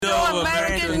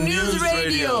American News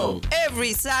Radio.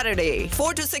 Every Saturday,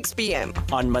 4 to 6 p.m.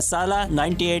 on Masala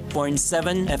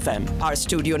 98.7 FM. Our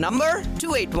studio number,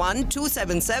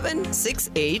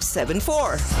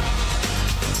 281-277-6874.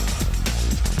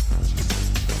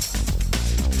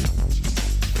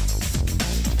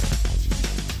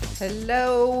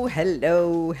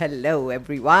 Hello,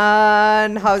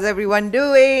 everyone. How's everyone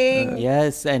doing?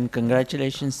 Yes, and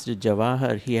congratulations to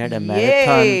Jawahar. He had a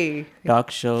marathon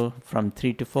talk show from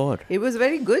 3 to 4. It was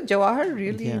very good. Jawahar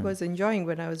really was enjoying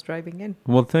when I was driving in.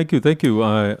 Well, thank you.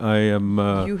 I am...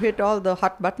 you hit all the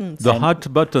hot buttons. The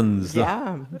hot buttons.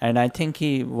 Yeah. And I think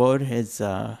he wore his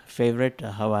favorite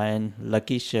Hawaiian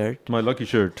lucky shirt. My lucky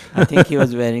shirt. I think he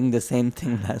was wearing the same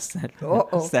thing last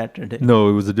Saturday. No,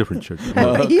 it was a different shirt.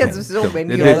 He has so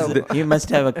many of them. You must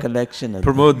have a collection of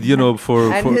Promote, them.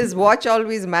 for... And his watch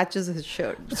always matches his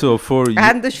shirt. So for you...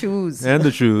 And the shoes. And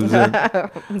the shoes.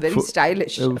 Very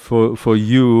stylish. For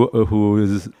you who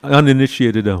is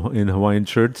uninitiated in Hawaiian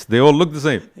shirts, they all look the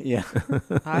same. Yeah.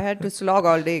 I had to slog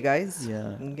all day, guys.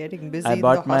 Yeah. I'm getting busy I in the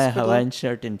bought my hospital. Hawaiian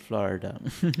shirt in Florida.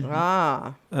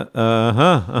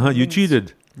 You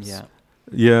cheated. Yeah.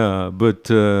 Yeah, but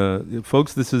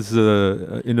folks, this is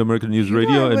Indo-American News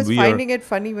Radio, I was and we finding it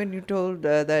funny when you told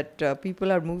that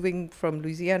people are moving from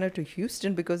Louisiana to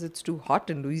Houston because it's too hot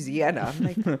in Louisiana. I'm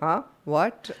like, huh?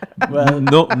 What? Well,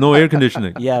 no air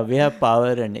conditioning. yeah, we have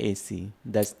power and AC.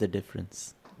 That's the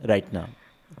difference right now.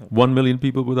 1 million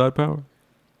people without power.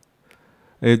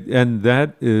 And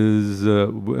that is,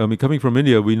 coming from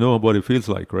India, we know what it feels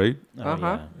like, right? Oh,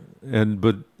 yeah.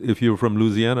 But if you're from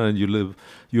Louisiana and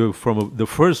you're from the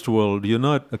first world, you're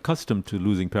not accustomed to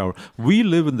losing power. We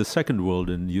live in the second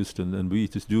world in Houston, and we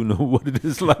just do know what it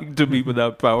is like to be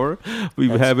without power. We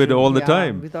have it all the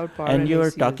time. Without power And you were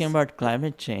AC talking is- about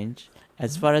climate change.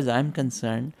 As far as I'm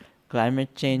concerned,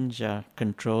 climate change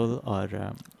control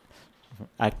or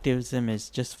activism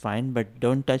is just fine, but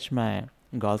don't touch my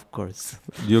golf course.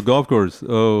 Your golf course.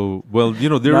 Oh, well,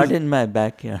 there Not is in my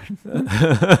backyard.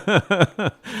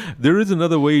 there is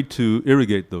another way to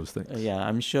irrigate those things. Yeah,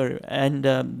 I'm sure. And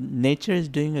nature is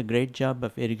doing a great job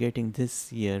of irrigating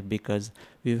this year because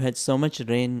we've had so much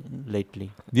rain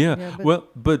lately. Yeah,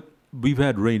 but we've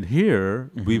had rain here.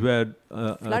 Mm-hmm. We've had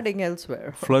flooding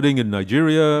elsewhere. flooding in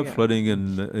Nigeria, Yeah. flooding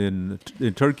in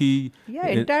Turkey. Yeah,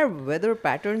 entire weather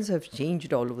patterns have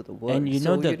changed all over the world. And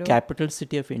the capital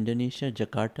city of Indonesia,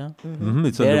 Jakarta,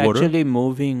 It's they're underwater. actually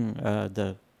moving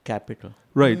the capital.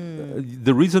 Right.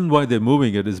 The reason why they're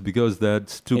moving it is because that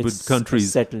stupid It's country...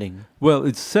 settling. Well,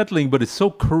 it's settling, but it's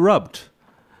so corrupt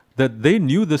that they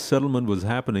knew this settlement was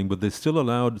happening, but they still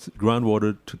allowed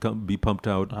groundwater to be pumped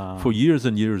out for years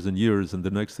and years and years, and the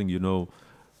next thing you know,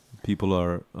 people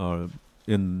are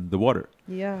in the water.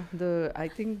 Yeah, I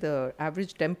think the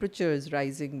average temperature is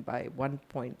rising by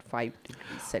 1.5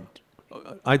 degrees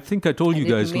centigrade. I think I told you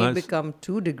guys it may become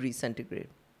 2 degrees centigrade.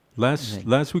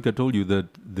 last week I told you that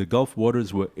the Gulf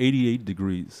waters were 88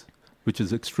 degrees, which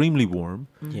is extremely warm,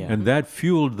 Yeah. and that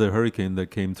fueled the hurricane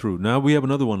that came through. Now we have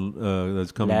another one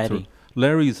that's coming Larry. through.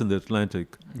 Larry is in the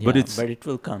Atlantic, Yeah, but it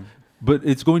will come. But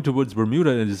it's going towards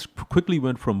Bermuda, and it quickly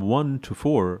went from 1 to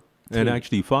 4, and 3.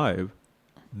 actually 5.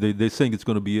 They're saying it's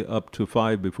going to be up to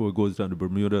 5 before it goes down to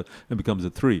Bermuda and becomes a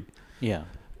 3. Yeah.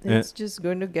 It's just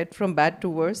going to get from bad to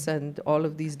worse, and all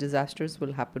of these disasters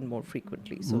will happen more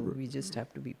frequently. So we just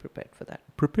have to be prepared for that.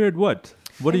 Prepared what?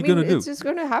 What are you going to do? It's just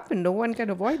going to happen. No one can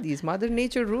avoid these. Mother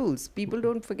Nature rules. People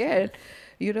don't forget.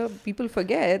 People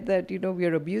forget that, we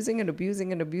are abusing and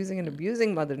abusing and abusing and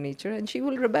abusing Mother Nature, and she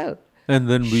will rebel. And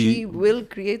then she will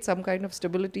create some kind of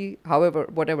stability,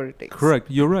 whatever it takes.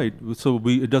 Correct. You're right. So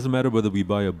it doesn't matter whether we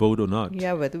buy a boat or not.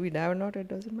 Yeah, whether we die or not, it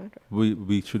doesn't matter.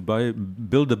 We should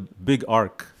build a big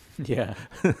ark. Yeah.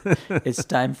 It's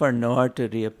time for Noah to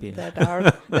reappear. That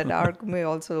ark may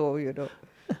also,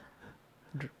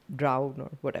 drown or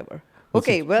whatever.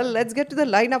 Okay, well, let's get to the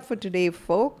lineup for today,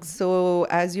 folks. So,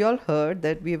 as you all heard,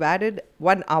 that we've added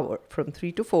 1 hour from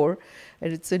 3 to 4,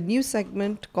 and it's a new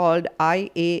segment called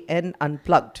IAN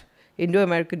Unplugged,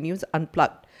 Indo-American News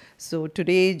Unplugged. So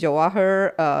today,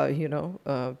 Jawahar,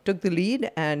 took the lead,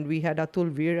 and we had Atul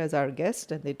Veer as our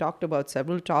guest, and they talked about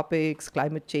several topics: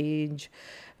 climate change,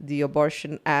 the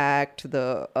Abortion Act,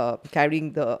 the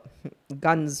Carrying the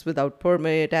Guns Without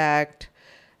Permit Act,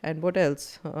 and what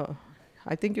else?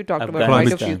 I think you talked about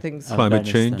quite a few things. Climate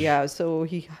change. Yeah, so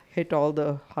he hit all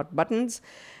the hot buttons.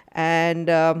 And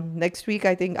next week,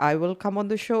 I think I will come on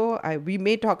the show. We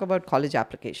may talk about college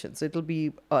applications. It'll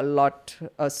be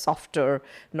a softer,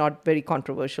 not very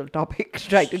controversial topic.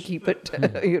 Try to keep it,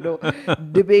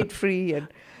 debate-free and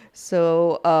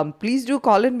So please do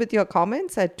call in with your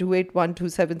comments at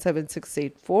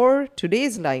 281-277-684.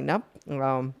 Today's lineup,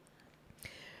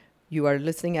 you are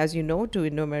listening, as you know, to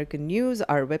Indo-American News.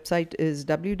 Our website is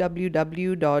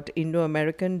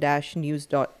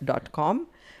www.indoamerican-news.com.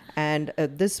 And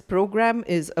this program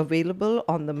is available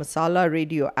on the Masala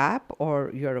Radio app, or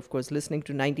you're, of course, listening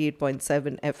to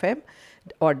 98.7 FM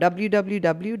or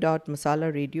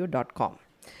www.masalaradio.com.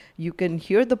 You can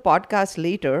hear the podcast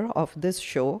later of this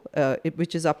show,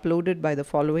 which is uploaded by the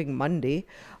following Monday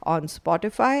on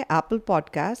Spotify, Apple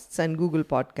Podcasts, and Google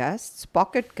Podcasts,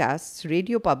 Pocket Casts,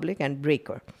 Radio Public, and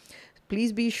Breaker.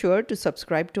 Please be sure to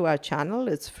subscribe to our channel.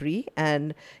 It's free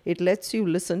and it lets you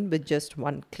listen with just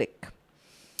one click.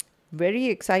 Very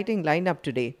exciting lineup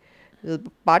today. The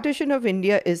partition of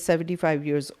India is 75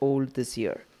 years old this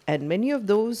year. And many of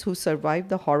those who survived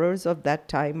the horrors of that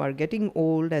time are getting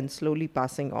old and slowly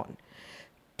passing on.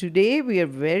 Today, we are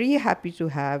very happy to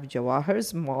have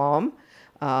Jawahar's mom.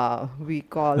 We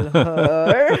call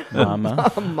her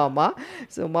Mama. Mama.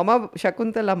 So, Mama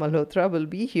Shakuntala Malhotra will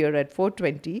be here at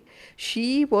 4:20.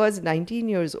 She was 19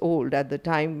 years old at the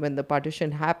time when the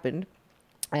partition happened.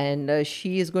 And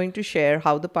she is going to share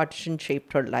how the partition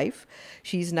shaped her life.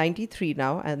 She's 93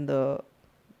 now, and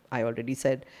I already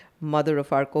said, mother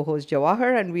of our co-host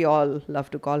Jawahar, and we all love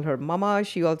to call her Mama.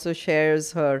 She also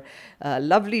shares her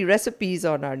lovely recipes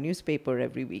on our newspaper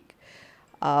every week.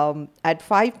 At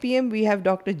 5 p.m., we have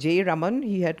Dr. J. Raman.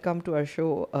 He had come to our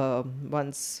show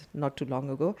once, not too long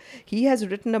ago. He has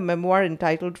written a memoir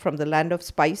entitled From the Land of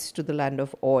Spice to the Land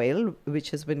of Oil,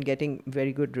 which has been getting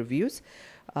very good reviews.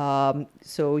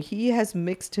 So he has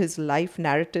mixed his life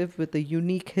narrative with a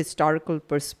unique historical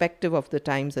perspective of the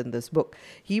times in this book.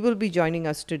 He will be joining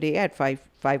us today at 5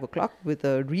 o'clock with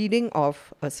a reading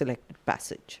of a selected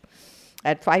passage.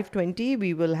 At 5:20,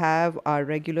 we will have our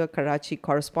regular Karachi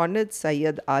correspondent,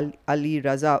 Syed Ali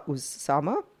Raza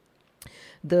Usama,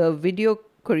 the video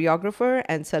choreographer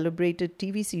and celebrated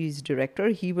TV series director.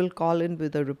 He will call in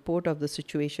with a report of the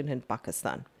situation in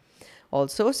Pakistan.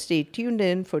 Also, stay tuned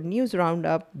in for news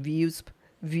roundup, views,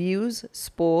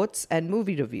 sports, and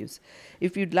movie reviews.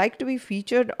 If you'd like to be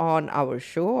featured on our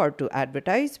show or to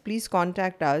advertise, please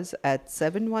contact us at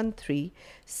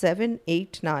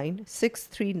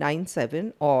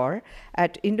 713-789-6397 or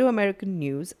at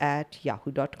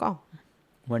indoamericannews@yahoo.com.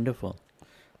 Wonderful.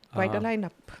 Quite a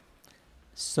lineup.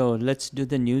 So let's do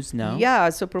the news now. Yeah,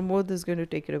 so Pramod is going to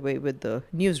take it away with the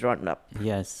news roundup.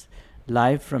 Yes.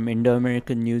 Live from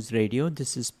Indo-American News Radio,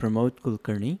 this is Pramod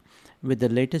Kulkarni with the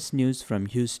latest news from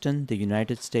Houston, the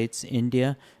United States,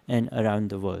 India, and around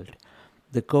the world.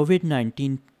 The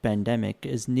COVID-19 pandemic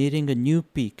is nearing a new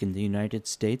peak in the United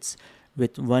States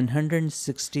with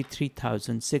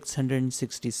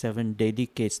 163,667 daily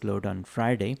caseload on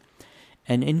Friday,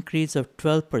 an increase of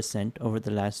 12% over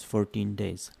the last 14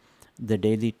 days. The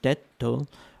daily death toll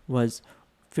was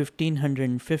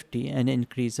 1,550, an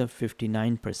increase of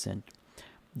 59%.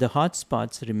 The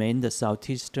hotspots remain the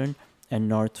southeastern and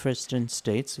northwestern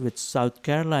states, with South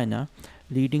Carolina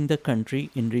leading the country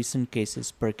in recent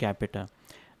cases per capita.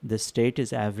 The state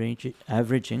is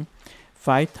averaging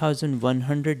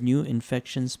 5,100 new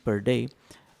infections per day,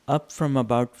 up from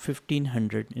about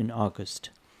 1,500 in August.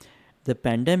 The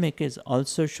pandemic is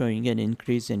also showing an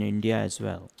increase in India as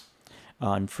well.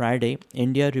 On Friday,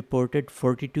 India reported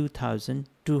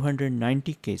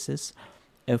 42,290 cases,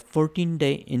 a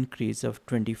 14-day increase of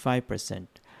 25%.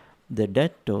 The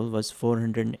death toll was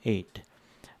 408.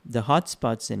 The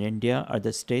hotspots in India are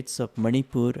the states of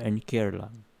Manipur and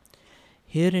Kerala.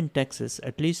 Here in Texas,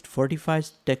 at least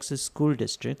 45 Texas school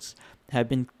districts have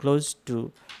been closed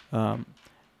to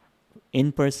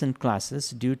in-person classes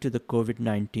due to the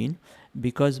COVID-19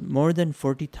 because more than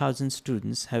 40,000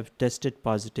 students have tested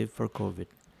positive for COVID.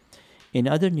 In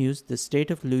other news, the state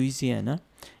of Louisiana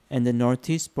and the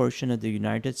northeast portion of the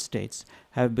United States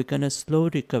have begun a slow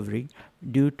recovery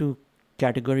due to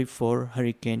Category 4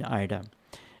 Hurricane Ida.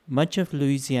 Much of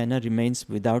Louisiana remains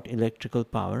without electrical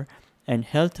power, and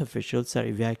health officials are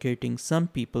evacuating some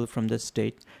people from the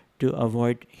state to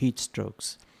avoid heat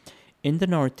strokes. In the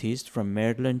northeast, from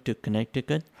Maryland to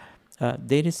Connecticut,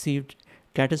 they received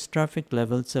catastrophic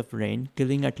levels of rain,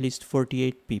 killing at least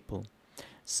 48 people.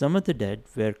 Some of the dead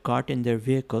were caught in their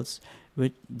vehicles,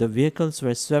 which the vehicles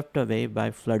were swept away by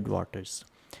floodwaters.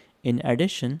 In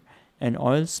addition, an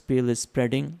oil spill is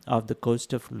spreading off the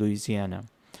coast of Louisiana.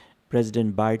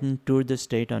 President Biden toured the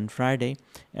state on Friday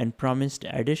and promised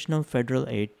additional federal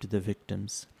aid to the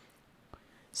victims.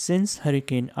 Since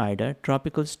Hurricane Ida,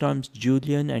 tropical storms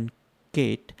Julian and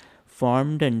Kate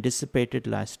formed and dissipated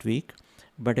last week,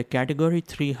 but a Category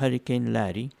 3 Hurricane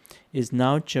Larry is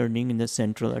now churning in the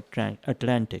central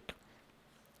Atlantic.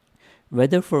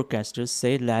 Weather forecasters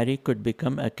say Larry could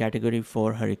become a Category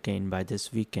 4 hurricane by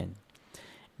this weekend.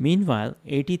 Meanwhile,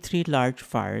 83 large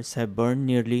fires have burned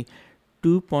nearly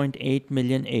 2.8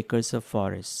 million acres of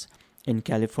forests. In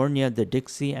California, the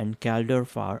Dixie and Caldor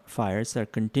fires are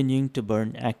continuing to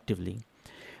burn actively.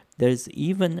 There is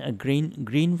even a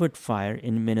Greenwood fire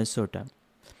in Minnesota.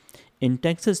 In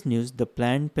Texas news, the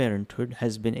Planned Parenthood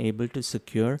has been able to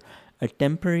secure a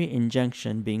temporary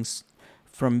injunction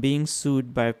from being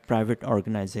sued by private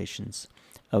organizations.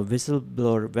 A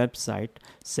whistleblower website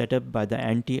set up by the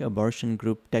anti-abortion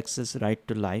group Texas Right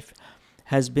to Life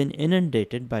has been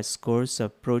inundated by scores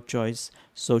of pro-choice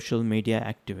social media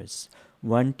activists.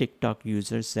 One TikTok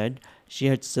user said she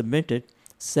had submitted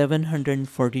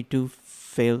 742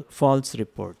 false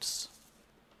reports.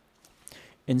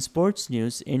 In sports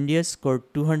news, India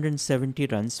scored 270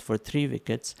 runs for 3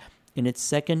 wickets in its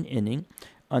second inning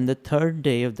on the third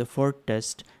day of the fourth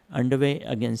test underway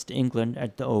against England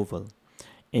at the Oval.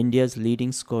 India's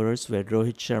leading scorers were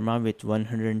Rohit Sharma with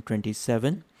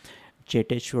 127,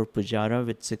 Cheteshwar Pujara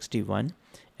with 61,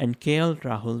 and KL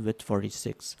Rahul with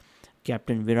 46.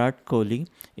 Captain Virat Kohli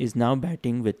is now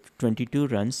batting with 22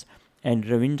 runs and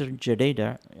Ravindra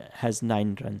Jadeja has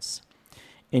 9 runs.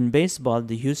 In baseball,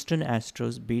 the Houston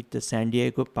Astros beat the San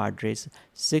Diego Padres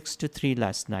 6-3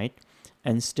 last night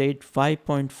and stayed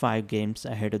 5.5 games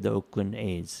ahead of the Oakland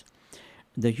A's.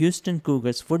 The Houston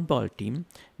Cougars football team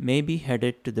may be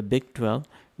headed to the Big 12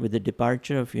 with the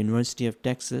departure of University of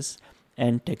Texas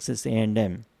and Texas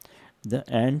A&M. The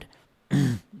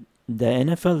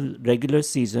NFL regular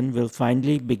season will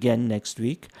finally begin next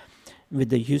week, with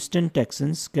the Houston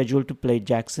Texans scheduled to play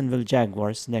Jacksonville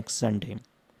Jaguars next Sunday.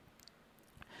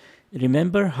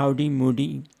 Remember Howdy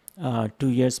Moody 2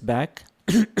 years back?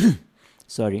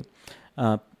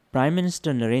 Prime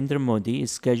Minister Narendra Modi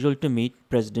is scheduled to meet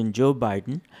President Joe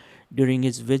Biden during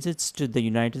his visits to the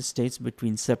United States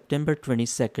between September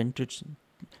 22nd to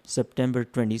September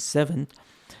 27th.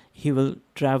 He will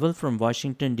travel from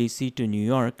Washington, D.C. to New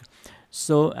York.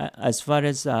 So, as far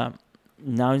as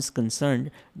now is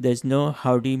concerned, there's no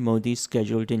Howdy Modi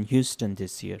scheduled in Houston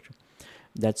this year.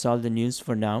 That's all the news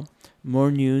for now.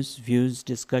 More news, views,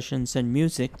 discussions, and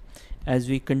music as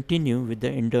we continue with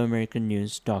the Indo-American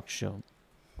News Talk Show.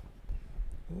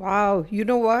 Wow, you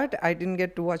know what? I didn't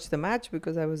get to watch the match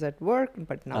because I was at work,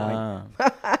 but now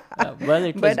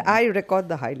but I record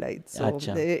the highlights. So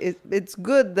it's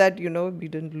good that, we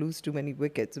didn't lose too many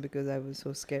wickets because I was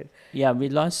so scared. Yeah, we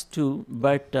lost 2,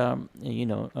 but,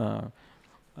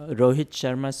 Rohit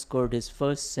Sharma scored his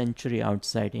first century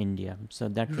outside India. So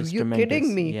that was tremendous. You're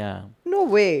kidding me? Yeah. No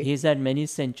way. He's had many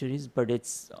centuries, but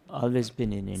it's always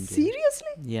been in India. Seriously?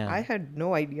 Yeah. I had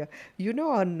no idea.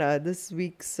 On this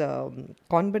week's Kaun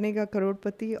Banega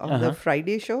Crorepati on the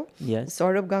Friday show, yes,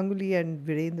 Saurabh Ganguly and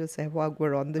Virendra Sehwag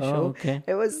were on the show. Okay.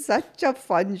 It was such a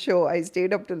fun show. I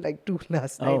stayed up till like 2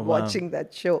 last night watching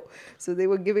that show. So they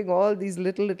were giving all these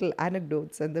little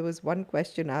anecdotes, and there was one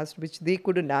question asked which they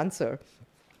couldn't answer.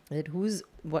 That who's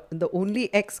the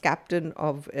only ex-captain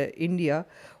of India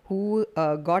who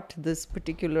got this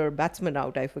particular batsman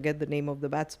out. I forget the name of the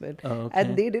batsman.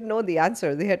 And they didn't know the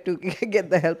answer. They had to get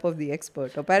the help of the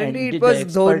expert. Apparently it was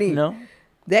Dhoni. Know?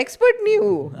 The expert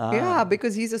knew. Yeah,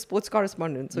 because he's a sports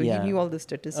correspondent. So he knew all the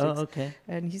statistics.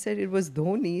 And he said it was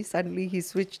Dhoni. Suddenly he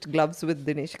switched gloves with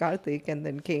Dinesh Karthik and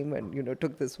then came and,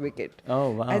 took this wicket. Oh,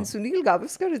 wow. And Sunil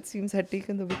Gavaskar, it seems, had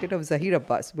taken the wicket of Zahir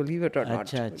Abbas, believe it or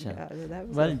not.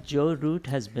 Well, Joe Root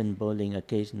has been bowling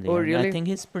occasionally. Oh, really? I think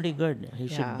he's pretty good. He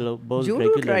should bowl Joe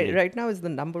regularly. Root right now is the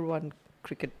number 1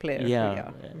 cricket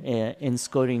player. In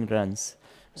scoring runs.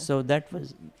 So that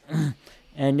was...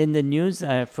 And in the news,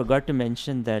 I forgot to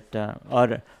mention that,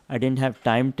 or I didn't have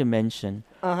time to mention,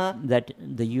 that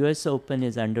the US Open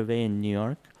is underway in New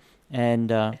York.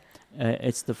 And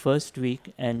it's the first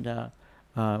week, and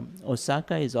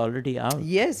Osaka is already out.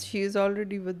 Yes, she is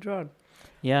already withdrawn.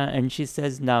 Yeah, and she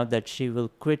says now that she will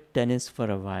quit tennis for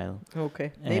a while.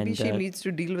 Okay. Maybe she needs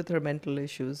to deal with her mental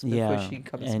issues before she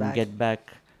comes back. And get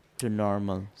back to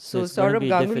normal. So Saurabh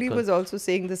Ganguly was also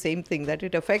saying the same thing, that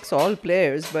it affects all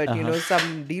players, but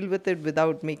some deal with it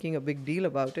without making a big deal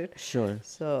about it. Sure.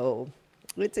 So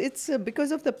it's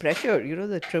because of the pressure,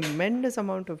 the tremendous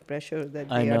amount of pressure that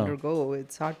they undergo.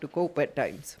 It's hard to cope at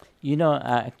times.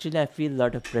 Actually, I feel a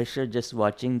lot of pressure just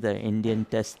watching the Indian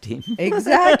test team.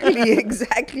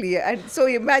 Exactly. And so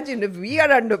imagine if we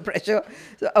are under pressure.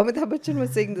 So Amitabh Bachchan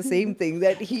was saying the same thing,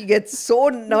 that he gets so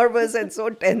nervous and so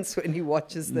tense when he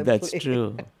watches them That's play.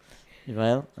 true.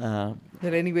 Well,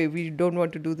 But anyway, we don't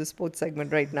want to do the sports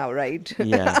segment right now, right?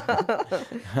 yeah.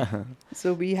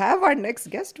 So we have our next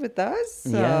guest with us.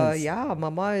 Yes. Yeah,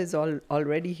 Mama is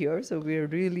already here. So we're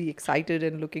really excited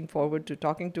and looking forward to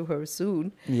talking to her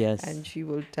soon. Yes. And she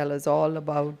will tell us all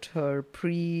about her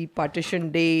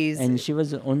pre-partition days. And she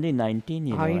was only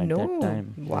 19, I at know. that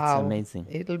time. Wow. That's amazing.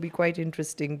 It'll be quite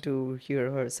interesting to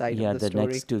hear her side Yeah, of the the story.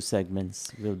 next 2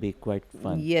 segments will be quite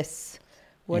fun. Yes.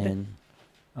 What? And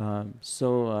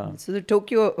so So the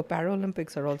Tokyo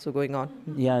Paralympics are also going on.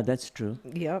 yeah, that's true.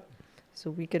 Yeah. So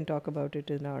we can talk about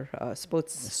it in our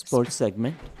sports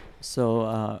Segment.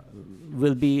 So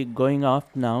we'll be going off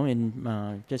now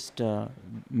in just a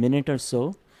minute or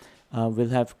so. We'll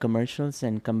have commercials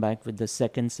and come back with the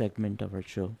second segment of our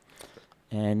show.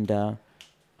 And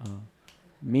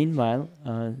meanwhile,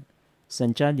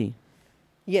 Sanchali,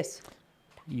 Yes.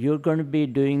 you're going to be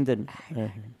doing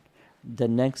the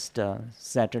next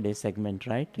Saturday segment,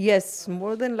 right? Yes,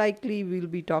 more than likely we'll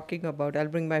be talking about, I'll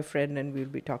bring my friend and we'll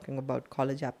be talking about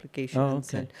college applications.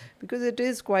 okay. And because it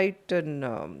is quite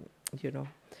an,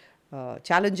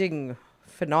 challenging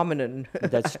phenomenon.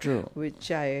 That's true. Which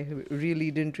I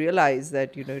really didn't realize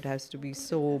that, it has to be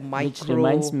so micro. Which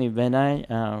reminds me, when I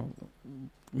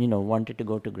wanted to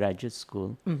go to graduate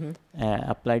school,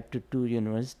 applied to 2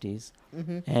 universities,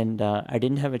 and I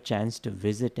didn't have a chance to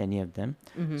visit any of them.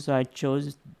 So I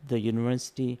chose the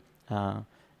university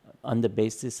on the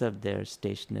basis of their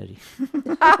stationery.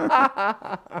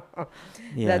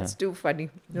 Yeah. That's too funny.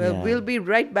 Well, Yeah. we'll be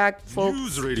right back, folks.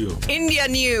 News Radio, India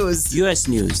News, US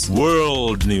News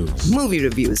World News. movie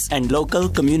reviews, and local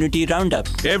community roundup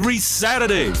Every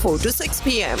Saturday. 4 to 6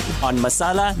 p.m. on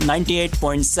Masala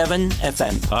 98.7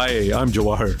 FM. Hi, I'm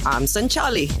Jawahar. I'm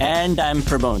Sanchali. And I'm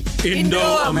Pramod.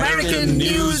 Indo-American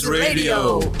News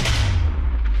Radio.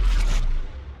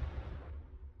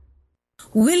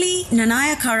 Willie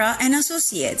Nanayakara and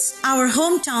Associates, our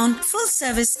hometown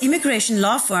full-service immigration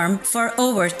law firm for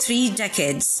over 3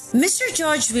 decades. Mr.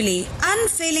 George Willie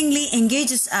unfailingly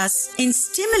engages us in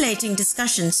stimulating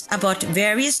discussions about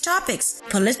various topics,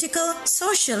 political,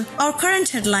 social, or current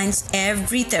headlines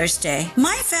every Thursday.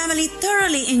 My family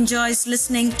thoroughly enjoys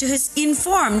listening to his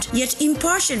informed yet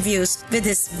impartial views with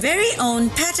his very own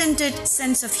patented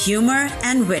sense of humor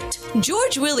and wit.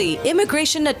 George Willie,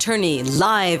 immigration attorney,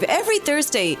 live every Thursday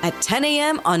at 10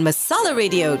 a.m. on Masala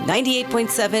Radio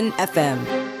 98.7 FM.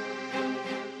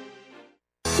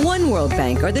 One World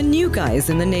Bank are the new guys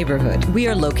in the neighborhood. We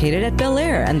are located at Bel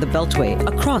Air and the Beltway,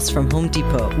 across from Home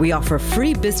Depot. We offer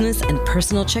free business and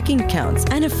personal checking accounts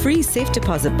and a free safe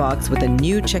deposit box with a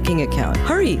new checking account.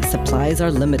 Hurry, supplies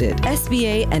are limited.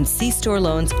 SBA and C-Store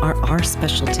loans are our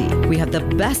specialty. We have the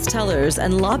best tellers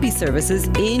and lobby services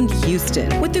in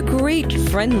Houston. With the great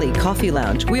friendly coffee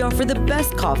lounge, we offer the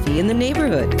best coffee in the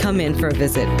neighborhood. Come in for a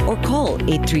visit or call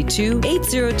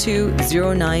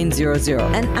 832-802-0900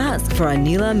 and ask for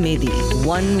Anila Mehdi.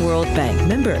 One World Bank,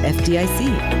 member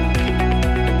FDIC.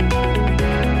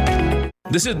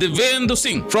 This is Divyendu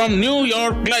Singh from New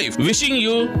York Life, wishing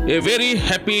you a very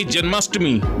happy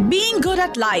Janmashtami. Being good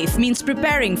at life means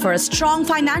preparing for a strong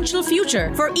financial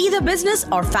future for either business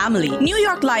or family. New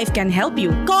York Life can help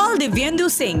you. Call Divyendu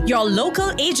Singh, your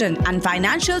local agent and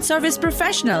financial service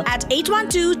professional at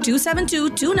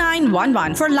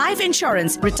 812-272-2911 for life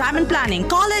insurance, retirement planning,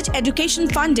 college education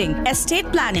funding, estate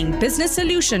planning, business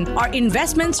solution, or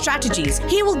investment strategies.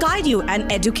 He will guide you and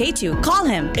educate you. Call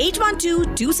him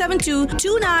 812-272-2911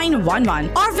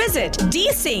 or visit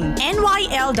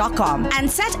dsingnyl.com and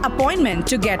set appointment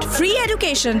to get free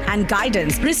education and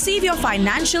guidance, receive your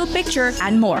financial picture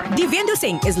and more. Divyendu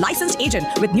Singh is licensed agent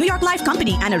with New York Life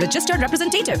Company and a registered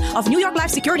representative of New York Life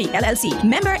Security LLC.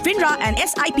 Member FINRA and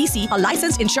SIPC, a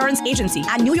licensed insurance agency,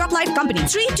 and New York Life Company,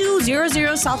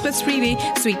 3200 Southwest Freeway,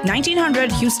 Suite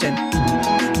 1900, Houston.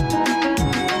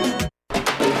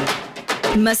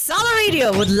 Masala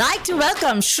Radio would like to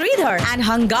welcome Sridhar and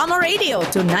Hangama Radio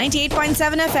to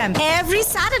 98.7 FM every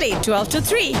Saturday 12 to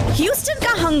 3. Houston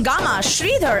ka Hangama,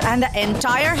 Sridhar and the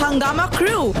entire Hangama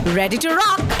crew ready to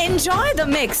rock. Enjoy the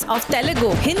mix of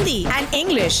Telugu, Hindi and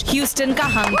English. Houston ka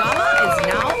Hangama is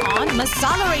now on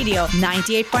Masala Radio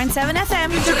 98.7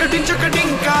 FM.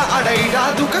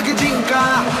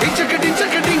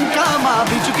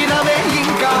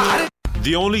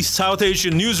 The only South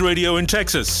Asian news radio in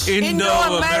Texas.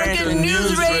 Indo-American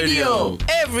News Radio.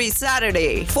 Every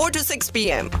Saturday, 4 to 6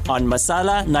 p.m. on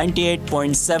Masala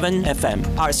 98.7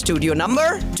 FM. Our studio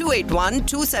number,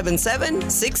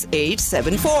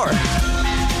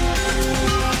 281-277-6874.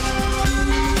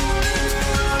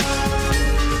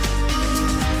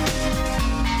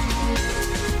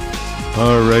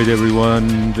 All right,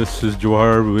 everyone. This is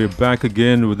Johar. We're back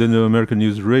again within the American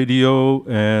News Radio,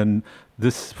 and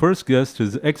this first guest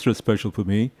is extra special for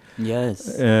me. Yes.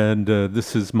 And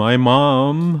this is my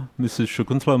mom, Mrs.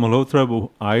 Shakuntala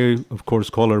Malhotra. I, of course,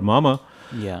 call her Mama.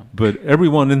 Yeah. But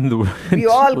everyone in the We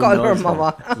all Who call her knows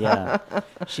Mama. Yeah.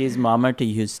 She's Mama to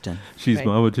Houston. she's Right.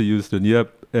 Mama to Houston.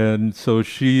 Yep. And so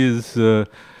she is. In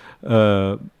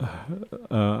the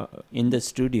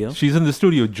studio. She's in the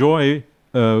studio. Joy,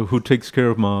 who takes care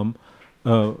of Mom,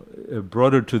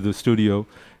 brought her to the studio,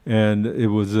 and it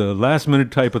was a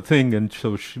last-minute type of thing. And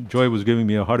so Joy was giving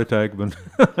me a heart attack. But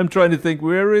I'm trying to think,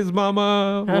 where is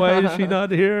Mama? Why is she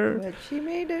not here? But she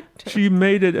made it. She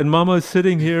made it, and Mama is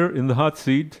sitting here in the hot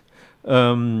seat.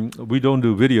 We don't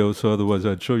do video, so otherwise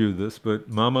I'd show you this. But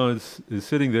Mama is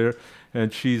sitting there,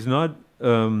 and she's not.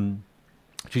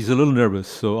 She's a little nervous,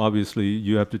 so obviously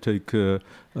you have to take a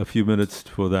few minutes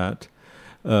for that.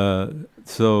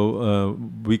 So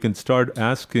we can start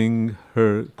asking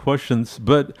her questions.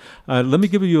 But let me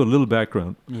give you a little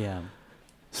background. Yeah.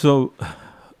 So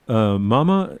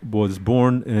Mama was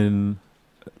born in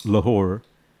Lahore.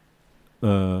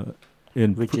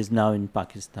 Which is now in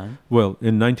Pakistan. Well,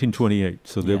 in 1928,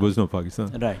 so there Yeah. was no Pakistan.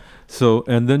 Right. So,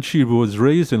 and then she was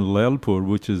raised in Lalpur,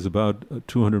 which is about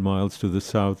 200 miles to the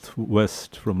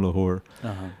southwest from Lahore.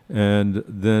 Uh-huh. And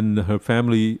then her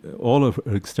family, all of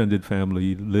her extended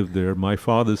family lived there. My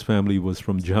father's family was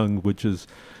from Jhang, which is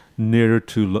near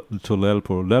to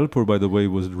Lalpur. Lalpur, by the way,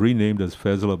 was renamed as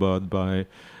Faisalabad by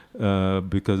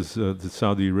because the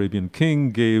Saudi Arabian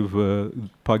king gave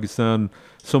Pakistan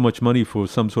so much money for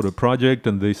some sort of project,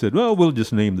 and they said, well, we'll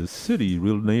just name the city.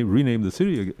 We'll rename the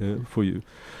city for you.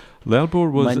 Lalpur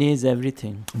was... Money is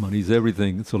everything. Money is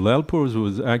everything. So Lalpur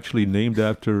was actually named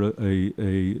after a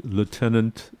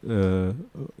lieutenant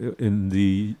in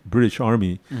the British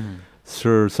Army,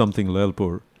 Sir something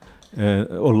Lalpur.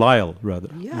 Or Lyle,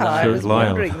 rather. Yeah, I Sir was Lyle.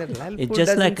 wondering that Lalpur It's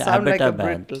just doesn't like sound like a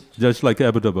Abbottabad. Brit. Just like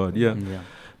Abbottabad, yeah. Yeah.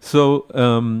 So,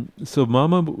 so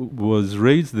Mama was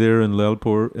raised there in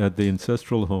Lalpur at the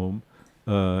ancestral home,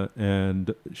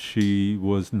 and she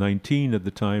was 19 at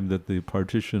the time that the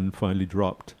partition finally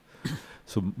dropped.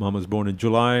 So Mama was born in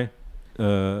July,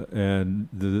 and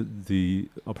the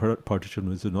partition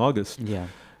was in August. Yeah.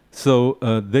 So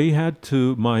they had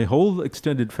to, my whole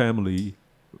extended family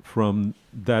from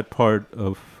that part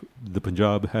of the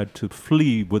Punjab had to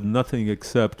flee with nothing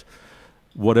except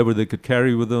whatever they could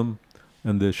carry with them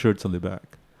and their shirts on their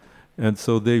back. And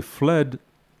so they fled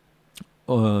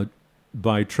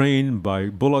by train, by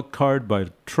bullock cart,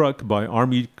 by truck, by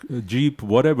army jeep,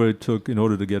 whatever it took in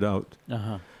order to get out.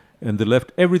 Uh-huh. And they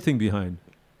left everything behind.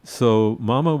 So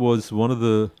Mama was one of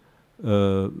the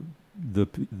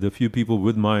few people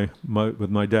with my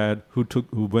dad who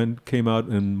came out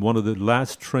in one of the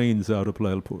last trains out of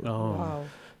Lalpur. Oh. Wow.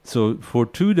 So for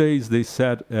 2 days they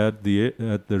sat at the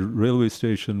railway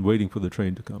station waiting for the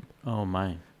train to come. Oh,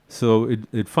 my. So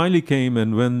it finally came,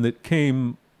 and when it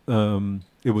came,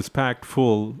 it was packed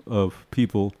full of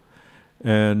people,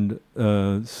 and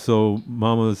so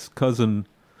Mama's cousin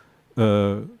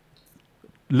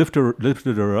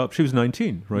lifted her up. She was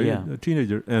 19, right? Yeah. A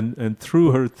teenager, and threw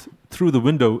her through the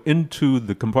window into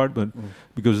the compartment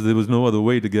because there was no other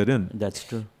way to get in. That's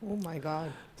true. Oh my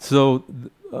God. So,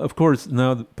 of course,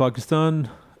 now Pakistan,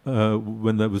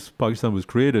 when Pakistan was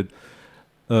created,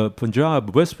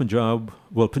 Punjab, West Punjab,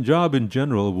 well, Punjab in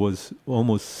general was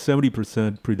almost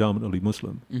 70% predominantly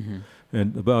Muslim,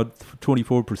 and about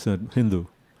 24% Hindu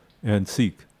and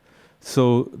Sikh.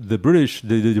 So the British,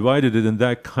 they divided it in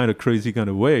that kind of crazy kind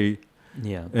of way.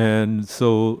 Yeah. And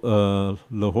so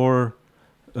Lahore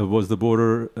was the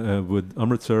border with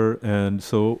Amritsar, and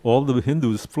so all the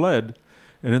Hindus fled.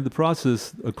 And in the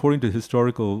process, according to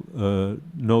historical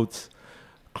notes,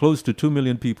 close to 2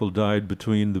 million people died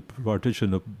between the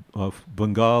partition of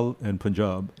Bengal and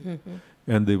Punjab.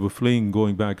 And they were fleeing,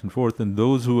 going back and forth. And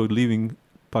those who were leaving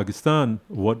Pakistan,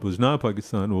 what was now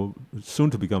Pakistan, or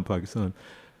soon to become Pakistan,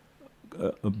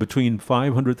 between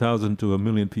 500,000 to 1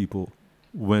 million people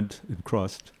went and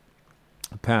crossed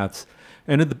paths.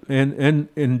 And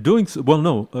in doing so, well,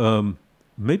 no,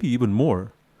 maybe even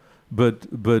more, but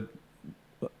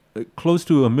close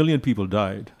to 1 million people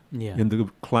died in the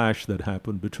clash that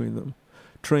happened between them.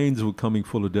 Trains were coming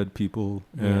full of dead people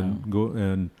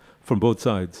and from both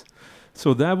sides.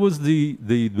 So that was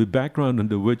the background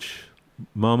under which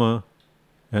Mama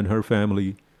and her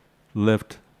family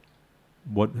left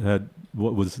what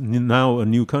was now a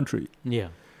new country. Yeah.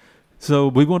 So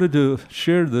we wanted to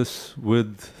share this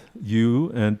with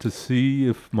you and to see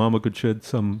if Mama could shed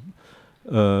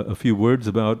a few words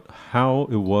about how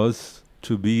it was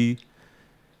to be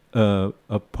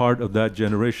a part of that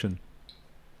generation.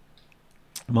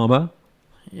 Mama?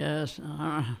 Yes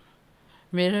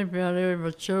मेरे प्यारे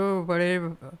बच्चों, बड़े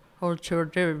और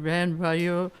छोटे बहन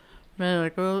भाइयों,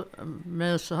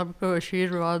 मैं सबको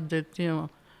आशीर्वाद देती हूँ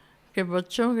कि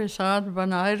बच्चों के साथ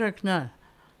बनाए रखना,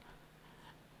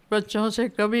 बच्चों से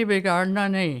कभी बिगाड़ना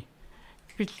नहीं।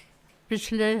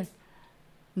 पिछले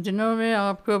दिनों में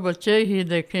आपको बच्चे ही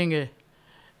देखेंगे।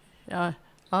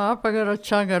 आप अगर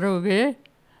अच्छा करोगे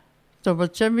तो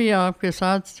बच्चे भी आपके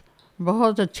साथ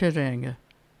बहुत अच्छे रहेंगे।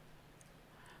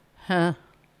 हाँ।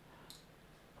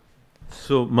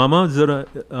 So, मामा ज़रा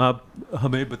आप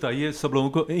हमें बताइए, सब लोगों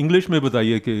को इंग्लिश में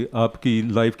बताइए कि आपकी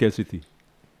लाइफ कैसी थी।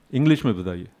 इंग्लिश में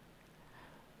बताइए।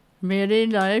 मेरी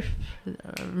लाइफ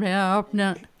में आपने,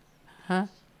 हाँ,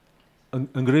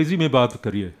 अंग्रेजी में बात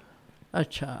करिए।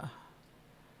 अच्छा।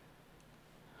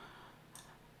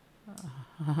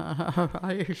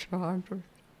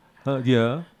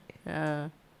 Yeah.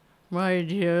 My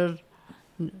dear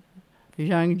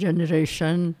young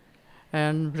generation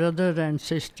and brother and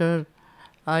sister,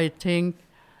 I think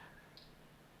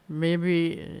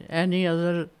maybe any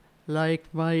other like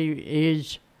my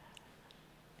age,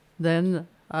 then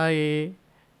I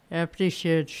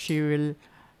appreciate she will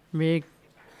make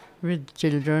with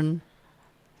children.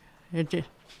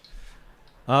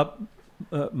 आप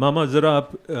मामा ज़रा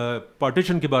आप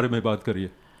पार्टीशन के बारे में बात करिए।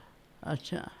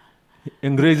 अच्छा।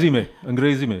 अंग्रेजी में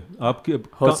आपके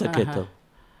हो सके तो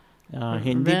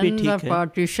हिंदी भी ठीक है। When the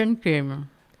partition came,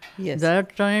 Yes.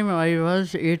 that time I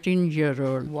was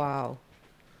 18-year-old. Wow.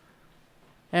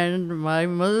 And my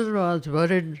mother was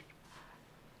worried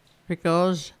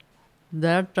because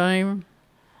that time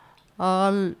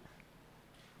all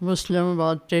Muslims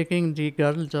were taking the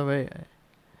girls away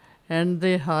and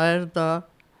they hired the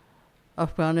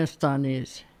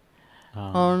Afghanistanis.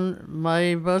 On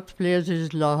my birthplace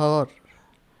is Lahore.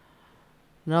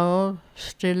 Now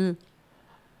still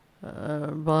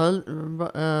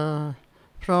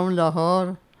from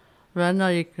Lahore, when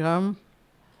I come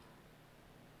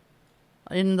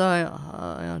in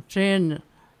the train,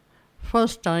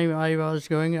 first time I was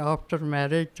going after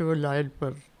marriage to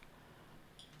Lailpur.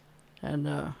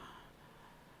 And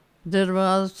there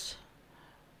was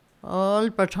all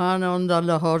Pathan on the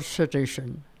Lahore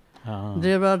station.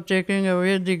 They were taking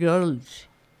away the girls.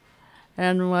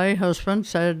 And my husband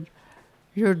said,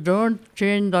 you don't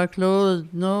change the clothes,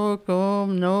 no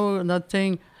comb, no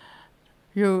nothing.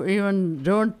 You even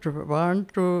don't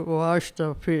want to wash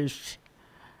the face.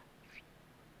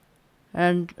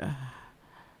 And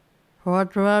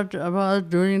what was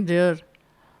doing there?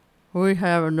 We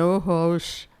have no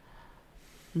house.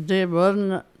 They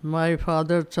burned my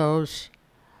father's house.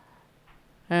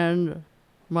 And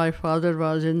my father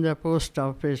was in the post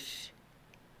office.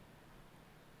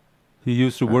 He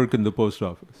used to work in the post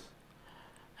office.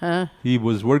 Huh? He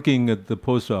was working at the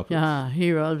post office. Yeah,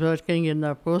 he was working in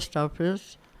the post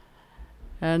office.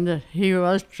 And he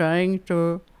was trying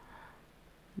to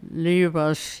leave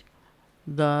us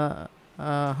the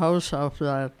house of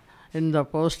that. In the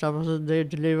post office, they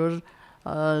delivered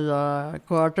the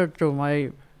quarter to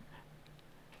my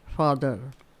father.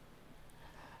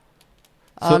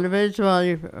 So always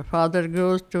my father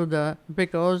goes to the,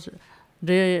 because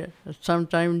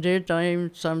sometime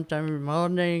daytime, sometime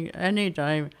morning, any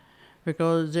time,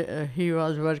 because he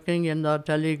was working in the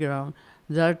telegram.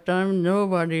 That time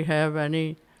nobody have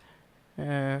any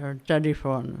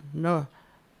telephone. No,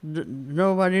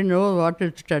 nobody knows what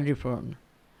is telephone.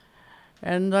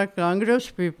 And the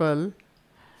Congress people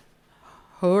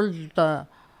hold the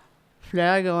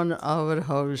flag on our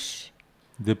house.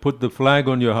 They put the flag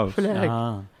on your house.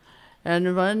 Flag.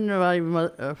 And when my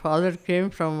father came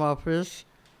from office,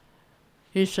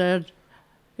 he said,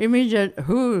 immediate,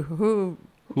 who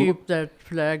keep that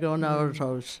flag on our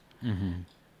house? Mm-hmm.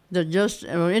 That just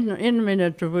in a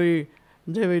minute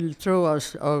they will throw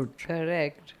us out.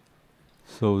 Correct.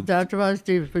 So that was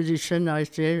the position I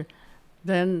say.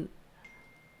 Then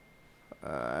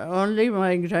only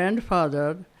my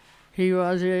grandfather, he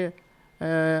was in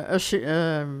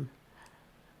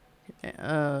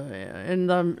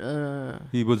the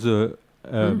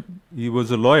he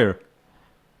was a lawyer.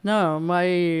 No,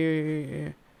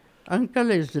 my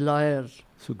uncle is a lawyer.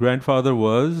 So grandfather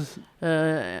was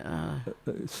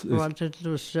wanted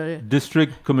to say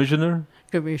district commissioner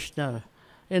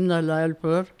in the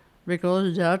Lailpur,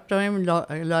 because that time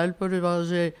Lailpur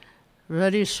was a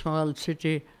very small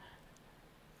city,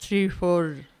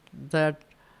 3-4 that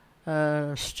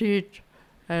street,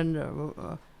 and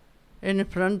in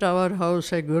front of our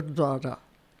house a Gurdwara.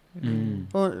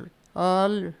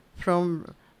 All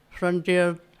from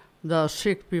frontier, the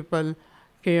Sikh people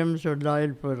came to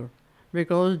Lailpur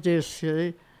because they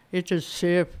say it is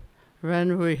safe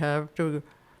when we have to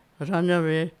run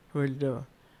away, we'll do.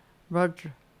 But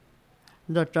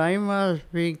the time was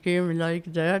became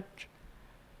like that.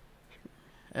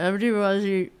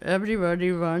 Everybody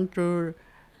want to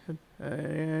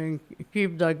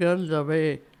keep the girls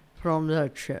away from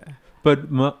that share. But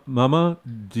Mama,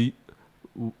 did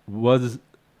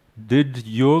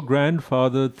your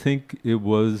grandfather think it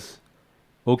was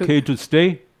okay to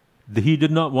stay? He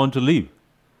did not want to leave.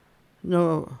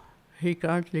 No, he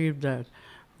can't leave that.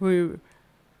 We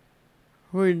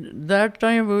that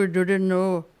time we didn't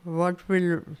know what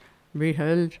will be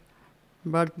held,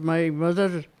 but my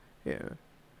mother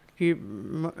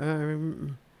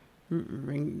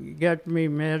get me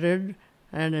married,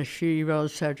 and she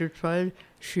was satisfied.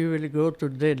 She will go to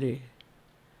Delhi.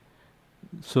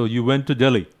 So you went to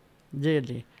Delhi?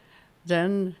 Delhi.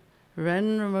 Then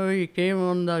when we came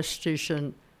on the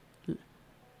station,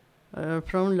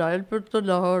 from Lailpur to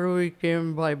Lahore we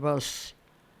came by bus.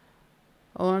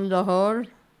 On Lahore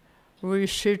we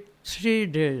sit 3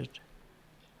 days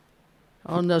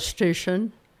on the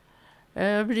station.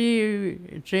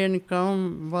 Every train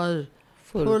come was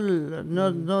full,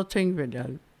 nothing will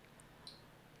help.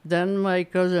 Then my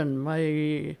cousin,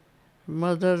 my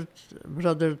mother's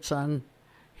brother's son,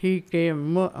 he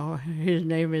came, his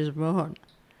name is Mohan.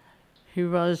 He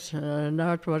was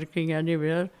not working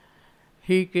anywhere.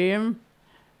 He came,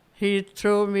 he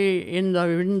threw me in the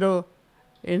window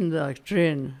in the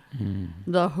train.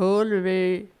 The whole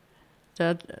way,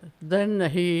 then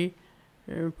he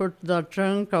put the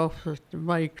trunk of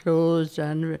my clothes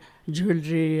and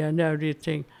jewelry and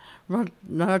everything, but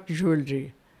not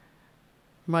jewelry.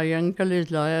 My uncle is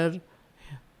lawyer.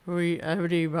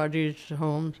 Everybody's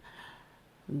home.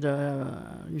 The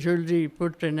jewelry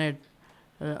put in it,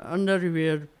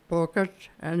 underwear pocket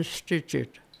and stitch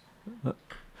it.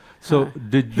 So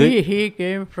did they? He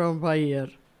came from by air.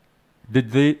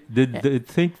 Did they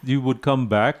think you would come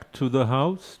back to the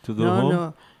house, to the home?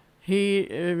 No.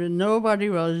 Nobody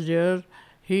was there.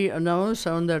 He announced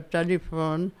on the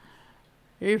telephone,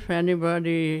 if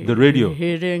anybody the radio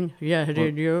hearing,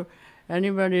 radio.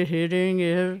 Anybody hearing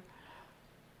here,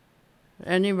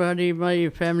 anybody, my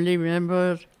family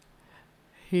member,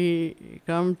 he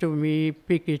come to me,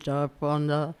 pick it up on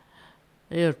the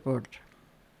airport.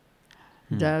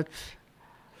 That's.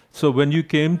 So when you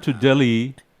came to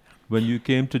Delhi,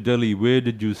 where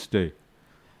did you stay?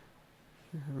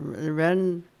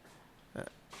 When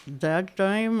that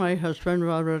time my husband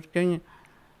was working,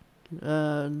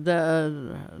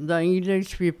 the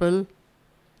English people,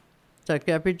 the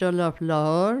capital of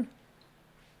Lahore,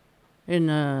 in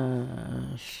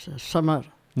summer.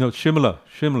 No, Shimla.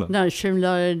 No,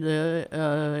 Shimla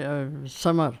is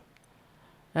summer.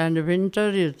 And winter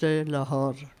is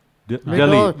Lahore.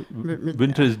 Delhi.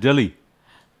 Winter is Delhi.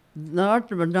 Not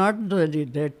Delhi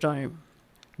that time.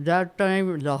 That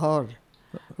time Lahore.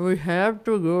 We have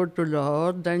to go to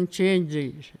Lahore, then change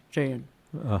the train.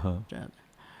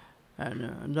 And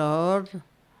Lahore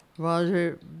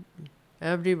was,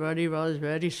 everybody was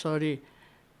very sorry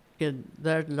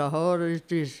that Lahore is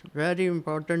this very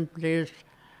important place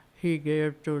he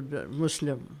gave to the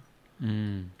Muslim.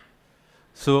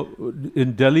 So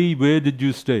in Delhi, where did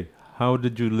you stay? How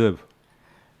did you live?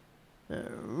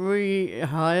 We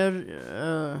hired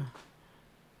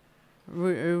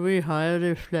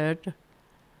a flat,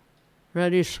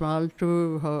 very small,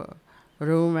 2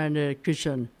 room and a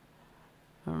kitchen,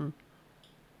 and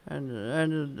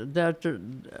that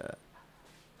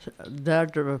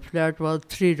flat was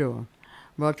 3 room,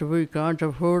 but we can't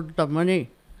afford the money.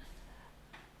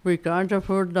 We can't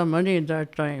afford the money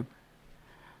that time.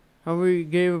 We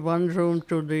gave 1 room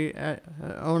to the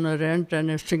on a rent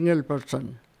and a single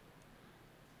person,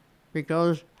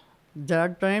 because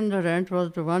that time the rent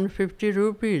was 150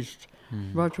 rupees,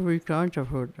 but we can't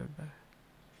afford that.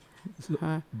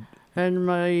 And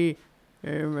my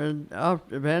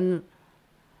when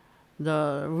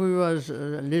we was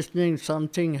listening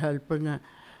something happened,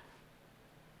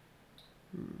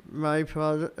 my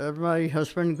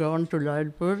husband gone to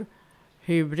Lailpur,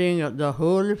 he bring the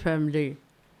whole family,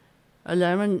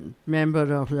 11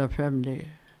 member of the family,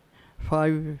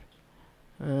 5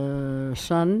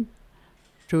 son,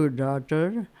 2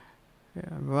 daughter,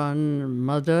 1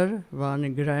 mother,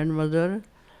 1 grandmother,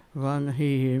 1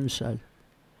 he himself.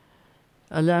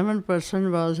 11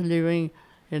 person was living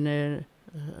in a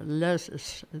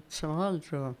small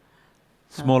room.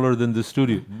 Smaller than the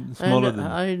studio. Smaller than.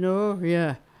 I know,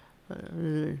 yeah.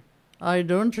 I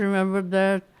don't remember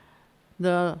that.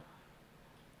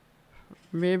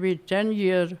 Maybe 10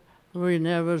 years we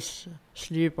never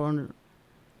sleep on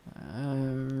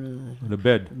The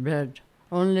bed. Bed.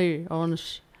 Only on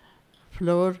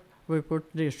floor we put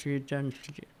the sheet and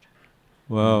sleep.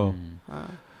 Wow.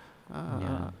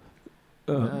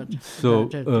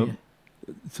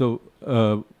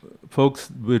 Folks,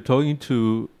 we're talking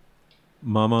to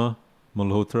Mama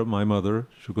Malhotra, my mother,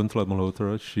 Shakuntala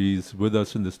Malhotra. She's with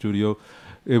us in the studio.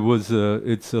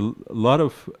 It's a lot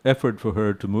of effort for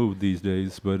her to move these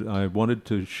days, but I wanted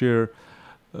to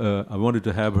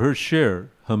have her share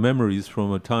her memories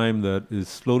from a time that is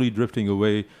slowly drifting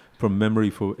away from memory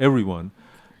for everyone.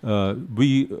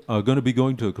 We are going to be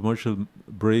going to a commercial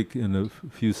break in a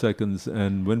few seconds,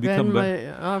 and when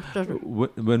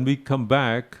we come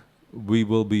back, we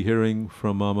will be hearing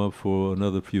from Mama for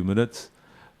another few minutes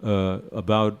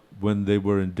about when they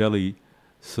were in Delhi.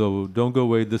 So don't go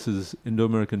away. This is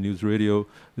Indo-American News Radio.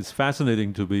 It's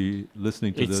fascinating to be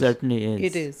listening to this. It certainly is.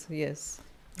 It is, yes.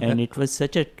 And it was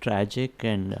such a tragic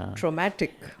and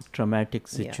traumatic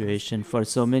situation for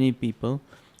so many people,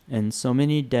 and so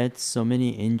many deaths, so many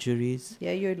injuries.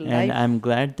 Yeah, your life. And I'm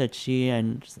glad that she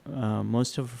and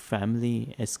most of her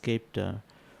family escaped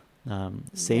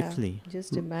safely. Yeah,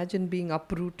 just imagine being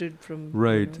uprooted from.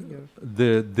 Right.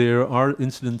 There are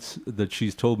incidents that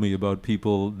she's told me about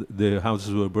people. Their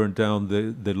houses were burnt down.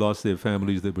 They lost their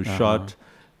families. They were shot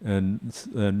and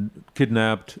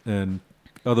kidnapped and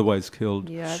otherwise killed.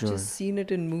 Yeah, I've just seen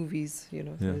it in movies.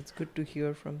 So it's good to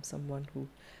hear from someone who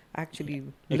actually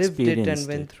lived it and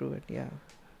went through it. Yeah.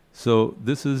 So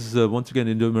this is once again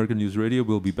Indo-American News Radio.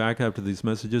 We'll be back after these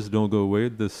messages. Don't go away.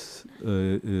 This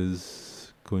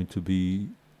is going to be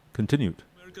continued.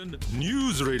 American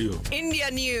News Radio. India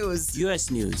News.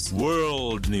 US News.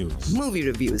 World News. Movie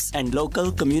reviews. And local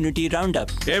community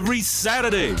roundup. Every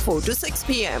Saturday. 4 to 6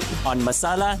 p.m. On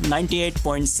Masala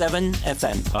 98.7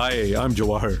 FM. Hi, I'm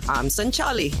Jawahar. I'm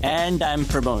Sanchali. And I'm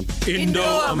Pramod.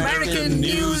 Indo-American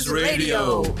News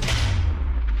Radio.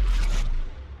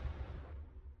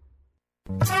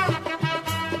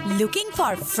 Looking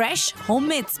for fresh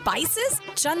homemade spices?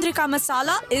 Chandrika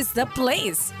Masala is the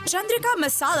place. Chandrika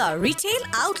Masala retail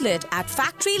outlet at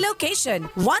factory location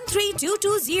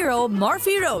 13220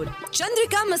 Murphy Road.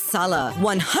 Chandrika Masala,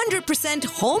 100%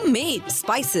 homemade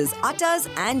spices, attas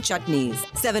and chutneys.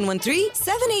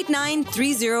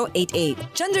 713-789-3088.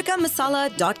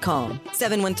 ChandrikaMasala.com.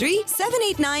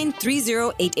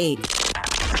 713-789-3088.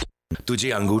 तुझे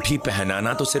अंगूठी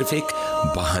पहनाना तो सिर्फ एक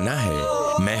बहाना है।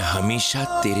 मैं हमेशा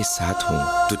तेरे साथ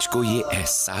हूँ। तुझको ये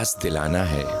एहसास दिलाना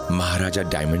है महाराजा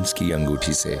डायमंड्स की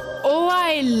अंगूठी से। Oh,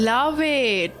 I love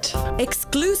it!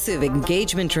 Exclusive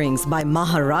engagement rings by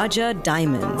Maharaja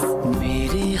Diamonds.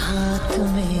 मेरे हाथ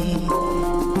में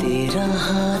तेरा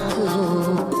हाथ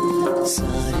हो,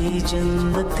 सारी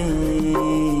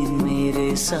जन्नतें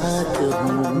मेरे साथ हो।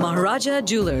 Maharaja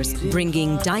Jewelers,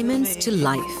 bringing diamonds to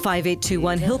life.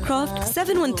 5821 Hillcroft,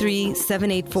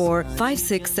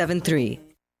 713-784-5673.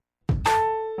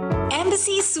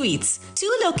 Embassy Suites, 2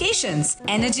 locations,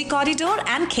 Energy Corridor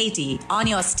and Katy. On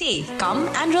your stay, come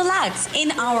and relax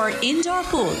in our indoor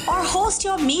pool or host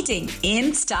your meeting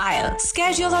in style.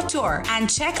 Schedule a tour and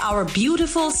check our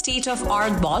beautiful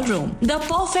state-of-art ballroom. The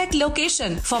perfect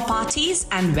location for parties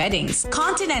and weddings.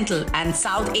 Continental and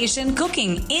South Asian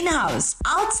cooking in-house.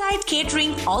 Outside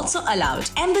catering also allowed.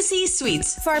 Embassy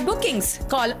Suites. For bookings,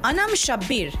 call Anam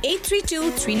Shabbir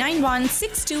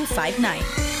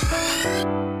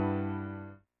 832-391-6259.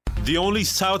 The only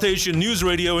South Asian news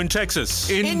radio in Texas.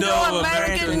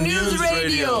 Indo-American News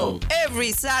Radio.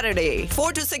 Every Saturday,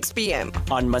 4 to 6 p.m.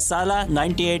 On Masala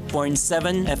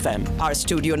 98.7 FM. Our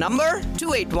studio number,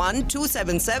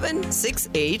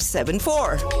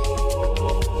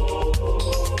 281-277-6874.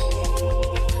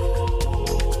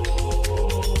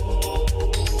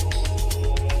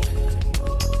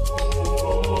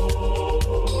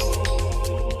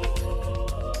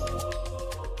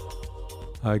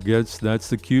 I guess that's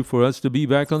the cue for us to be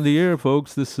back on the air,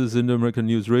 folks. This is Indo-American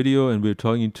News Radio, and we're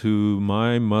talking to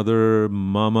my mother,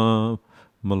 Mama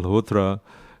Malhotra,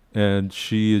 and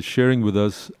she is sharing with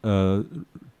us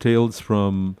tales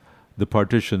from the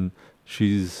partition.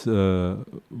 She's going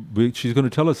to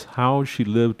tell us how she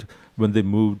lived when they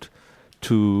moved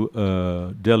to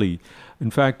Delhi.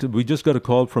 In fact, we just got a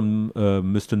call from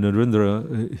Mr.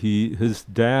 Narendra. His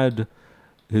dad,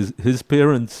 his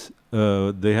parents,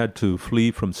 they had to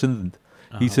flee from Sindh.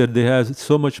 He said they had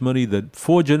so much money that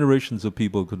 4 generations of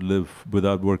people could live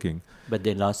without working. But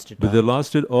they lost it all. But they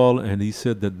lost it all, and he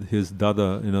said that his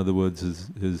dada, in other words,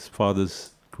 his father's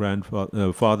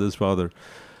father's father,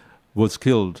 was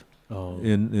killed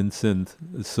in Sindh.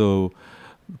 So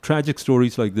tragic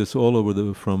stories like this all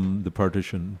over from the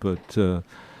partition. But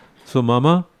so,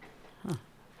 Mama,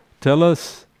 tell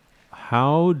us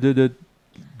how did it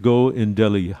go in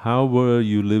Delhi? How were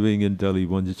you living in Delhi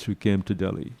once you came to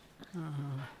Delhi?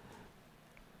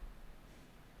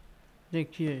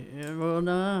 देखिए वो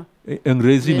ना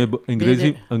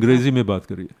अंग्रेजी में बात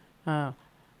करिए.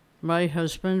 My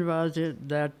husband was at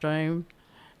that time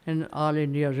in All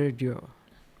India Radio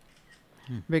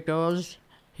because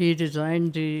he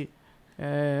resigned the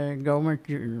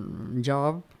government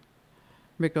job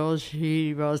because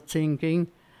he was thinking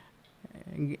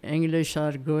English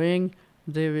are going,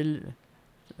 they will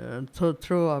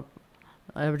throw up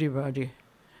everybody.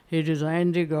 He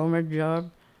resigned the government job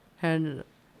and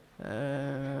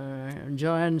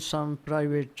joined some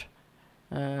private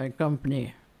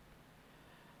company.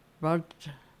 But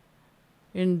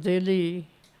in Delhi,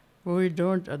 we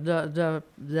don't,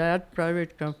 that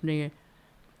private company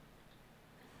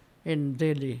in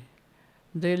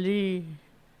Delhi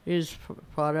is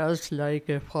for us like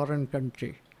a foreign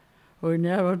country. We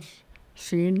never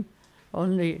seen,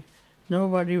 only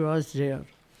nobody was there.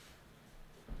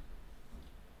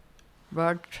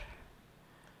 But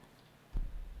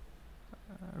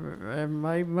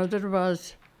my mother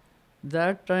was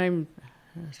that time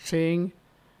saying,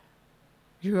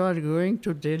 you are going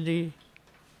to Delhi.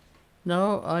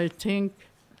 Now I think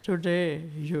today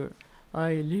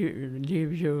I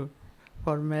leave you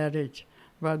for marriage.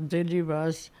 But Delhi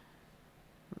was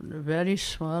a very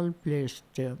small place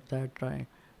there that time,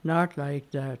 not like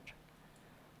that.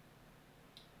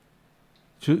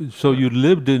 So you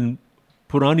lived in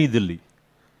Purani Delhi?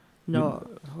 No,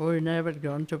 we never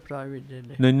gone to private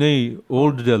Delhi. नहीं,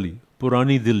 old Delhi,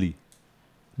 Purani Delhi.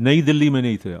 नई दिल्ली में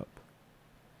नहीं थे आप?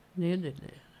 New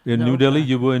Delhi. In New Delhi?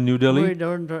 You were in New Delhi? We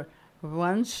don't.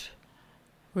 Once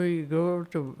we go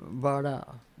to Bada.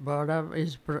 Bada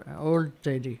is old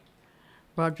Delhi.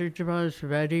 But it was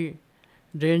very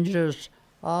dangerous.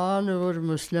 All over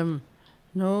Muslim,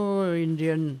 no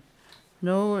Indian,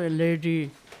 no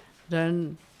lady.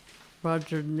 Then,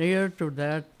 but near to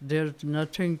that, there's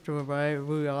nothing to buy.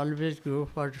 We always go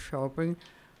for shopping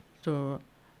to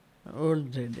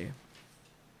old Delhi.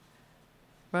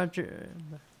 But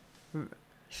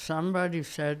somebody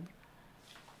said,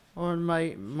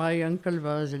 my uncle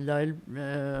was alive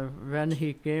when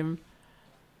he came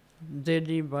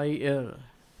Delhi by air.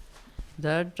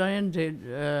 That time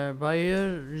by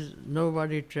air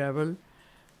nobody traveled.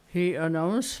 He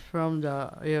announced from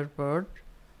the airport,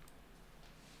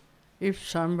 if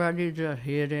somebody is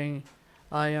hearing,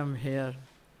 I am here.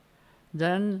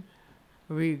 Then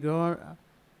we go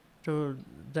to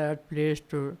that place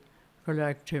to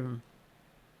collect him.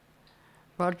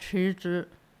 But his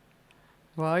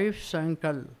wife's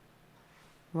uncle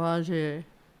was in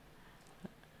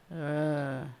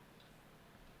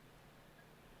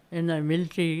a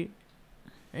military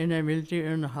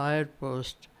in higher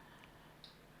post.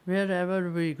 Wherever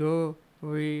we go,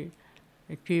 we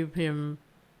keep him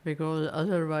because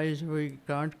otherwise we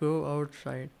can't go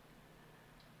outside.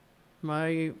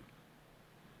 My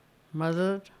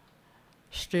mother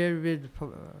stayed with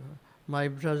my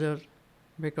brother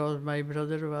because my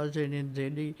brother was in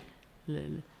Delhi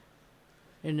in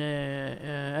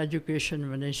a education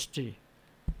ministry,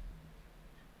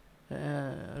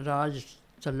 Raj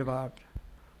Talwar.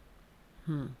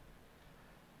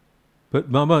 But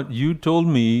Mama, you told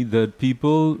me that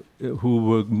people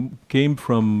who came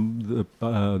from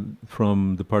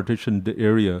the partitioned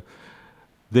area,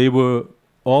 they were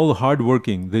all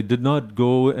hardworking. They did not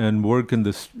go and work they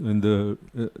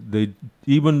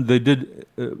did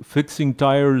fixing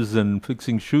tires and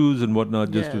fixing shoes and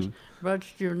whatnot. Yes, but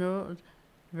you know,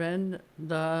 when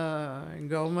the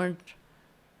government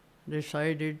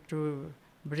decided to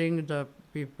bring the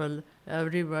people,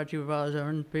 everybody was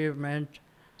on pavement,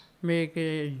 make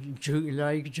a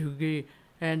like juggi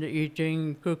and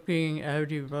eating, cooking,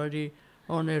 everybody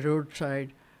on a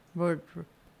roadside. But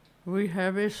we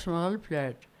have a small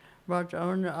flat, but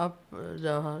on up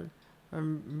the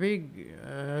big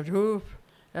roof,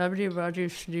 everybody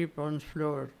sleep on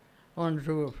floor, on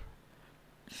roof.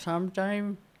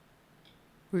 Sometime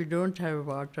we don't have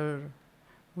water,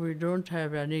 we don't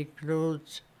have any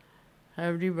clothes.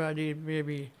 Everybody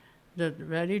maybe that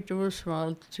very too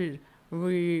small.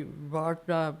 We bought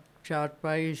the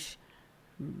charpais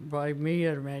by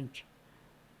measurement.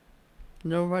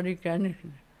 Nobody can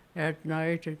at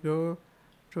night go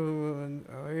to,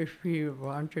 if we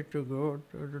wanted to go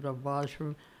to the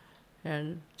bathroom,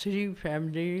 and 3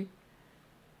 family,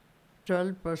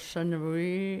 12%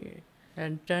 we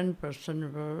and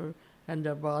 10% were, and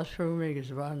the bathroom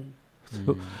is 1.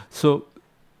 So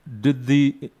did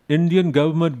the Indian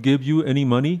government give you any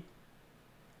money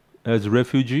as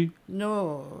refugee?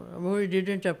 No, we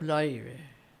didn't apply.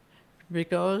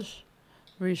 because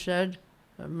we said,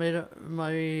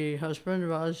 my husband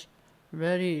was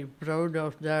very proud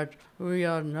of that. We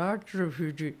are not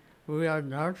refugee. We are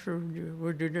not refugee.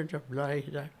 We didn't apply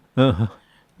that. Uh-huh.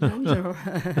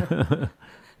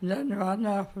 Then one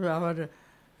of our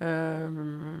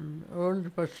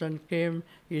old person came.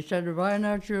 He said, "Why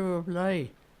not you apply?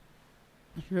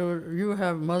 You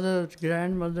have mother,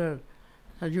 grandmother,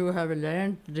 and you have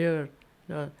land there."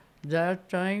 That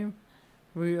time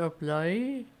we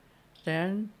apply,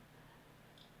 then,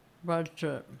 but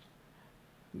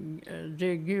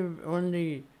they give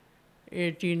only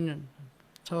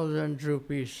 18,000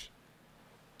 rupees.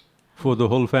 For the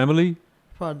whole family?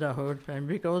 For the whole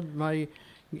family, because my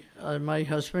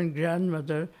husband's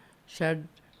grandmother said,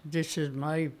 "This is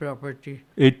my property."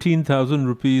 18,000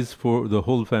 rupees for the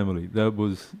whole family. That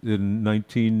was in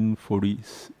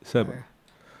 1947.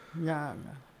 Yeah,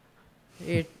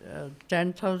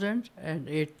 10,000 and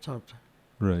 8,000.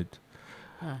 Right.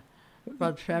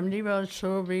 But family was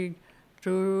so big,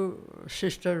 two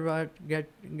sisters were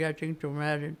getting to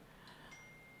marry.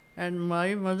 And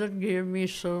my mother gave me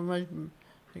so much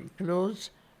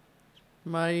clothes.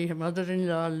 My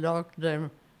mother-in-law locked them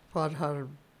for her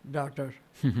daughter.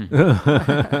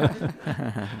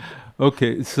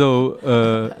 Okay, so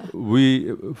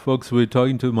we're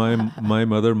talking to my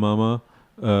mother, Mama,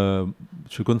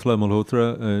 Shakuntala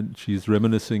Malhotra, and she's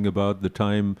reminiscing about the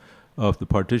time of the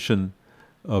partition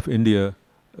of India,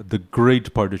 the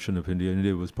great partition of India.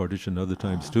 India was partitioned other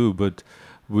times too, but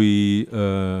we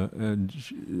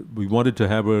wanted to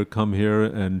have her come here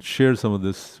and share some of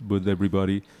this with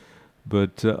everybody.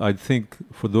 But I think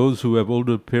for those who have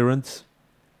older parents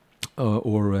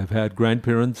or have had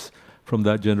grandparents from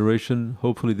that generation,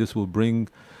 hopefully this will bring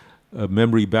a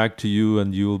memory back to you,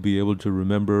 and you will be able to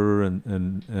remember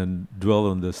and dwell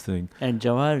on this thing. And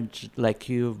Jawahar, like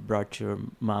you brought your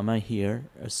mama here,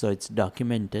 so it's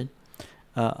documented.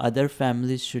 Other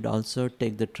families should also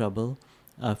take the trouble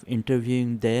of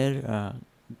interviewing their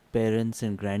parents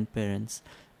and grandparents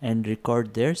and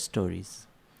record their stories.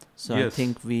 So Yes. I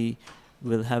think we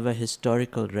will have a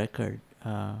historical record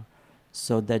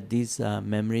so that these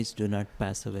memories do not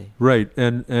pass away. Right,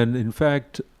 and in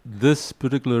fact, this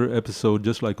particular episode,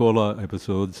 just like all our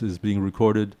episodes, is being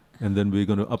recorded, and then we're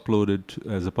going to upload it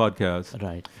as a podcast.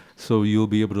 Right. So you'll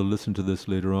be able to listen to this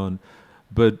later on.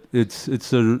 But it's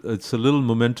a little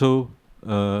memento,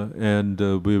 and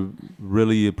we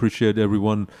really appreciate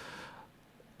everyone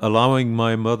allowing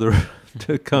my mother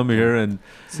to come here. And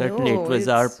certainly, it was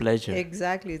our pleasure.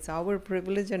 Exactly, it's our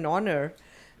privilege and honor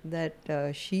that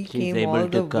she She's came able all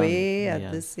to the come, way at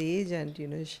yeah. this age, and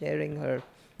sharing her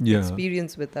Yeah.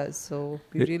 experience with us. So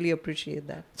we really appreciate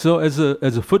that. So as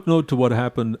a footnote to what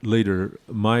happened later,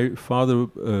 my father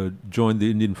joined the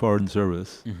Indian Foreign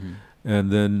Service. Mhm.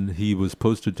 And then he was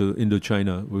posted to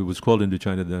Indochina. It was called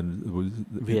Indochina then. It was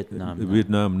Vietnam now.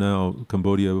 Vietnam now,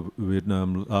 Cambodia,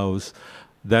 Vietnam, Laos.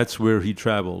 That's where he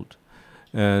traveled.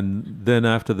 And then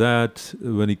after that,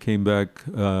 when he came back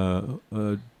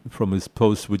from his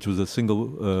post, which was a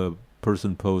single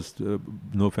person post,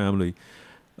 no family,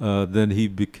 then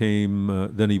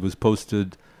he was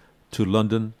posted to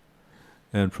London.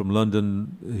 And from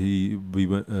London, we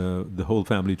went. The whole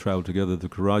family traveled together to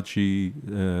Karachi,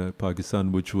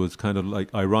 Pakistan, which was kind of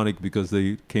like ironic because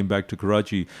they came back to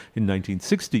Karachi in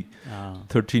 1960,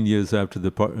 13 years after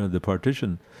the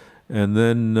partition. And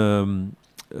then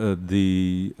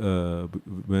we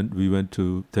went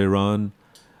to Tehran,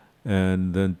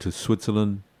 and then to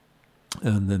Switzerland,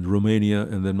 and then Romania,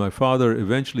 and then my father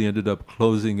eventually ended up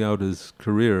closing out his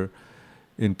career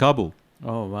in Kabul.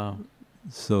 Oh wow!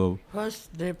 So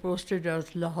first they posted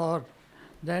us Lahore.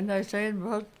 Then I said,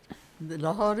 but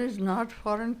Lahore is not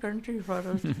foreign country for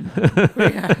us.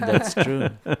 That's true.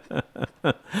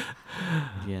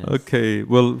 Yes. Okay,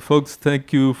 well, folks,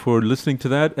 thank you for listening to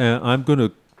that. I'm going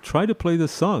to try to play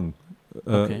this song.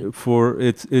 Okay.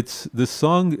 This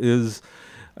song is.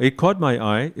 It caught my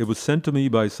eye. It was sent to me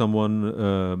by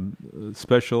someone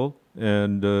special,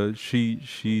 and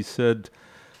she said,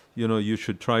 you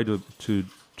should try to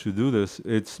do this.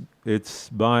 It's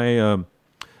by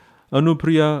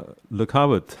Anupriya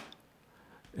Lakhawat,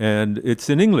 and it's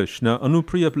in English. Now,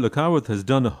 Anupriya Lakhawat has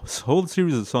done a whole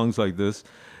series of songs like this.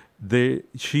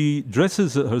 She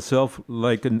dresses herself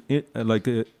like an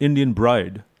Indian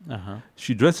bride. Uh-huh.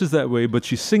 She dresses that way, but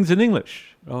she sings in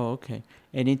English. Oh, okay.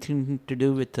 Anything to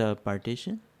do with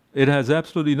partition? It has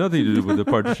absolutely nothing to do with the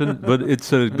partition, but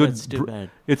it's a good. That's too bad.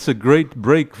 It's a great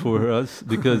break for us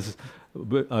because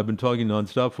I've been talking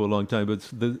nonstop for a long time. But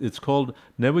it's called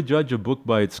 "Never Judge a Book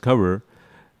by Its Cover,"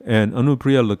 and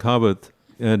Anupriya Lakhawat.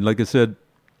 And like I said,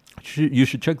 You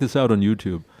should check this out on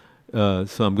YouTube.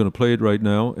 So I'm going to play it right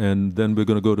now, and then we're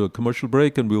going to go to a commercial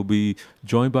break, and we'll be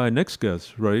joined by our next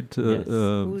guest, right?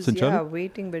 Who's Sanchali?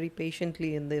 waiting very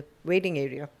patiently in the waiting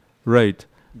area. Right.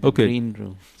 The okay. green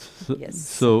room.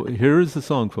 So here is the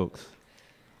song, folks.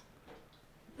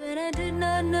 When I did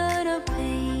not know the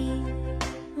pain,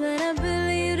 when I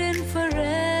believed in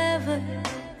forever,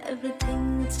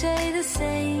 everything would stay the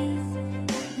same.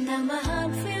 Now my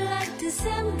heart feel like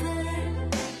December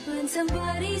when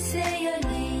somebody say your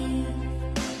name.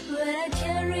 When I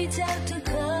can't reach out to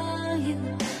call you,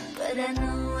 but I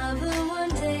know I will one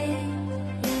day.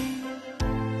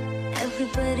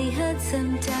 Everybody hurts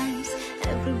sometimes,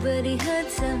 everybody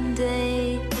hurts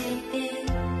someday.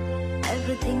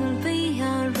 Everything will be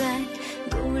alright.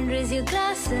 Go and raise your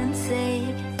glass and say,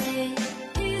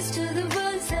 here's to the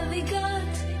ones that we got.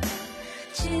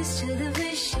 Cheers to the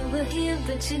wish you were here,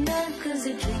 but you're not. Cause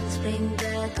the drinks bring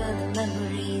back all the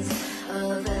memories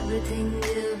of everything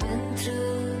we've been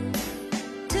through.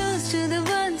 Toast to the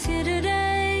ones here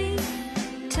today.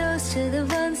 Toast to the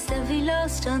ones that we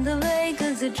lost on the way.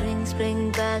 Cause the drinks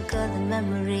bring back all the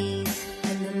memories.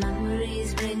 And the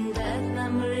memories bring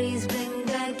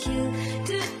back you.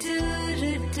 Do, do,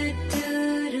 do, do, do,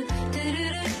 do,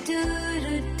 do,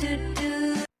 do, do,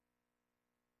 do.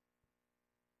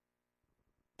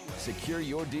 Secure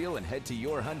your deal and head to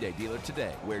your Hyundai dealer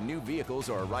today, where new vehicles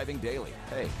are arriving daily.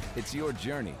 Hey, it's your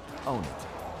journey. Own it.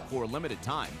 For a limited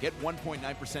time, get 1.9%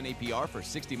 APR for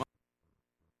 60 months.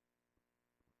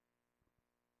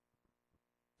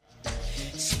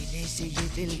 सीने से ये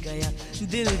दिल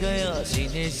गया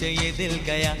सीने से ये दिल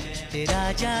गया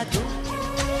तेरा जादू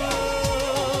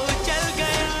चल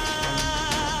गया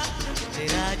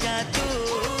तेरा जादू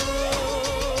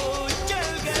चल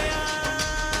गया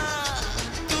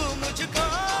तू मुझको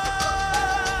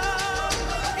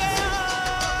गया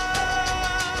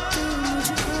तू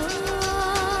मुझको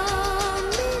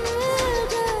मिल गया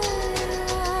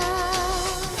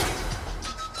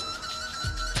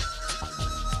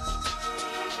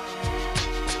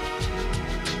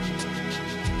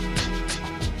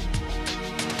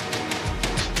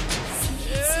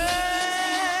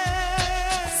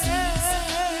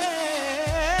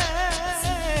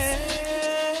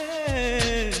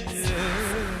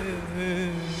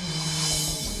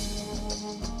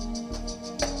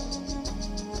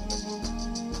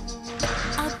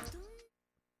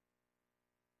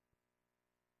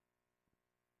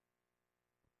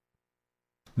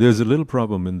There's a little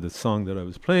problem in the song that I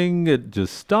was playing. It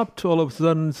just stopped all of a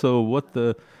sudden. So what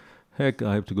the heck?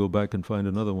 I have to go back and find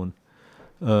another one.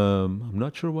 I'm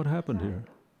not sure what happened here.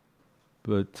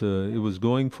 But it was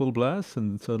going full blast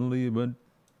and suddenly it went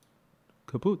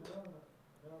kaput.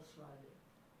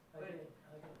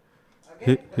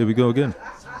 Here we go again.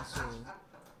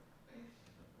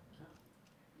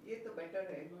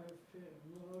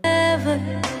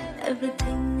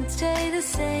 Everything would stay the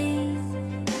same.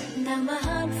 Now my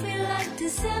heart feel like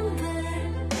December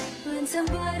when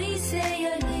somebody say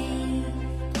your name.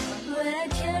 When I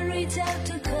can't reach out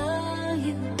to call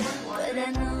you, but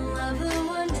I know I will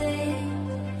one day.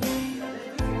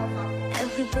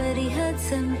 Everybody hurts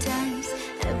sometimes,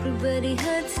 everybody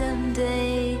hurts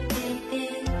someday.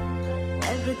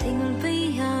 Everything will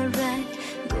be alright.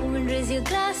 Go and raise your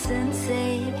glass and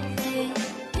say,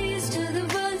 here's to the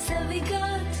ones that we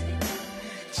got.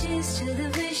 Cheers to the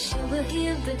wish you were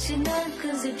here, but you're not.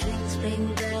 Cause the drinks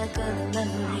bring back all the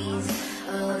memories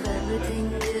of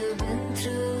everything we've been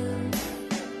through.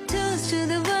 Toast to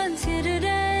the ones here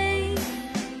today.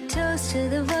 Toast to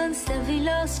the ones that we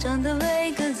lost on the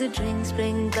way. Cause the drinks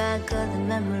bring back all the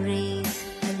memories.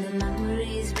 And the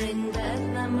memories bring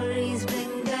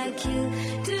back you.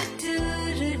 Do, do,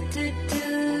 do, do, do,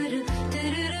 do,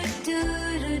 do,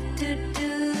 do, do,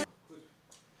 do.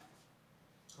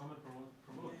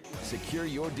 Secure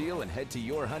your deal and head to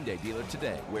your Hyundai dealer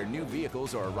today, where new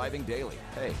vehicles are arriving daily.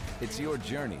 Hey, it's your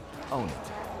journey. Own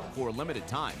it. For a limited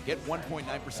time, get 1.9%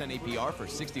 APR for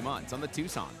 60 months on the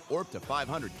Tucson, or up to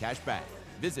 $500 cash back.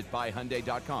 Visit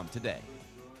buyhyundai.com today.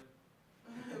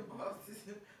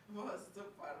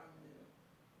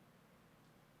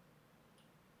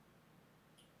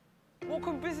 What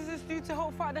can businesses do to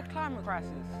help fight the climate crisis?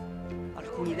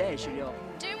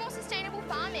 Do more sustainable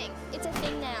farming. It's a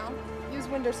thing now. Use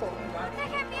wind or solar.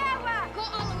 Go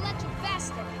all electric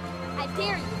faster. I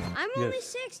dare you. I'm Yes. only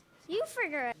 6. You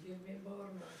figure it.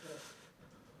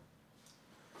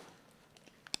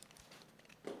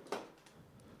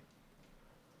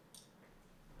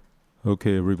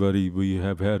 Okay, everybody, we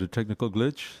have had a technical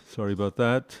glitch. Sorry about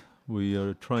that. We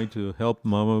are trying to help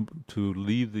Mama to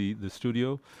leave the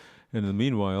studio. And in the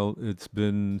meanwhile, it's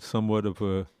been somewhat of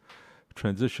a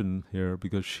transition here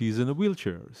because she's in a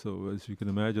wheelchair. So as you can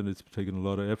imagine, it's taken a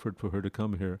lot of effort for her to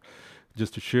come here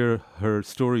just to share her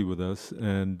story with us,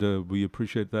 and we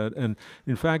appreciate that. And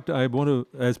in fact, I want to,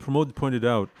 as Pramod pointed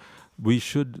out, we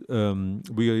should, if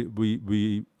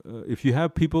you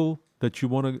have people that you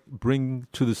want to bring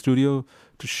to the studio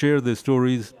to share their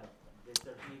stories,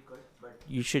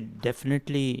 you should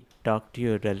definitely talk to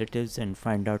your relatives and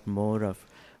find out more of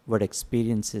what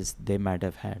experiences they might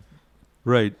have had.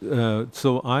 Right.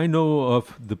 So I know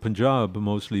of the Punjab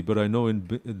mostly, but I know in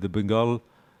Bengal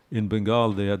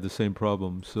they had the same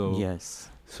problem. So yes.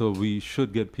 So we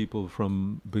should get people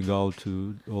from Bengal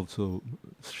to also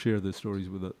share their stories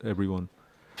with everyone.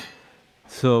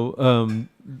 So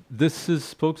this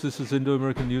is, folks, this is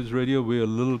Indo-American News Radio. We're a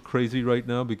little crazy right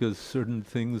now because certain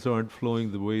things aren't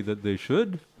flowing the way that they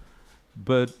should.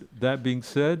 But that being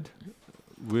said,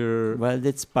 we're... Well,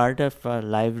 it's part of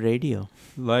live radio.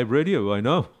 Live radio, I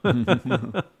know.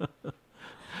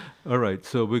 All right,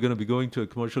 so we're going to be going to a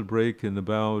commercial break in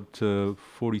about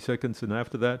 40 seconds. And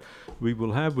after that, we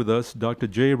will have with us Dr.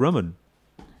 Jay Raman,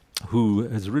 who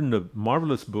has written a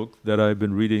marvelous book that I've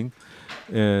been reading.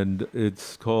 And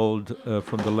it's called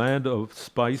From the Land of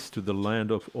Spice to the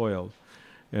Land of Oil.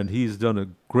 And he's done a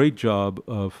great job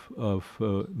of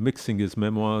mixing his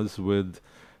memoirs with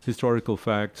historical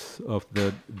facts of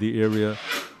the area,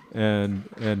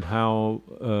 and how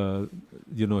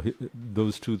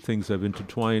those two things have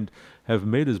intertwined, have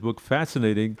made his book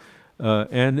fascinating,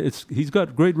 and he's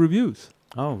got great reviews.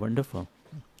 Oh, wonderful!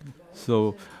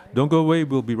 So don't go away.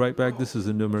 We'll be right back. This is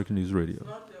Indo-American News Radio.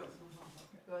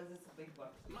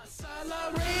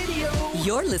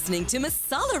 You're listening to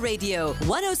Masala Radio,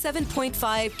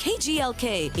 107.5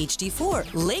 KGLK, HD4,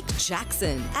 Lake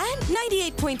Jackson, and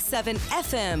 98.7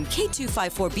 FM,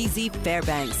 K254BZ,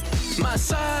 Fairbanks.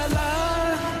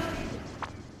 Masala.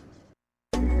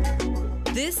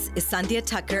 This is Sandhya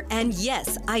Tucker, and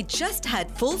yes, I just had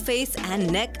full face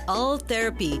and neck all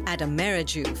therapy at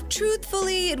Amerijuve.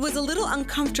 Truthfully, it was a little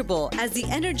uncomfortable as the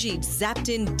energy zapped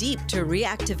in deep to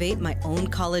reactivate my own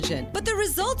collagen. But the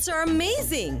results are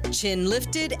amazing. Chin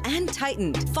lifted and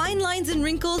tightened. Fine lines and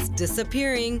wrinkles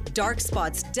disappearing. Dark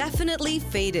spots definitely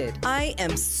faded. I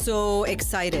am so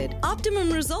excited.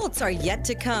 Optimum results are yet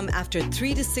to come after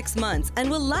 3 to 6 months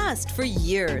and will last for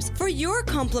years. For your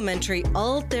complimentary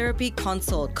all therapy consult,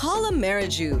 call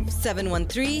Amerijuve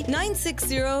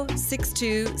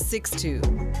 713-960-6262.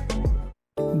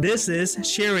 This is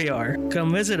Shehryar.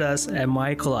 Come visit us at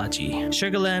My Kolachi,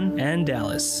 Sugarland, and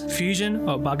Dallas. Fusion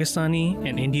of Pakistani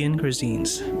and Indian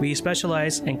cuisines. We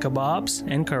specialize in kebabs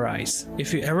and karais.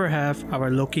 If you ever have our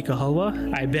Loki ka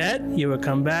halwa, I bet you will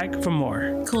come back for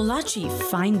more. Kolachi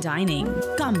Fine Dining.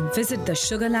 Come visit the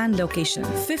Sugarland location,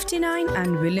 59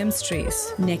 and Williams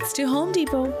Trace, next to Home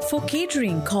Depot. For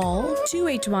catering, call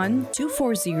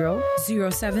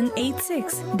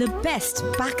 281-240-0786. The best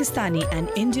Pakistani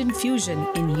and Indian fusion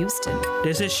in Houston.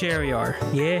 This is Shehryar.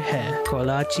 Ye hai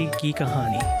Kolachi ki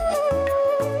kahani.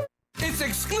 It's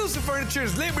Exclusive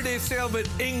Furniture's Labor Day sale with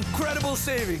incredible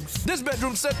savings. This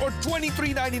bedroom set for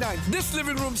 $23.99. This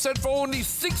living room set for only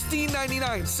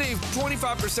 $16.99. Save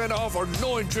 25% off or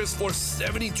no interest for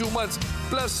 72 months.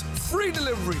 Plus free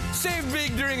delivery. Save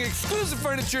big during Exclusive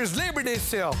Furniture's Labor Day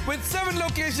sale. With 7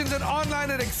 locations and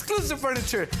online at Exclusive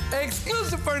Furniture.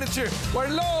 Exclusive Furniture, where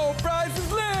low prices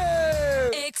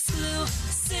live.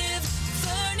 Exclusive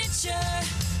Furniture,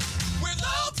 where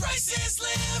low prices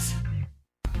live.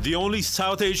 The only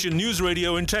South Asian news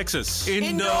radio in Texas.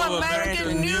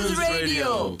 Indo-American News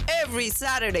Radio. Every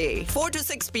Saturday, 4 to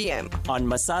 6 p.m. On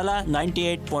Masala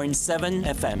 98.7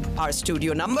 FM. Our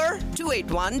studio number,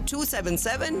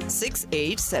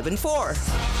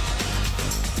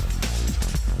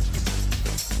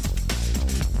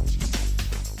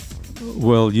 281-277-6874.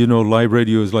 Well, live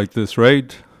radio is like this,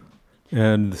 right?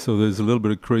 And so there's a little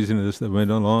bit of craziness that went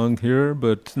along here,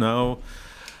 but now...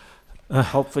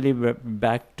 hopefully we're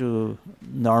back to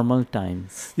normal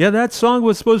times. Yeah, that song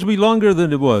was supposed to be longer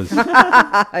than it was.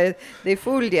 They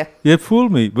fooled you. Yeah, it fooled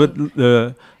me. But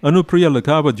Anupriya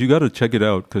Lakawat, you got to check it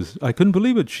out because I couldn't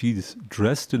believe it. She's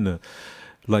dressed in a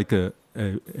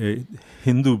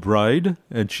Hindu bride,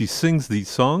 and she sings these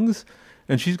songs,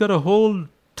 and she's got a whole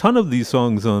ton of these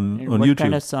songs on YouTube. What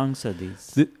kind of songs are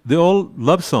these? They're all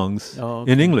love songs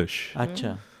in English.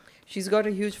 Acha. She's got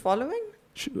a huge following?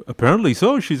 Apparently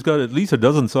so. She's got at least a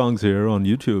dozen songs here on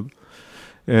YouTube.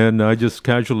 And I just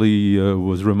casually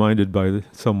was reminded by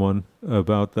someone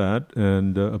about that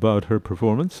and about her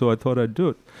performance, so I thought I'd do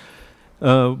it.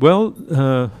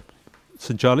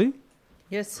 Sanchali?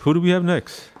 Yes. Who do we have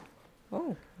next?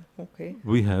 Oh, Okay.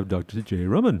 we have Dr. J.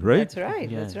 Raman, right? That's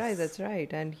right. That's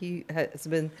right. And he has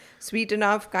been sweet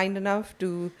enough, kind enough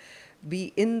to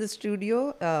be in the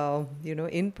studio,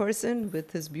 in person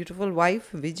with his beautiful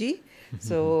wife, Viji.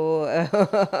 So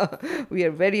we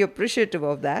are very appreciative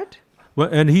of that. Well,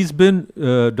 and he's been,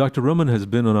 Dr. Raman has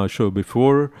been on our show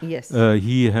before. Yes.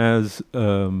 He has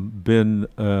been,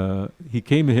 he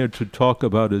came here to talk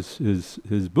about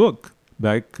his book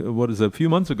back, a few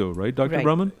months ago, right, Dr. Right.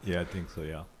 Raman? Yeah, I think so,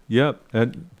 yeah. Yeah,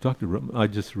 and Dr. Raman, I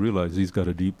just realized he's got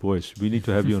a deep voice. We need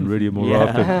to have you on radio more Yeah,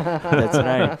 often. that's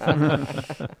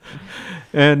right.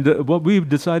 And what we've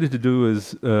decided to do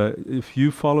is, if you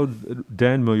followed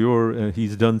Dan Mayor,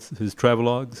 he's done his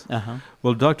travelogues. Uh-huh.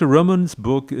 Well, Dr. Raman's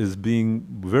book is being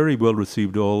very well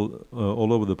received all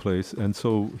over the place, and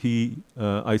so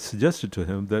I suggested to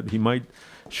him that he might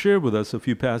share with us a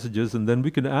few passages, and then we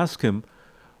can ask him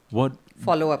what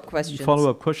follow-up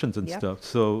questions and stuff.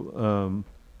 So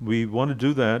we want to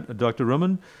do that. Dr.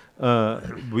 Raman,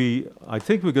 I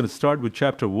think we're going to start with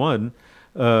chapter 1,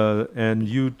 and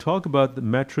you talk about the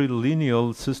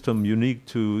matrilineal system unique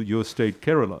to your state,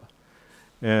 Kerala.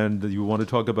 And you want to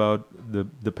talk about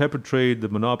the pepper trade, the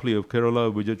monopoly of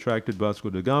Kerala, which attracted Vasco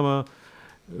da Gama,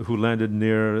 who landed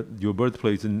near your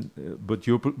birthplace. But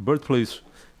your birthplace,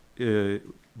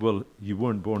 well, you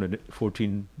weren't born in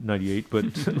 1498, but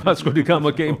Vasco da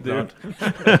Gama came there.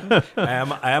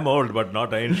 I am old, but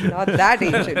not ancient. Not that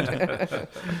ancient.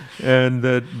 And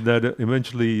that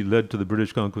eventually led to the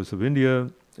British conquest of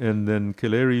India, and then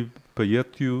Keleri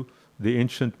Payettu, the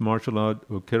ancient martial art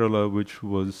of Kerala, which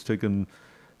was taken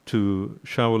to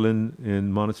Shaolin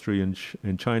in monastery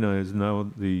in China, is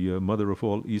now the mother of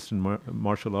all Eastern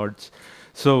martial arts.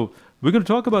 So we're going to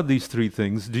talk about these three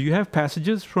things. Do you have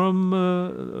passages from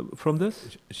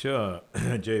this? Sure.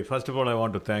 Jay, first of all, I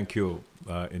want to thank you,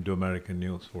 Indo American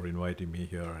News, for inviting me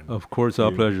here. And of course,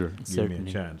 our pleasure. Give me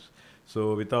a chance.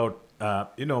 So without,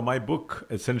 my book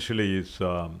essentially is,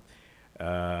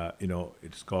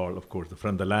 it's called, of course,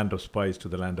 From the Land of Spice to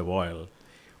the Land of Oil.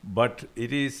 But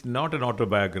it is not an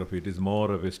autobiography. It is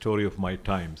more of a story of my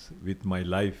times with my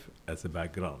life as a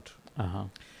background. Uh-huh.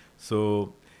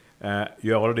 So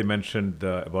you have already mentioned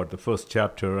about the first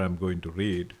chapter I'm going to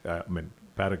read.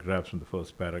 Paragraphs from the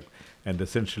first paragraph, and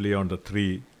essentially on the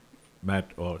three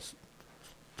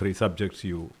subjects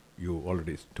you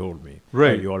already told me.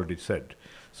 Right. You already said.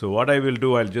 So what I will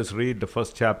do, I'll just read the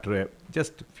first chapter,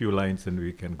 just a few lines, and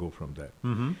we can go from there.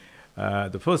 Mm-hmm.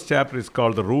 The first chapter is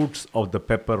called The Roots of the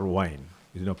Pepper Vine.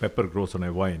 Pepper grows on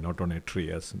a vine, not on a tree,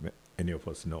 as any of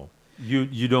us know.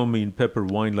 You don't mean pepper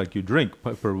wine like you drink,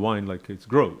 pepper wine like it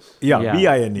grows. Yeah.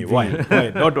 V-I-N-E, wine.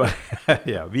 Wine, not wine.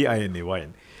 Yeah, V-I-N-E,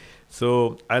 wine.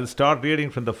 So I'll start reading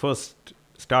from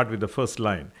start with the first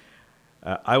line.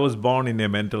 I was born in a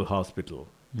mental hospital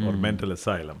or mental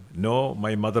asylum. No,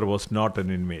 my mother was not an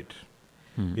inmate.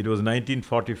 It was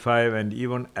 1945, and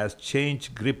even as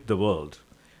change gripped the world,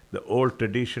 the old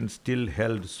tradition still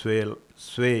held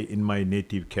sway in my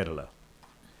native Kerala.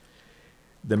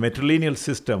 The matrilineal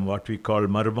system, what we call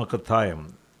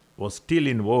Marmakatayam, was still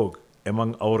in vogue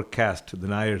among our caste, the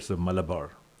Nayars of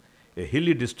Malabar, a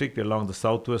hilly district along the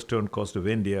southwestern coast of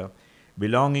India,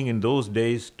 belonging in those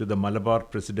days to the Malabar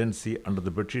Presidency under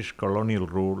the British colonial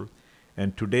rule,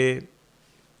 and today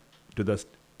to the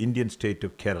Indian state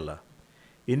of Kerala.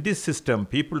 In this system,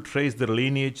 people trace their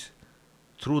lineage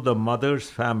through the mother's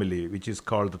family, which is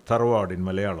called the Tharwad in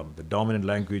Malayalam, the dominant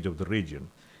language of the region,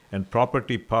 and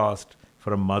property passed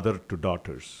from mother to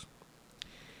daughters.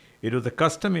 It was the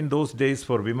custom in those days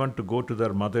for women to go to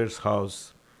their mother's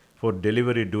house for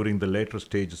delivery during the later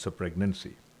stages of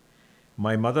pregnancy.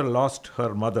 My mother lost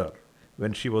her mother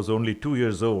when she was only 2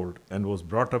 years old and was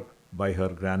brought up by her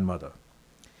grandmother.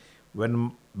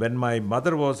 When my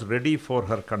mother was ready for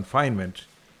her confinement,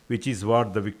 which is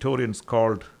what the Victorians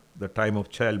called the time of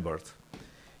childbirth,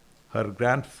 her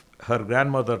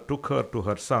grandmother took her to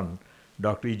her son,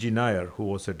 Dr. E.G. Nair, who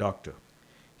was a doctor.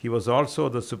 He was also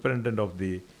the superintendent of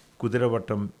the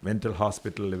Kudiravatam Mental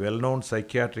Hospital, a well-known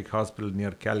psychiatric hospital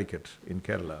near Calicut in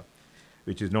Kerala,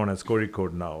 which is known as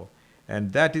Kozhikode now.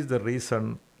 And that is the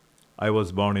reason I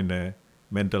was born in a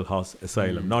mental house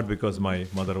asylum, not because my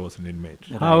mother was an inmate.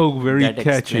 Right. How very that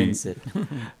catchy.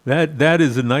 That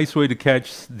is a nice way to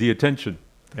catch the attention.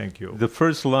 Thank you. The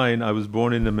first line, I was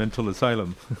born in a mental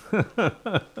asylum.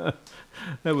 That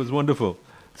was wonderful.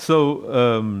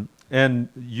 So, and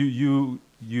you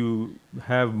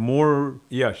have more...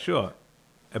 Yeah, sure.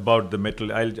 About the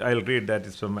metal, I'll read that.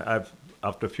 It's from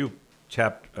after a few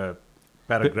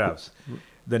paragraphs.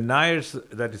 The Nayars,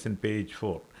 that is in page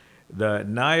 4. The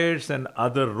Nayars and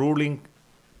other ruling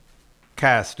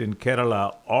caste in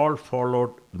Kerala all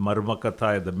followed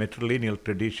Marmakatha, the matrilineal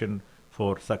tradition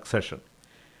for succession.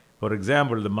 For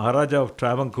example, the Maharaja of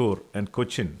Travancore and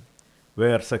Cochin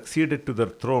were succeeded to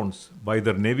their thrones by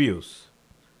their nephews,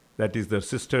 that is their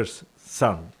sister's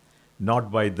son,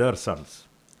 not by their sons.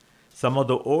 Some of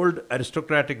the old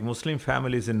aristocratic Muslim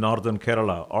families in northern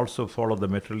Kerala also follow the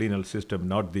matrilineal system,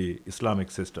 not the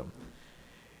Islamic system,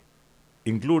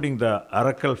 including the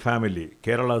Arakal family,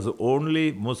 Kerala's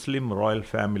only Muslim royal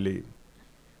family.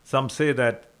 Some say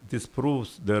that this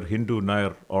proves their Hindu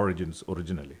Nair origins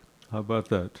originally. How about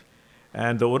that?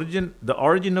 And the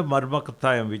origin of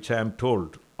Marmakatayam, which I am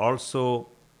told also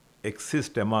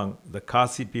exists among the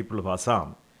Khasi people of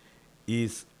Assam,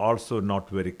 is also not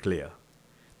very clear.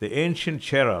 The ancient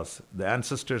Cheras, the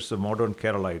ancestors of modern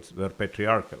Keralites, were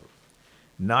patriarchal.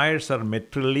 Nairs are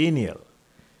matrilineal,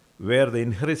 where the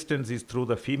inheritance is through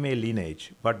the female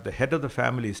lineage, but the head of the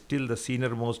family is still the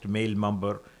senior-most male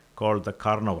member called the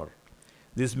Karnavar.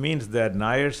 This means that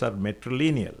Nairs are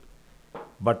matrilineal,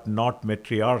 but not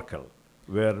matriarchal,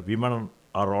 where women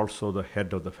are also the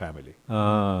head of the family.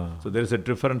 So there is a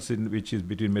difference which is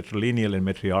between matrilineal and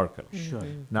matriarchal. Sure.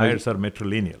 Nairs are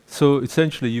matrilineal. So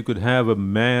essentially you could have a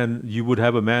man, you would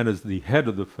have a man as the head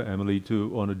of the family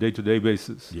on a day-to-day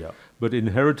basis. Yeah. But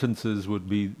inheritances would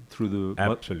be through the...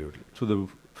 Absolutely. Through the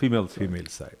female side. Female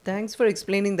side. Thanks for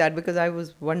explaining that, because I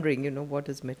was wondering, what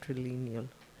is matrilineal?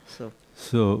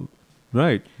 So,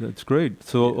 right, that's great.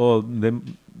 So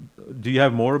then, do you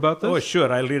have more about this? Oh,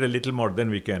 sure. I'll read a little more, then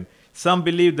we can. Some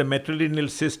believe the matrilineal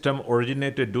system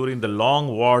originated during the long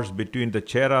wars between the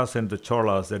Cheras and the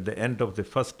Cholas at the end of the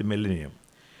first millennium.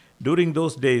 During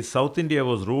those days, South India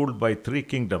was ruled by three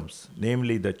kingdoms,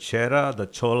 namely the Chera, the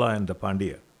Chola, and the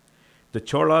Pandya. The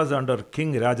Cholas under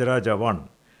King Rajaraja I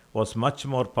was much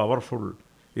more powerful.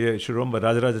 You should remember,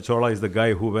 Rajaraja Chola is the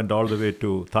guy who went all the way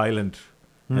to Thailand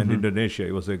and Indonesia.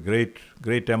 He was a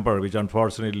great emperor, which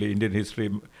unfortunately Indian history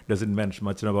doesn't mention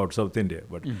much about South India.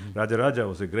 But Rajaraja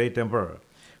was a great emperor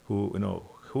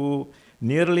who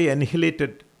nearly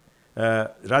annihilated.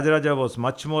 Rajaraja was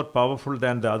much more powerful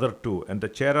than the other two, and the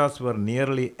Cheras were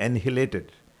nearly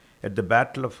annihilated at the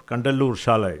Battle of Kandalur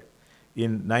Shalai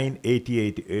in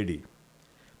 988 AD.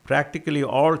 Practically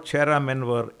all Chera men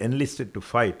were enlisted to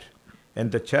fight,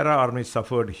 and the Chera army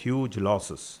suffered huge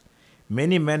losses.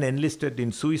 Many men enlisted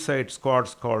in suicide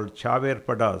squads called Chaver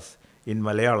Padas in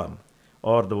Malayalam,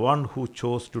 or the one who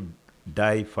chose to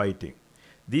die fighting.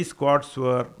 These squads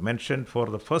were mentioned for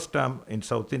the first time in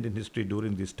South Indian history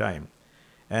during this time,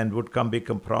 and would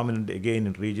become prominent again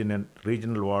in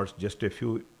regional wars just a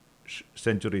few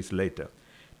centuries later.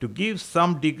 To give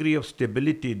some degree of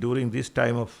stability during this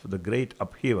time of the great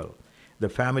upheaval, the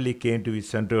family came to be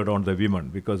centered on the women,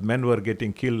 because men were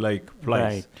getting killed like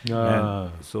flies.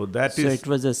 Right. So it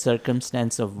was a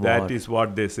circumstance of war. That is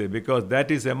what they say, because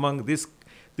that is among this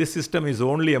system is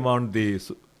only among the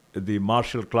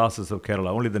martial classes of Kerala.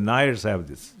 Only the Nairs have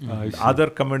this. Other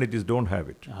communities don't have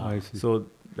it. I see. So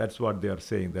that's what they are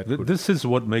saying. This is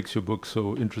what makes your book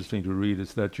so interesting to read,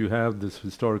 is that you have this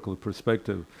historical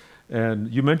perspective.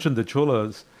 And you mentioned the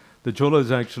Cholas. The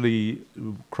Cholas actually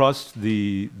crossed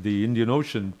the Indian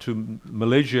Ocean to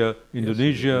Malaysia,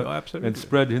 Indonesia, and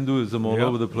spread Hinduism all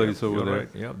over the place over there. Right.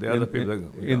 Yeah, they are the people.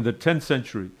 In the 10th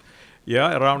century.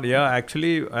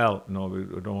 Actually, well, no, we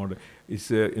don't want to. It's,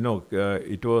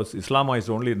 it was Islamized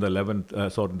only in the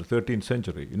 13th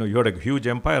century. You had a huge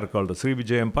empire called the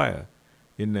Srivijaya Empire,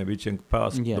 which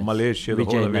passed the Malaysia, the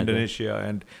whole of Indonesia,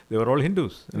 and they were all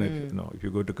Hindus. And if you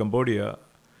go to Cambodia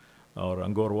or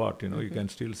Angkor Wat, you can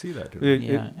still see that.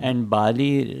 And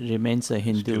Bali remains a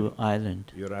Hindu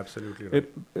island. You're absolutely right.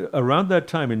 Around that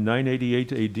time, in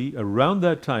 988 AD, around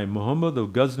that time, Muhammad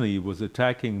of Ghazni was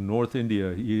attacking North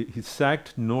India. He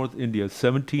sacked North India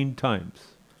 17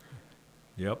 times.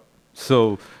 Yep.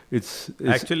 So it's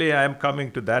actually, I am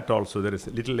coming to that also. There is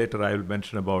a little later I will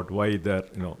mention about why the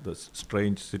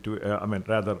strange situation.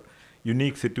 Rather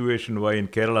unique situation why in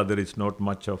Kerala there is not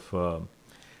much of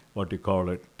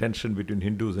tension between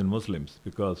Hindus and Muslims,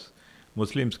 because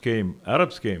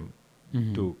Arabs came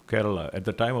to Kerala at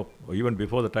the time of, or even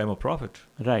before the time of Prophet.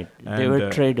 Right, they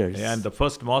were traders. And the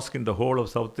first mosque in the whole of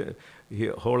South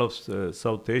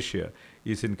Asia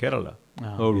is in Kerala.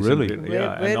 Oh, really?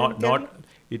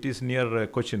 It is near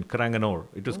Cochin, Karanganore.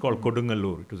 It was called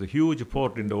Kodungalur. It was a huge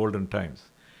port in the olden times.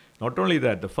 Not only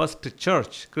that, the first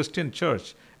church, Christian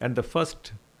church, and the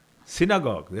first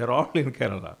synagogue, they are all in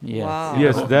Kerala. Yes, wow.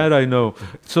 Yes, that I know.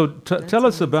 So tell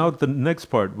us about the next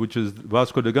part, which is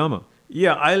Vasco da Gama.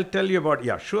 Yeah, I'll tell you about,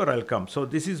 sure, I'll come. So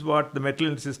this is what the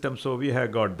matrilineal system, so we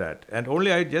have got that. And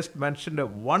only I just mentioned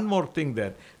one more thing,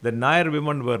 that the Nair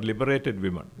women were liberated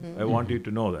women. I want you to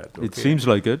know that. It seems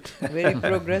like it. Very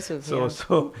progressive.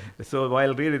 So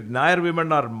while really, Nair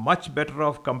women are much better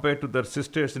off compared to their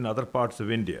sisters in other parts of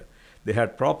India. They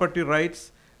had property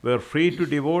rights, were free to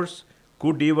divorce,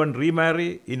 could even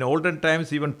remarry. In olden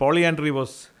times, even polyandry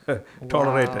was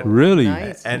tolerated. Really?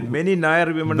 Nice. And many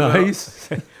Nair women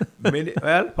Panjali,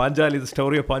 the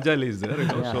story of Panjali is there.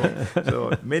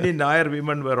 So many Nair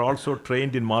women were also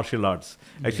trained in martial arts.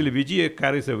 Actually, Vijay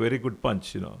carries a very good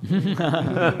punch, You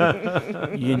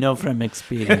know from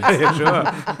experience. Sure.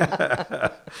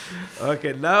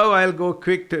 Okay, now I'll go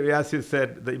quick to, as you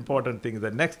said, the important thing.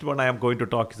 The next one I am going to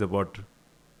talk is about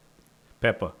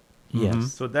pepper.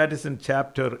 Yes. So that is in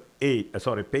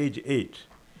page 8.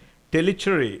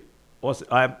 Tellicherry was,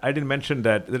 I didn't mention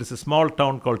that, there is a small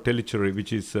town called Tellicherry,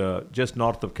 which is just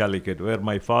north of Calicut, where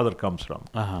my father comes from.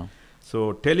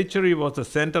 So Tellicherry was the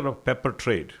center of pepper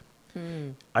trade.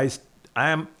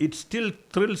 It still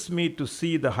thrills me to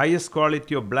see the highest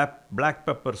quality of black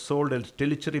pepper sold as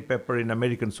Tellicherry pepper in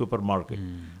American supermarket.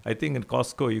 I think in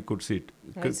Costco you could see it.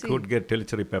 Could get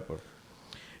Tellicherry pepper.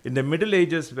 In the Middle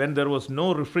Ages, when there was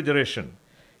no refrigeration,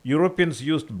 Europeans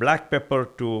used black pepper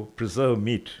to preserve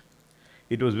meat.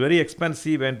 It was very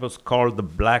expensive and was called the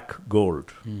black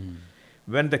gold.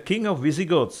 When the king of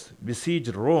Visigoths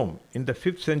besieged Rome in the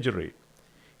 5th century,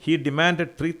 he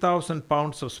demanded 3,000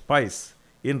 pounds of spice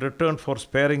in return for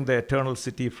sparing the eternal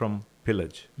city from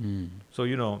pillage. So,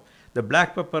 the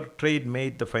black pepper trade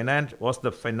was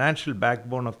the financial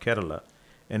backbone of Kerala,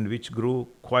 and which grew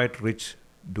quite rich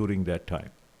during that time.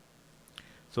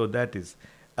 So that is.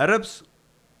 Arabs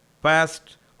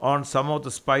passed on some of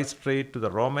the spice trade to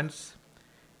the Romans.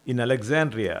 In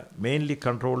Alexandria, mainly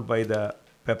controlled by the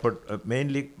pepper,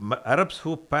 Arabs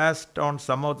who passed on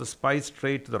some of the spice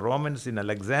trade to the Romans in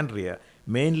Alexandria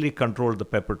mainly controlled the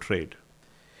pepper trade.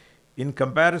 In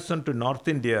comparison to North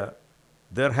India,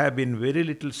 there have been very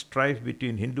little strife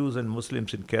between Hindus and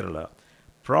Muslims in Kerala,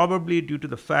 probably due to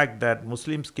the fact that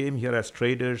Muslims came here as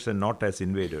traders and not as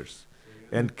invaders.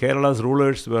 And Kerala's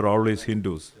rulers were always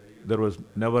Hindus. There was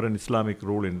never an Islamic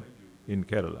rule in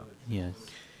Kerala. Yes.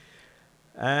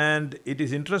 And it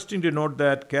is interesting to note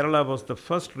that Kerala was the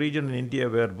first region in India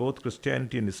where both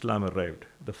Christianity and Islam arrived.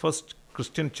 The first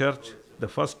Christian church, the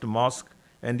first mosque,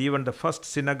 and even the first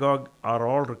synagogue are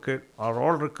all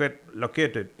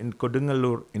located in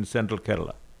Kodungalur in central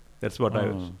Kerala. That's what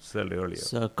I said earlier.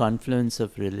 So a confluence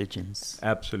of religions.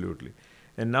 Absolutely.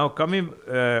 And now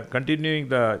continuing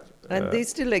the... and they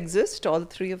still exist, all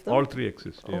three of them? All three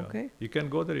exist, yeah. Okay. You can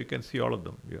go there, you can see all of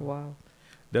them. Yeah. Wow.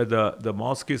 The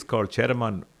mosque is called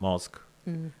Cheraman Mosque.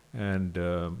 And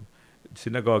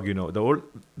synagogue, the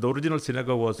original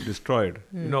synagogue was destroyed.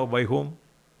 By whom?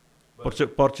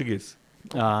 Portuguese.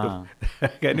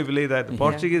 Can you believe that? The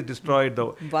Portuguese destroyed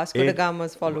the... Vasco da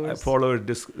Gama's followers.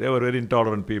 They were very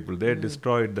intolerant people. They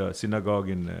destroyed the synagogue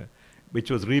which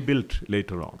was rebuilt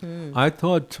later on. I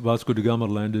thought Vasco da Gama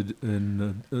landed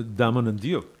in Daman and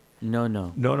Diu.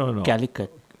 No.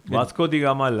 Calicut. Vasco da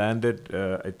Gama landed,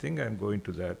 I think I'm going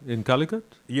to that. In Calicut?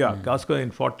 Yeah, Vasco in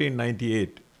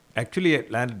 1498. Actually, it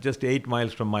landed just 8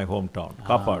 miles from my hometown,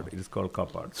 Kapad. It is called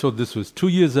Kapad. So this was 2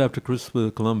 years after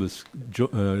Christopher Columbus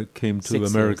came to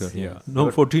 6 America. years, yeah. No,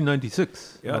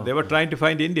 1496. Yeah, they were trying to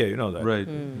find India, you know that. Right.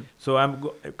 So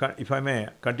if I may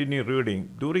continue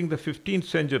reading, during the 15th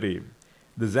century,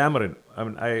 the Zamarin,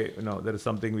 there is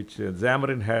something which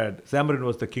Zamarin had. Zamarin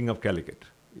was the king of Calicut.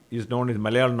 He's known as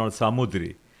Malayalam or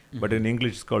Samudri, but in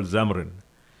English it's called Zamarin.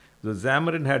 The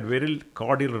Zamarin had very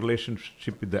cordial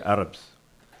relationship with the Arabs.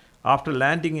 After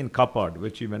landing in Kapad,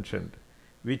 which he mentioned,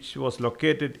 which was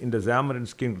located in the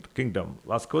Zamarin's kingdom,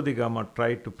 Vasco da Gama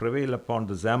tried to prevail upon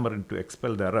the Zamarin to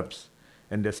expel the Arabs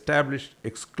and established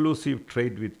exclusive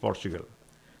trade with Portugal.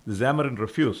 The Zamarin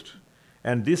refused,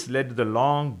 and this led to the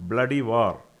long, bloody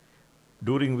war,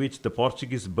 during which the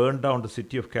Portuguese burned down the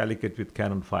city of Calicut with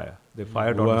cannon fire. They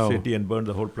fired on the city and burned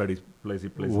the whole place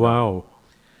down.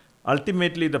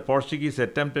 Ultimately, the Portuguese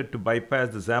attempted to bypass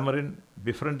the Zamarin,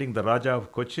 befriending the Raja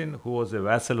of Cochin, who was a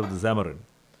vassal of the Zamarin.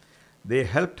 They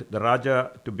helped the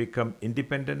Raja to become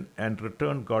independent and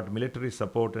got military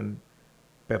support and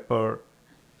pepper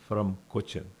from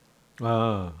Cochin.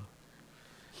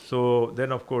 So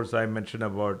then, of course, I mentioned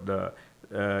about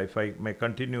if I may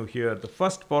continue here, the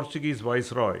first Portuguese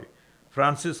viceroy,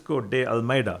 Francisco de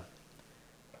Almeida,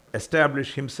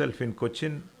 established himself in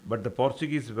Cochin, but the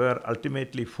Portuguese were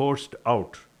ultimately forced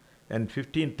out. And in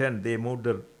 1510, they moved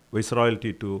their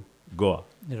viceroyalty to Goa.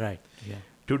 Right, yeah.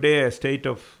 Today, a state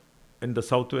of in the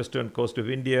southwestern coast of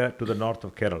India to the north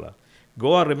of Kerala.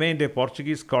 Goa remained a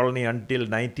Portuguese colony until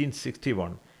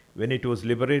 1961, when it was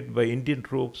liberated by Indian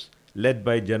troops led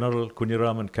by General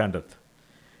Kuniraman Kandath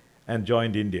and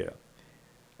joined India.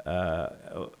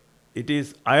 It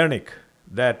is ironic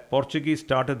that Portuguese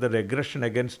started their aggression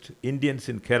against Indians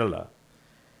in Kerala,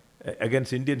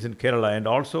 and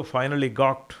also finally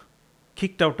got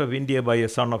kicked out of India by a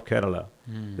son of Kerala.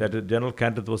 That General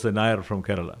Kandath was a Nair from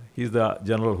Kerala. He's the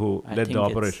general who led the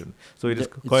operation. So it is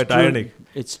quite ironic.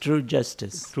 It's true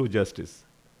justice. True justice.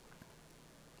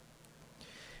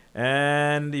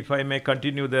 And if I may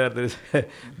continue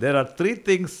there are 3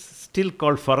 things still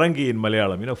called Farangi in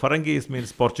Malayalam. You know, Farangi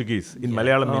means Portuguese. In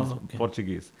Malayalam means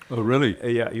Portuguese. Oh, really?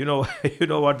 Yeah. You know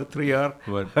what the 3 are?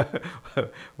 What?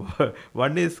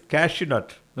 One is cashew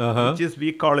nut, which is,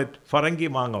 we call it Farangi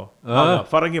mango.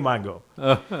 Farangi mango.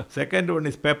 Second one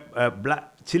is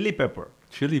black chili pepper.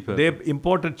 Chili pepper. They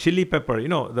imported chili pepper. You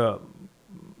know,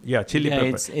 chili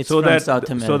pepper. It's so from South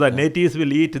America. So the natives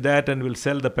will eat that and will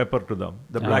sell the pepper to them,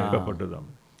 the black pepper to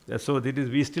them. So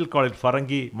we still call it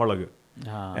Farangi Molagu.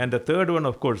 And the third one,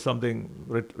 of course, something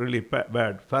really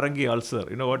bad, Farangi ulcer.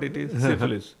 You know what it is?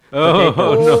 Syphilis.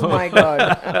 Oh my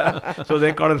God. So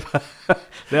they call it.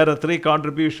 There are 3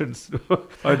 contributions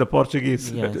by the Portuguese.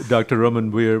 Yes. Dr.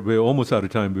 Raman, we're almost out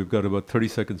of time. We've got about 30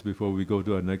 seconds before we go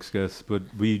to our next guest. But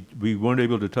we weren't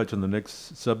able to touch on the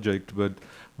next subject, but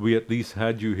we at least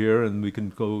had you here, and we can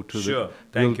go to Sure.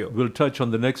 Thank you. We'll touch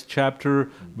on the next chapter.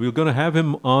 We're going to have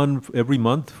him on every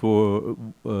month for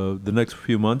the next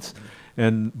few months,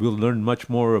 and we'll learn much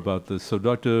more about this. So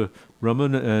Dr.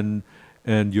 Raman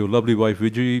and your lovely wife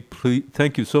Vijay, please,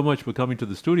 thank you so much for coming to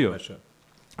the studio. Pleasure.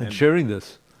 And sharing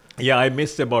this. Yeah, I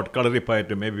missed about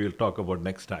Kalaripayattu. Maybe we'll talk about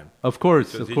next time. Of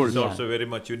course, Because of course. It is also very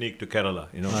much unique to Kerala.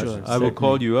 You know, Sure. I will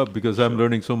call you up because I'm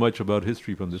learning so much about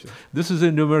history from this. This is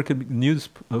New American News,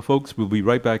 folks. We'll be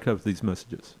right back after these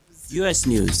messages. US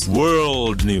news,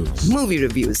 World news. Movie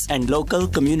reviews and local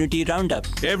community roundup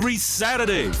Every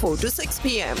Saturday. 4 to 6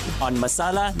 p.m. on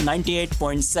Masala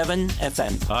 98.7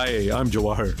 FM. Hi, I'm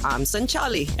Jawahar. I'm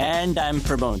Sanchali. And I'm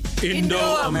Pramod.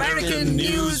 Indo-American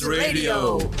News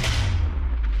Radio.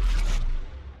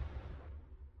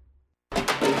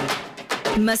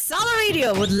 Masala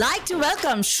Radio would like to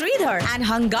welcome Sridhar and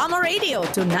Hungama Radio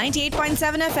to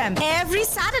 98.7 FM every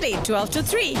Saturday 12 to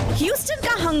 3. Houston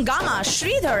ka Hungama,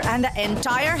 Sridhar and the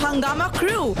entire Hungama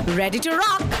crew ready to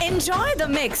rock. Enjoy the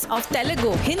mix of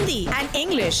Telugu, Hindi and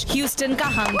English. Houston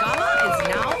ka Hungama is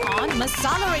now on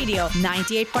Masala Radio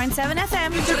 98.7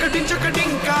 FM.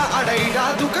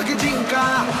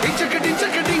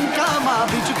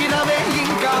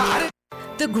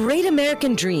 The great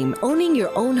American dream, owning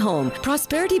your own home.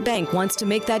 Prosperity Bank wants to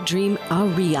make that dream a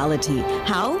reality.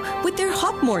 How? With their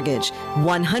HOP mortgage.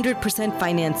 100%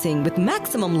 financing with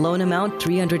maximum loan amount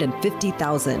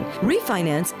 $350,000.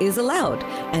 Refinance is allowed.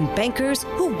 And bankers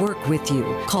who work with you.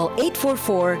 Call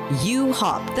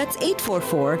 844-U-HOP. That's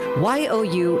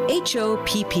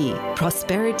 844-YOU-HOPP.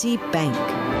 Prosperity Bank.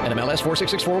 NMLS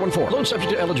 466414. Loan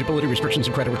subject to eligibility restrictions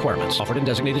and credit requirements. Offered in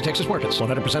designated Texas markets.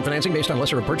 100% financing based on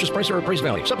lesser of purchase price or appraised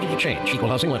value. Subject to change. Equal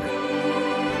housing lender.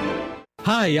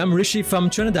 Hi, I'm Rishi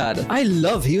from Trinidad. I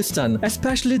love Houston,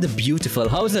 especially the beautiful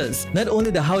houses. Not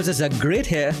only the houses are great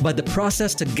here, but the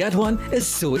process to get one is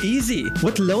so easy.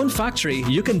 With Loan Factory,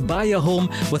 you can buy your home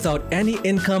without any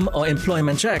income or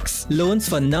employment checks. Loans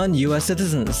for non-US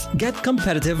citizens. Get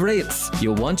competitive rates.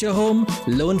 You want your home?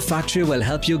 Loan Factory will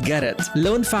help you get it.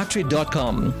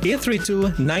 Loanfactory.com.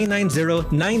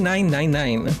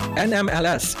 832-990-9999.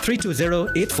 NMLS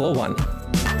 320841.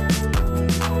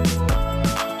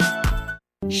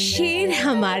 शेर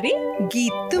हमारे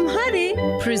गीत तुम्हारे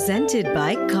presented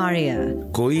by Karya.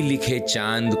 कोई लिखे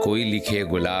चांद, कोई लिखे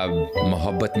गुलाब,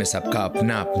 मोहब्बत में सबका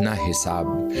अपना अपना हिसाब।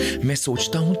 मैं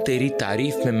सोचता हूँ तेरी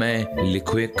तारीफ में मैं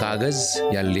लिखूं एक कागज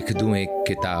या लिख दूं एक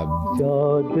किताब।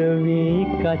 14वीं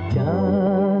का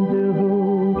चांद हो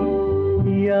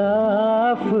या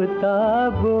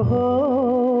आफताब हो,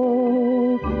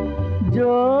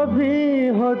 जो भी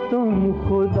हो तुम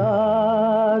खुदा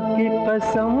की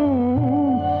कसम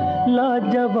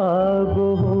लाजवाब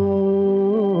हो।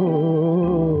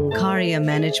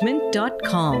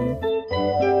 KaryaManagement.com.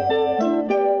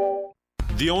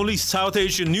 The only South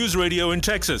Asian news radio in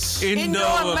Texas.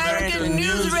 Indo-American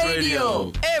News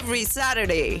Radio. Every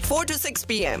Saturday, 4 to 6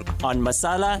 p.m. on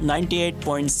Masala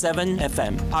 98.7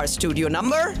 FM. Our studio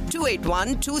number,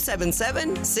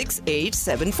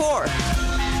 281-277-6874.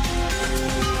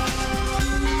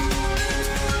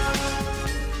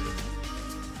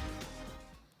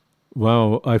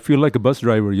 Wow, I feel like a bus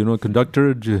driver,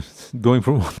 conductor just going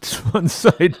from one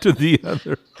side to the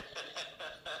other.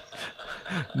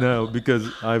 No, because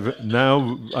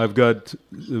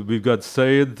we've got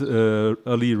Syed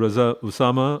Ali Raza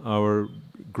Usama, our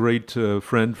great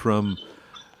friend from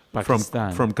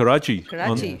Pakistan. from Karachi,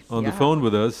 Karachi, on the yeah. phone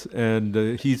with us, and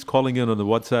he's calling in on the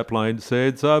WhatsApp line.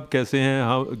 Syed Saab, kaise hain?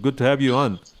 How good to have you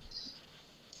on.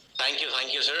 Thank you,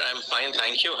 sir. I'm fine,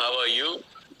 thank you. How are you?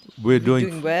 We're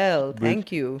doing well,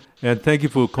 thank you. And thank you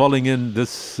for calling in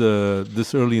this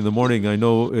early in the morning. I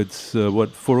know it's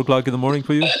 4 o'clock in the morning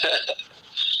for you.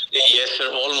 Yes,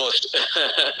 sir, almost.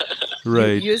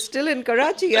 Right. You're still in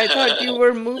Karachi. I thought you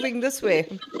were moving this way.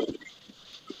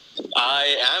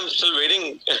 I am still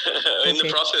waiting in the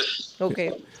process.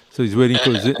 Okay. So he's waiting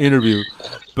for his interview.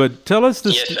 But tell us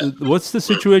what's the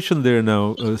situation there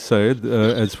now, Syed,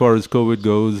 as far as COVID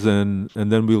goes, and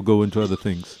then we'll go into other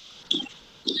things.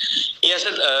 Yes,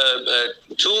 sir.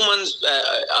 2 months,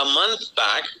 a month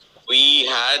back, we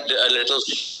had a little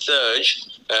surge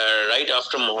right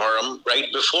after Muharram, right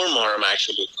before Muharram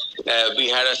actually. We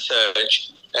had a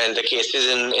surge and the cases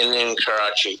in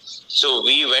Karachi. So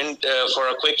we went for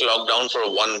a quick lockdown for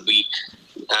 1 week.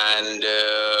 And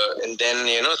then,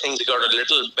 things got a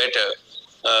little better.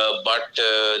 But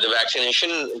the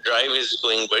vaccination drive is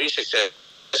going very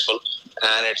successful.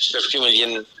 And it's 50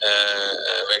 million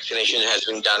vaccination has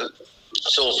been done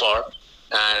so far.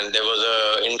 And there was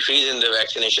an increase in the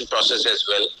vaccination process as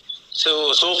well.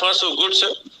 So far, so good,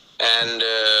 sir. And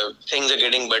things are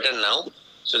getting better now.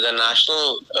 So the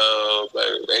national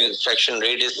infection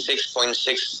rate is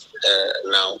 6.6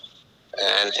 now.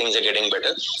 And things are getting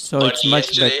better. So but it's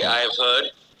much yesterday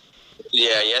better.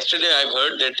 Yesterday I've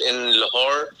heard that in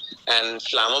Lahore and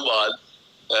Islamabad,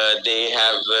 they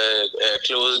have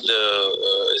closed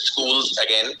the schools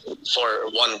again for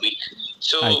 1 week.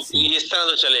 So is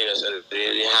tarah to chalega, sir.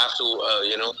 They have to,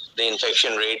 the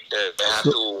infection rate, they have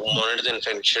to monitor the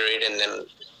infection rate and then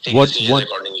take decisions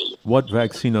accordingly. What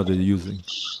vaccine are they using?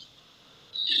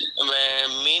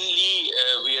 Mainly,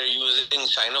 we are using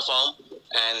Sinopharm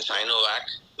and Sinovac,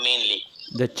 mainly.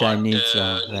 The Chinese We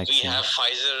vaccine. have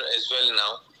Pfizer as well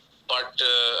now. But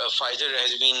Pfizer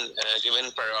has been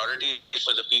given priority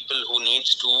for the people who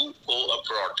needs to go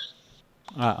abroad.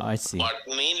 I see. But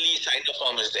mainly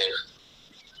Sinopharm is there.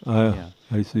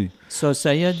 I see. So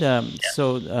Syed, the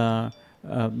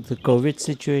COVID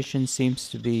situation seems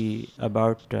to be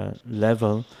about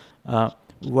level.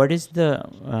 What is the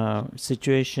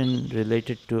situation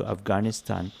related to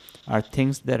Afghanistan? Are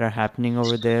things that are happening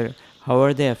over there, how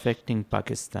are they affecting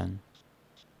Pakistan?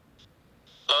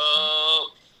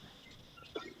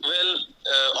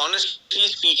 Honestly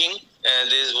speaking,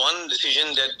 there is one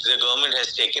decision that the government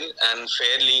has taken, and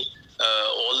fairly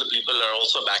all the people are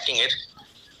also backing it,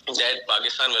 that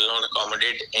Pakistan will not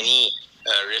accommodate any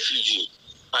refugee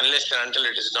unless and until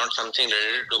it is not something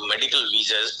related to medical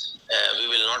visas. We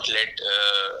will not let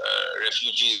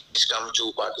refugees come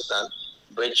to Pakistan,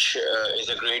 which is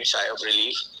a great sigh of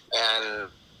relief. And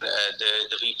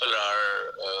the people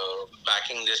are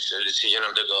backing this decision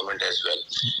of the government as well.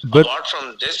 But- Apart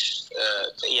from this,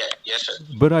 yes, sir.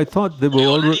 But I thought they were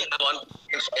already.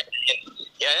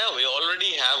 We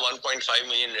already have 1.5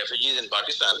 million refugees in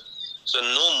Pakistan. So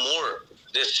no more.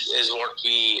 This is what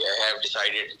we have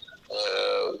decided,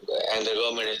 and the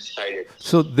government has decided.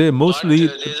 So they're mostly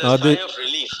There's a are sigh they of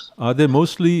relief. are they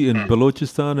mostly in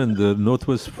Balochistan and the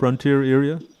northwest frontier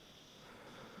area?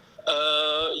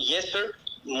 Yes, sir.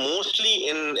 Mostly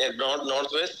in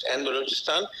northwest and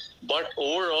Balochistan, but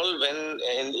overall, when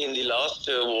in the last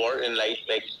war, in like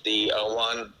the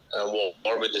Afghan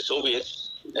war with the Soviets,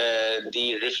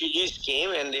 the refugees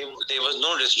came and there was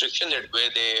no restriction that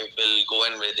where they will go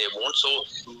and where they won't. So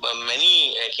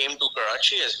many came to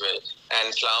Karachi as well, and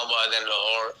Islamabad and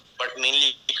Lahore, but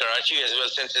mainly Karachi as well,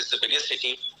 since it's the biggest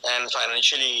city and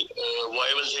financially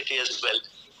viable city as well.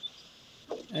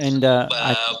 And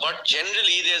But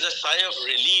generally, there's a sigh of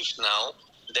relief now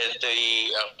that the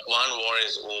Afghan war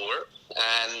is over,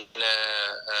 and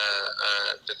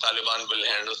the Taliban will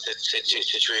handle this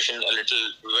situation a little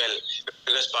well,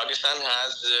 because Pakistan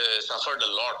has suffered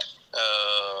a lot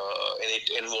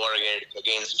in war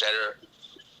against terror,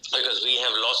 because we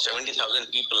have lost 70,000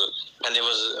 people, and there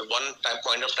was one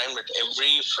point of time that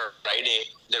every Friday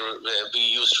we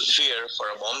used to fear for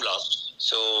a bomb blast.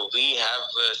 So we have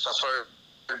suffered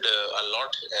a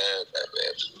lot,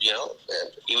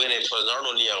 even it was not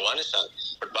only Afghanistan,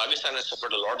 but Pakistan has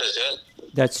suffered a lot as well.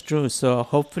 that's true. So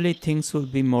hopefully things will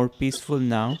be more peaceful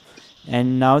now.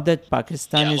 And now that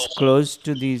Pakistan is close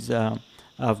to these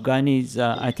Afghanis,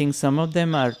 I think some of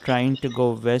them are trying to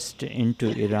go west into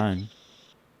Iran.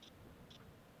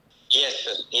 Yes,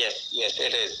 sir. Yes,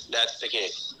 it is. That's the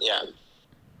case. Yeah.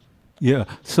 Yeah.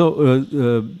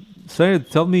 So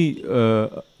Syed, tell me,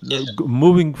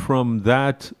 moving from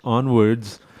that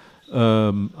onwards,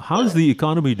 how's the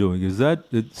economy doing? Is that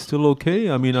it's still okay?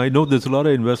 I mean, I know there's a lot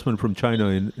of investment from China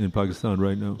in Pakistan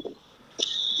right now.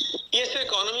 Yes, the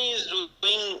economy is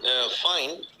doing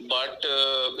fine, but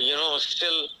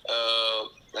still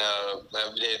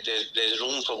there's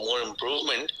room for more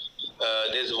improvement.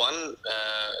 There's one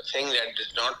thing that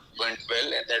did not went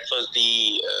well, and that was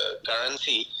the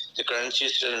currency. The currency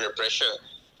is still under pressure,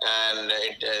 and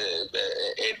it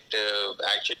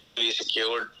actually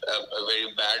secured a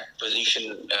very bad position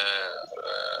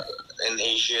in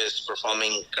Asia's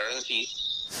performing currencies.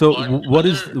 So what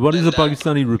is the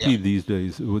Pakistani rupee these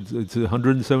days? It's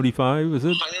 175, is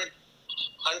it?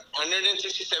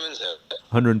 167, sir.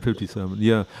 157,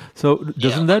 yeah. So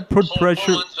doesn't that put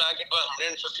pressure? 4 months back it was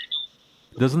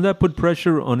 152. Doesn't that put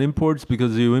pressure on imports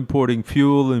because you're importing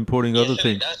fuel, importing other Sir,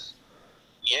 things? it does.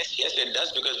 Yes, it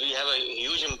does, because we have a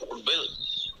huge import bill.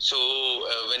 So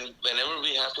whenever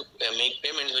we have to make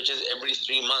payments, which is every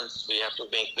 3 months, we have to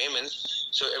make payments.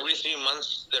 So every 3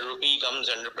 months, the rupee comes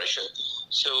under pressure.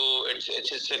 So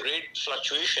it's a great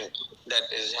fluctuation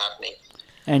that is happening.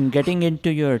 And getting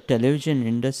into your television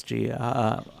industry,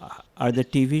 are the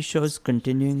TV shows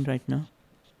continuing right now?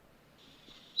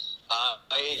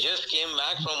 I just came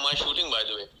back from my shooting, by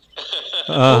the way.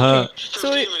 Uh-huh.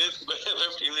 15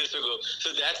 minutes ago. So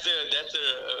that's the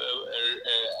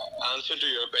answer to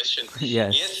your question.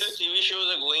 Yes. Yes, sir, TV shows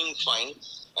are going fine.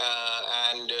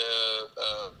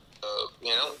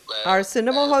 Are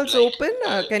cinema halls open?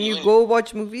 Can you go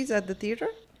watch movies at the theater?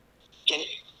 Can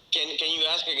you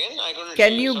ask again? I couldn't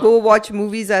Can hear you sir. go watch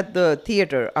movies at the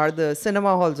theater? Are the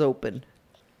cinema halls open?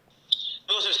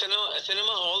 No, sir.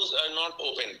 Cinema halls are not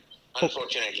open,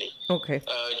 unfortunately. Okay.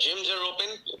 Gyms are open,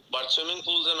 but swimming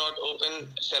pools are not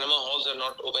open. Cinema halls are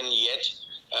not open yet.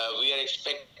 We are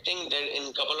expecting that in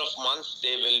a couple of months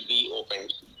they will be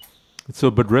opened. So,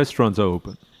 but restaurants are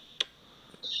open.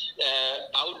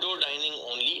 Outdoor dining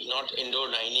only, not indoor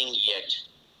dining yet.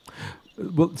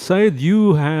 Well, Syed,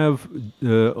 you have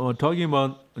talking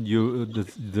about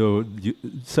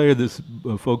Syed is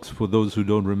folks. For those who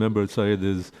don't remember, Syed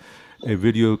is a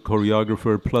video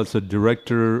choreographer plus a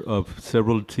director of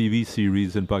several TV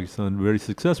series in Pakistan, very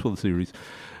successful series.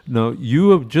 Now, you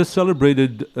have just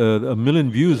celebrated 1 million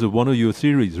views of one of your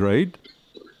series, right?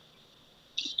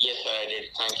 Yes, sir, I did.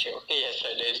 Thank you. Yes,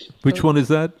 I did. Which one is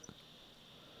that?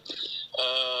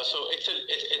 So it's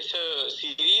a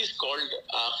series called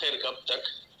Aakhir Kab Tak,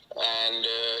 and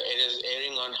it is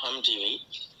airing on Hum TV.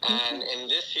 And in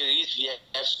this series, we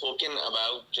have spoken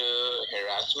about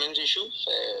harassment issues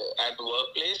at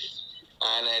workplace,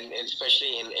 and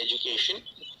especially in education,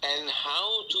 and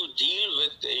how to deal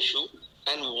with the issue,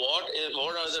 and what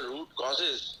are the root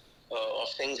causes of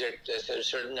things that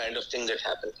certain kind of things that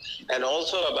happen, and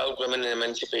also about women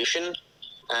emancipation.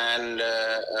 And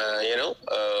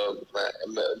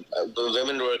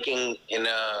women working in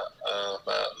a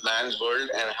man's world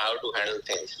and how to handle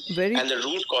things, and the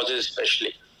root causes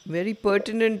especially. Very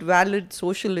pertinent, valid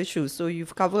social issues. So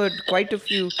you've covered quite a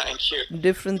few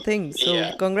different things.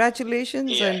 So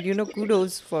congratulations, and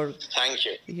kudos for. Thank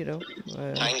you.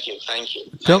 Thank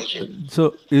you.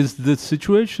 So, is the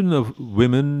situation of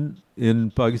women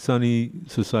in Pakistani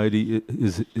society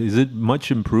is it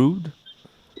much improved?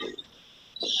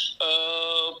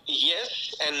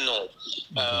 Yes and no.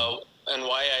 And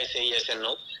why I say yes and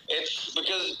no? It's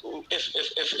because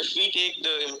if we take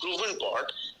the improvement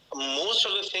part, most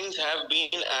of the things have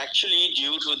been actually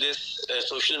due to this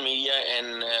social media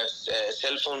and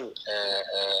cell phone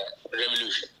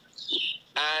revolution.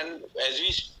 And as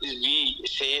we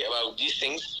say about these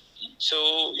things, so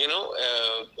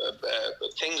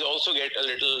things also get a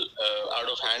little out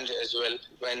of hand as well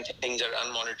when things are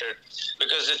unmonitored,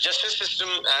 because the justice system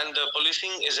and the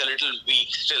policing is a little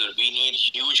weak still. We need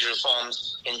huge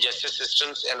reforms in justice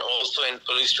systems and also in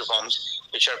police reforms,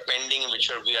 which are pending,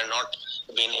 we are not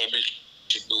being able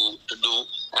to do.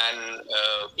 And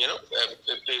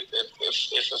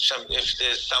if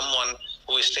there's someone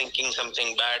who is thinking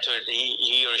something bad, so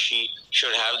he or she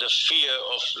should have the fear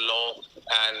of law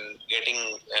and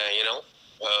getting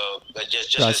the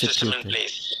justice system in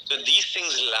place. So these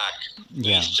things lack.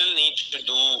 Yeah. We still need to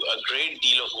do a great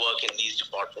deal of work in these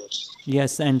departments.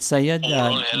 Yes, and Syed,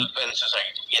 Overall help in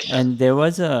society. Yes, sir. and there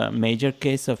was a major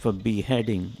case of a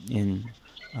beheading in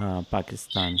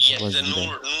Pakistan. Yes, the wasn't there?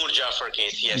 Noor Jafar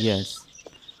case. Yes. Yes.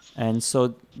 And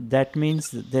so that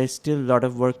means that there's still a lot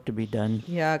of work to be done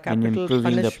Yeah, in capital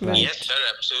improving the punishment. plight. Yes, sir,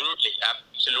 absolutely.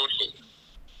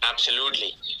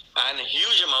 And a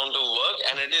huge amount of work,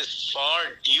 and it is far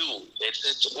due.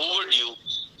 It's overdue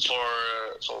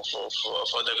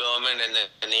for the government and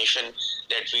the nation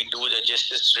that we do the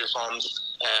justice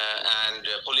reforms and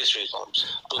police reforms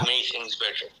to make things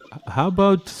better. How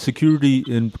about security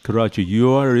in Karachi?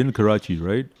 You are in Karachi,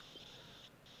 right?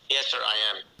 Yes, sir, I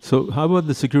am. So how about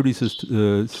the security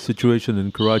situation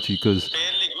in Karachi? Because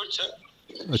Fairly good, sir.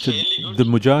 the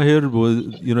Mujahir was,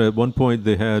 at one point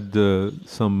they had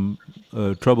some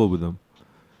trouble with them.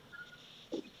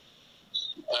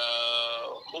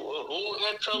 Who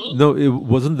had trouble? No, it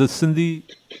wasn't the Sindhi.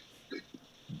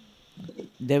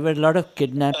 There were a lot of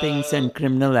kidnappings and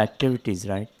criminal activities,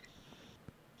 right?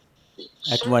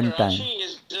 At one time.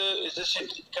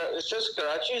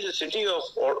 Karachi is a city of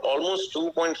almost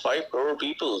 2.5 crore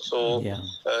people. So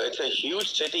it's a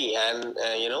huge city, and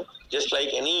just like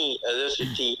any other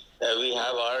city, we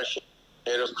have our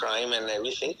share of crime and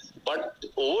everything. But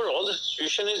overall, the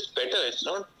situation is better. It's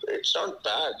not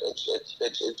bad.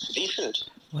 It's decent.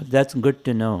 Well, that's good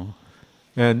to know.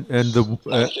 And Thank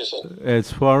you, sir.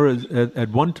 as far as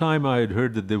at one time I had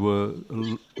heard that there were,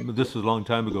 this was a long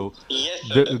time ago,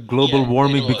 global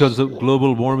warming, because of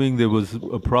global warming there was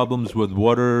problems with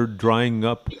water drying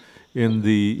up in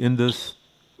the Indus,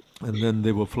 and then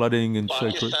they were flooding in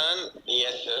Pakistan.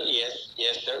 Yes,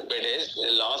 sir. But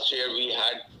last year we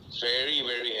had very,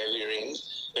 very heavy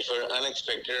rains, which were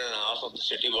unexpected, and half of the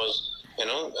city was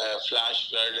flash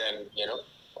flood and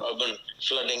urban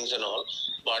floodings and all.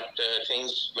 But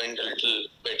things went a little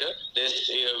better. This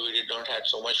year we did not have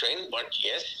so much rain, but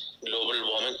yes, global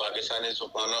warming. Pakistan is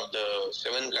one of the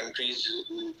 7 countries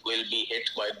who will be hit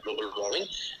by global warming,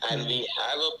 and we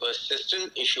have a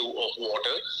persistent issue of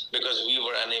water because we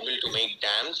were unable to make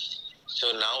dams.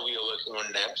 So now we are working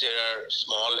on dams. There are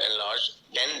small and large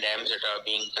 10 dams that are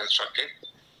being constructed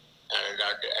and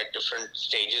are at different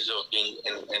stages of being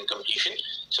in completion.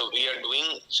 So we are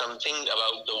doing something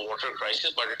about the water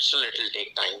crisis, but it will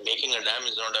take time. Making a dam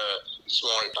is not a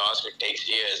small task. It takes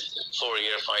years, 4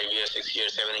 year, 5 year, 6 year,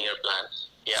 7 year plan.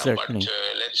 Yeah, Certainly. but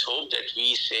let's hope that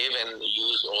we save and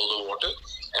use all the water.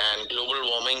 And global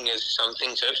warming is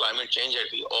something, sir, climate change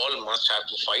that we all must have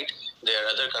to fight. There are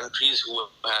other countries who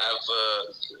have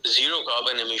zero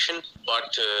carbon emission,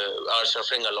 but are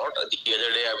suffering a lot. The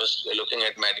other day I was looking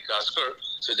at Madagascar,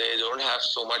 so they don't have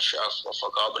so much of a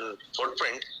carbon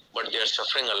footprint, but they are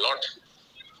suffering a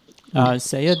lot.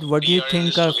 Sayed, what do you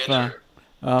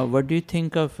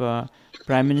think of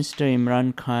Prime Minister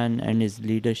Imran Khan and his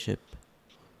leadership?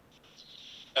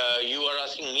 You are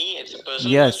asking me? It's a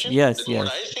personal question? Yes. What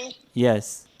I think?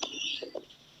 Yes.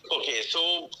 Okay,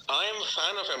 so I am a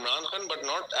fan of Imran Khan, but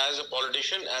not as a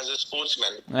politician, as a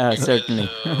sportsman. Certainly.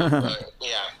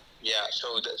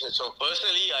 So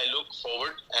personally, I look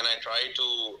forward and I try to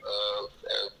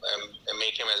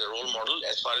make him as a role model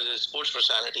as far as his sports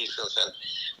personality is concerned.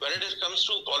 When it comes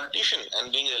to politician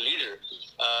and being a leader,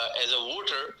 as a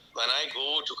voter, when I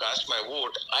go to cast my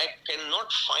vote, I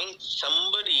cannot find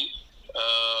somebody.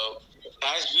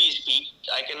 As we speak,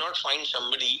 I cannot find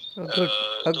somebody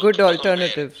a good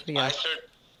alternative. Yeah.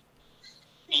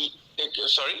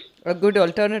 Sorry? A good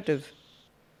alternative.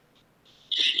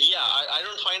 Yeah, I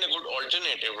don't find a good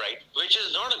alternative, right? Which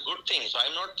is not a good thing. So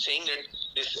I'm not saying that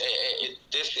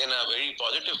this in a very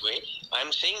positive way.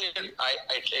 I'm saying that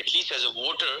at least as a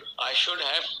voter, I should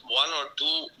have one or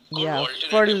two good alternatives.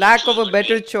 For lack of a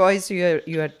better choice, you have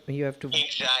to.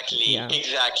 Exactly.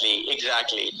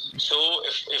 So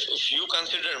if you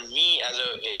consider me as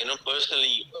a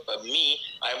personally me,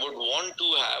 I would want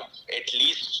to have at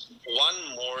least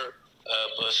one more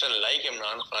person like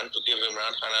Imran Khan to give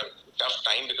Imran Khan a tough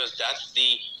time, because that's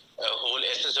the whole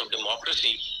essence of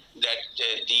democracy, that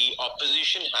the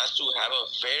opposition has to have a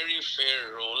very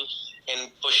fair role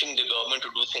in pushing the government to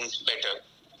do things better.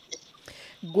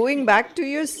 Going back to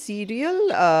your serial,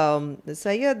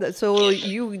 Syed, so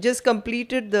you just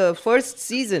completed the first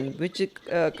season, which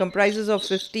comprises of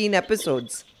 15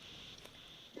 episodes.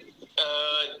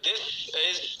 This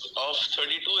is of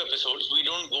 32 episodes. We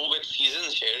don't go with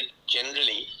seasons here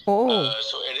generally. Oh.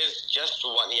 So it is just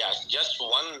one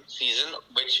season,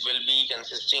 which will be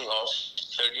consisting of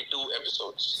 32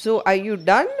 episodes. So are you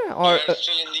done, or we are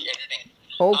still in the editing?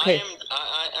 Okay.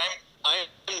 I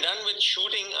am done with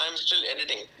shooting. I'm still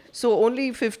editing. So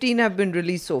only 15 have been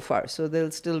released so far. So there'll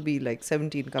still be like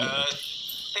 17 coming.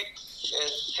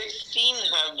 16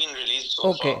 have been released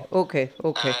so far. Okay.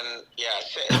 And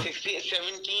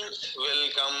 17th will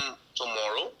come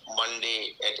tomorrow,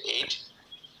 Monday at 8.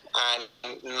 And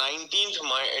 19th,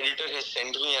 my editor has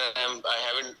sent me, and I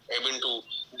haven't able to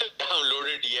download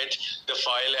it yet, the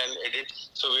file and edit.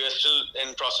 So we are still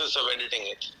in process of editing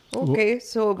it. Okay,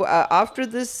 so after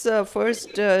this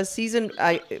first season,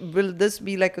 will this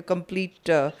be like a complete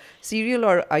serial,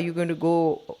 or are you going to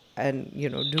go and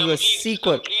do a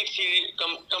sequel?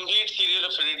 Complete serial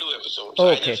of 32 episodes.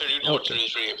 Okay. I just read out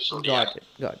 33 episodes. Got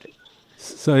it.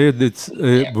 Syed, it's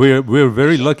we're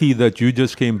very lucky that you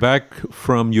just came back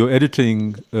from your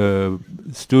editing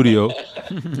studio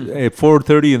at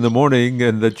 4:30 in the morning,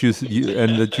 and that you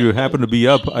happen to be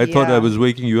up. I thought I was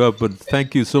waking you up, but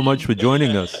thank you so much for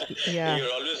joining us. Yeah.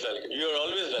 You're always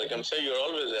welcome, sir. You're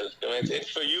always welcome. It's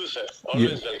for you, sir.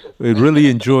 Always welcome. We really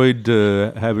enjoyed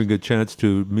having a chance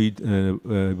to meet,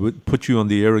 put you on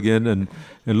the air again, and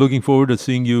looking forward to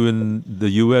seeing you in the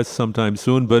U.S. sometime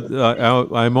soon. But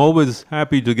I'm always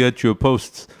happy to get your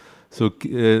posts, so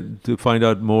to find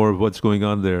out more of what's going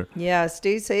on there. Yeah,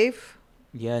 stay safe.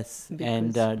 Yes,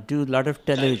 and do a lot of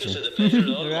television.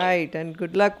 Right, and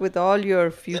good luck with all your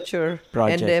future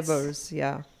projects. endeavors.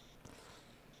 Yeah.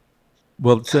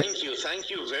 Well, thank you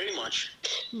very much.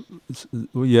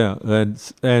 Yeah, and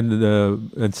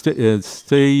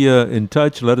stay in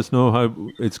touch. Let us know how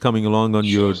it's coming along on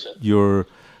your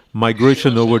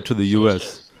migration over to the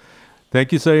U.S.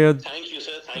 Thank you, Syed. Thank you,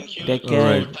 sir. Thank you. Take care. All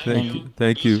right.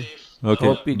 Thank you. Okay.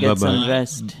 Hope you get Bye-bye. some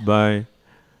rest. Bye.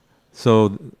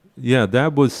 So, yeah,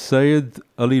 that was Syed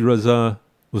Ali Raza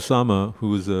Usama,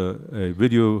 who is a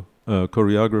video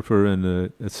choreographer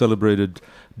and a celebrated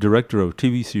director of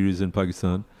TV series in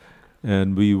Pakistan.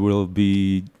 And we will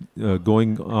be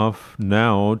going off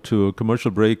now to a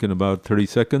commercial break in about 30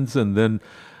 seconds. And then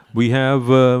we have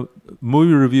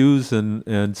movie reviews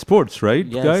and sports, right,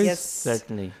 guys? Yes,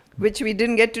 certainly. Which we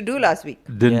didn't get to do last week.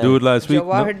 Didn't do it last week?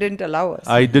 Jawahar didn't allow us.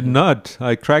 I did not.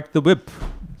 I cracked the whip.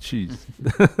 Jeez.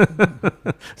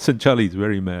 Sanchali is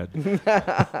very mad.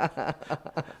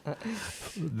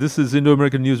 This is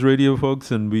Indo-American News Radio, folks,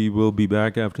 and we will be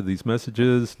back after these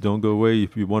messages. Don't go away.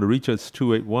 If you want to reach us,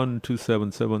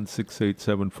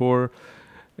 281-277-6874.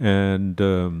 And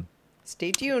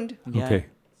stay tuned. Okay.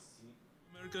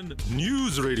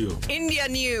 News Radio. India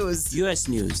News. US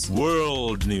News.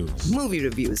 World News. Movie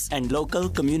reviews. And local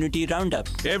community roundup.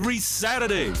 Every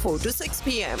Saturday. 4 to 6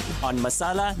 p.m. On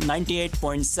Masala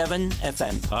 98.7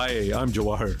 FM. Hi, I'm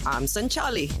Jawahar. I'm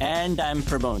Sanchali. And I'm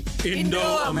Pramod.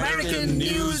 Indo-American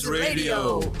News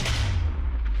Radio.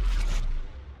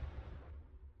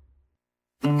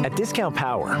 At Discount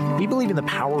Power, we believe in the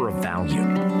power of value.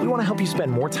 We want to help you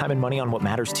spend more time and money on what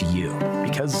matters to you,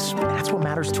 because that's what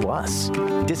matters to us.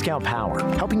 Discount Power,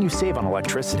 helping you save on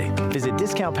electricity. Visit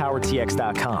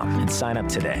discountpowertx.com and sign up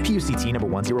today. PUCT number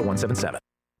 10177.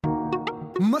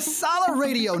 Masala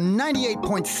Radio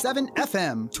 98.7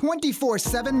 FM,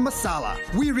 24/7 Masala.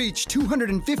 We reach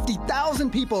 250,000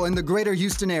 people in the greater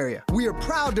Houston area. We are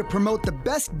proud to promote the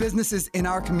best businesses in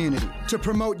our community. To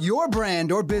promote your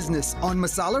brand or business on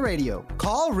Masala Radio,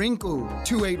 call Rinku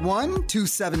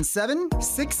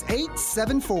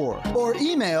 281-277-6874 or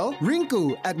email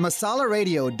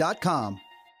rinku@masalaradio.com.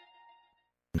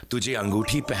 तुझे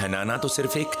अंगूठी पहनाना तो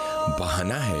सिर्फ एक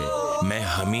बहाना है मैं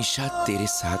हमेशा तेरे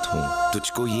साथ हूँ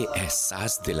तुझको ये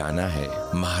एहसास दिलाना है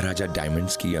महाराजा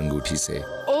डायमंड्स की अंगूठी से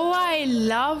Oh, I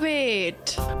love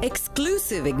it.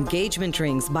 Exclusive engagement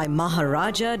rings by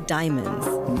Maharaja Diamonds.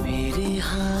 मेरे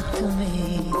हाथ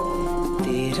में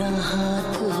तेरा हाथ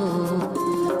हो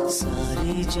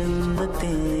सारी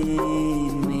जन्नतें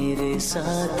मेरे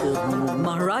साथ हो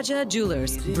Maharaja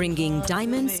Jewelers, bringing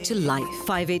diamonds to life.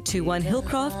 5821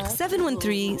 Hillcroft,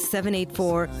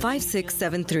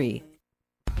 713-784-5673.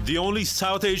 The only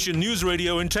South Asian news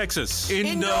radio in Texas.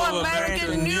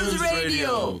 Indo-American News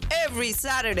Radio. Every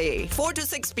Saturday, 4 to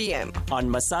 6 p.m. On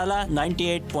Masala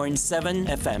 98.7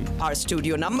 FM. Our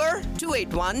studio number,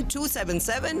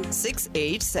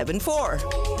 281-277-6874.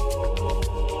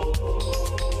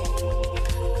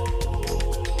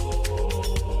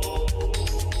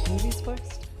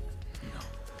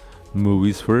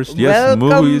 Movies first. Yes,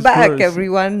 Welcome movies back, first.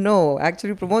 everyone. No,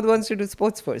 actually, Pramod wants to do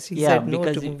sports first. He said no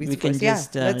because to movies we can first.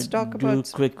 just let's talk do about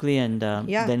quickly, and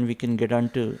then we can get on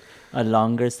to a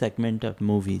longer segment of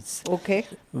movies. Okay.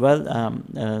 Well,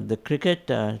 the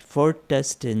cricket fourth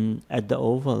test at the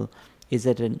Oval is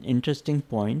at an interesting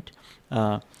point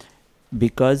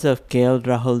because of KL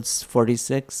Rahul's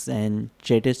 46 and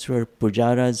Cheteshwar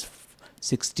Pujara's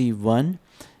 61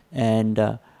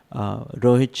 and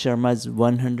Rohit Sharma's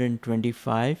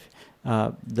 125.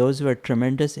 Those were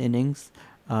tremendous innings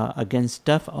against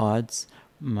tough odds.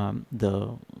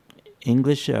 The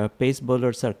English pace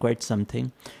bowlers are quite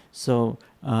something. So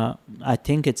I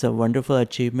think it's a wonderful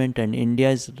achievement, and India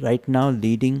is right now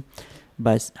leading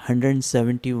by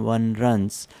 171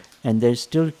 runs, and there's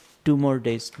still 2 more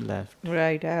days left.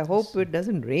 Right. I hope it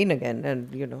doesn't rain again,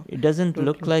 and It doesn't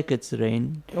look like it's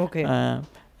rain. Okay.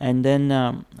 And then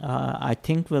I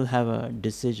think we'll have a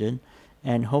decision,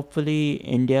 and hopefully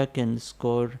India can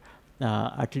score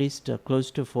at least close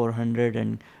to 400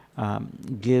 and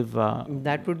give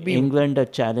that would be England a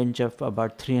challenge of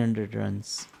about 300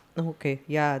 runs. Okay,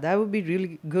 yeah, that would be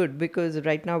really good because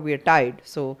right now we are tied.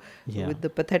 So Yeah. with the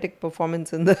pathetic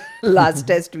performance in the last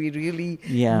test, we really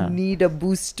Yeah. need a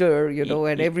booster,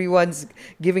 and everyone's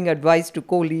giving advice to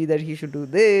Kohli that he should do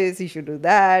this, he should do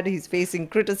that. He's facing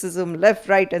criticism left,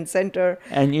 right, and center.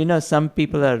 And some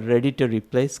people are ready to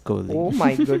replace Kohli. Oh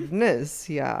my goodness,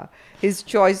 yeah. His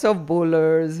choice of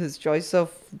bowlers, his choice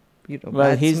of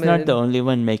Well, he's not batsmen. the only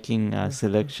one making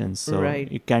selections, so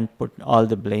Right. you can't put all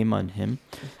the blame on him.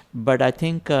 But I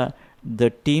think the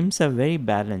teams are very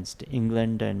balanced,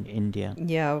 England and India.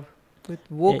 Yeah, with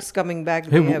Wokes coming back.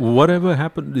 Hey, they have, whatever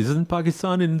happened? Isn't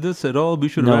Pakistan in this at all? We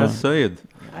should No. ask Syed.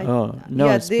 No,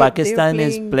 yeah, Pakistan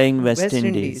is playing West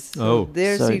Indies. So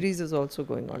their So- series is also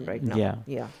going on right now.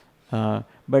 Yeah.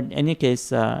 But in any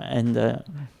case, and the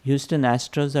Houston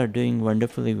Astros are doing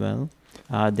wonderfully well.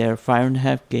 They're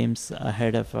 5.5 games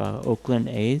ahead of Oakland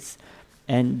A's,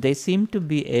 and they seem to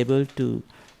be able to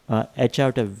etch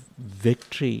out a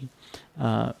victory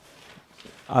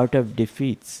out of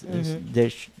defeats.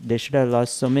 They should have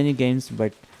lost so many games,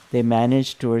 but they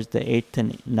managed towards the 8th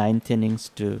and 9th innings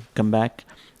to come back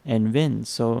and win.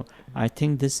 So I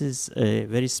think this is a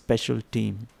very special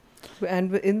team.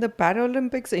 And in the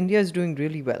Paralympics, India is doing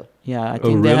really well. Yeah, I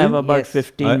think they have about Yes.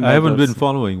 15 I haven't been medals.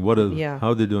 following. Yeah. How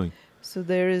are they doing? So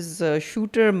there is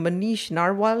shooter Manish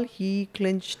Narwal. He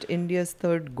clinched India's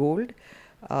 3rd gold.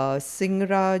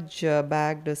 Singraj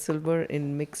bagged a silver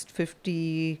in mixed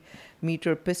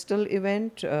 50-meter pistol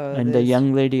event. And the there's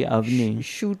young lady Avni.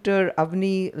 Shooter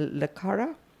Avni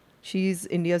Lakhara. She's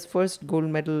India's first gold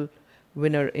medal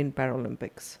winner in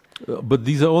Paralympics. But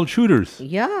these are all shooters.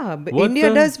 Yeah, but What India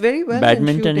the- does very well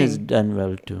Badminton in is shooting. done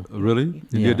well too. Really?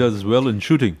 India Yeah. does well in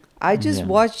shooting. I just Yeah.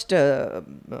 watched the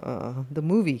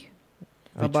movie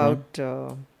Which about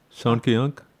Sanke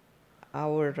Ank?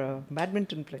 our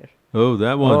badminton player. Oh,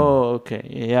 that one. Oh, okay.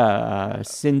 Yeah,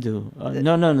 Sindhu. No, it's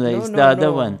no, the other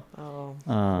no. one.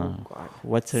 God.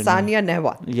 What's her Sania name?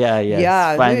 Nehwal. Yeah,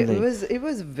 Yeah, finally. it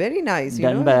was very nice.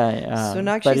 Done by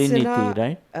Sonakshi Pariniti, Sinha,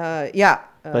 right? yeah.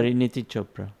 Pariniti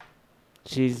Chopra.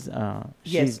 She's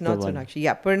Yes, the not one. Sonakshi.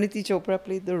 Yeah, Pariniti Chopra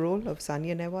played the role of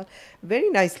Sania Nehwal. Very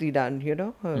nicely done,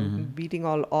 her beating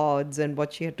all odds and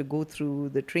what she had to go through,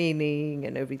 the training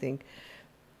and everything.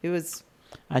 It was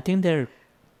I think they're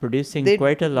producing they-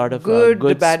 quite a lot of good,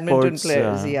 good badminton sports,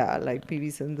 players. Yeah, like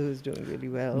PV Sindhu is doing really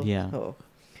well. Yeah. So,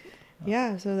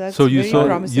 yeah, so that's So you very saw,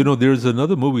 promising. there's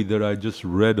another movie that I just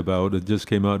read about. It just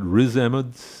came out. Riz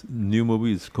Ahmed's new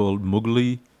movie is called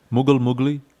Mughal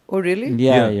Mughli. Oh, really?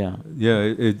 Yeah.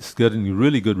 It's getting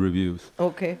really good reviews.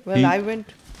 Okay. Well, He- I went.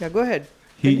 Yeah, go ahead.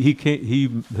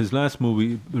 His last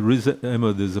movie, Riz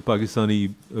Ahmed, is a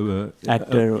Pakistani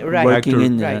Actor Right. working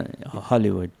in Right.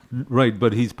 Hollywood. Right,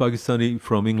 but he's Pakistani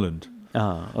from England.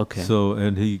 Ah, okay. So,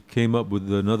 and he came up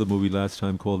with another movie last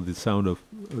time called The Sound of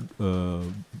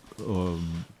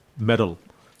Metal,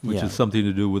 which Yeah. is something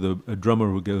to do with a drummer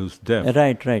who goes deaf.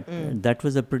 Right. That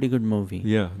was a pretty good movie.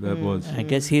 Yeah, that was. I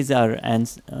guess he's our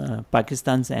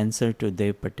Pakistan's answer to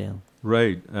Dev Patel.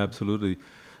 Right, absolutely.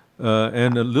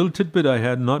 And a little tidbit I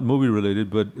had, not movie related,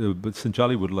 but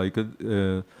Sanchali would like it.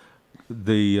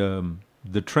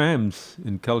 The trams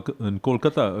in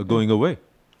Kolkata are going away.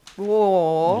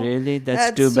 Oh, Really? That's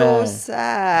that's too bad. so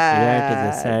sad. Yeah, it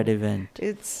is a sad event.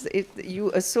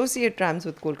 You associate trams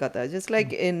with Kolkata, just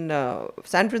like in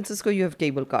San Francisco, you have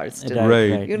cable cars. Still.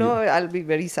 Right. I'll be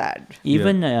very sad.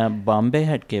 Even Bombay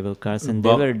had cable cars, and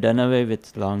they were done away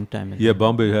with long time ago. Yeah,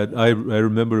 Bombay had. I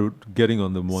remember getting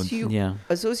on them once. So you Yeah.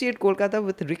 associate Kolkata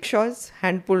with rickshaws,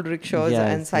 hand-pulled rickshaws, Yes,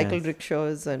 and cycle yes.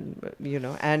 rickshaws, and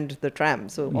and the tram.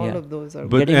 So all Yeah. of those are.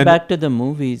 Getting back to the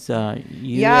movies, you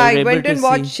were I able went to and see-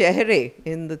 watched Chehre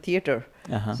in the theater.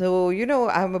 Uh-huh. So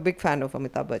I'm a big fan of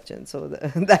Amitabh Bachchan. So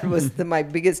that was my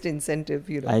biggest incentive.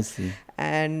 I see.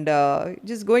 And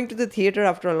just going to the theater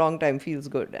after a long time feels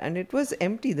good. And it was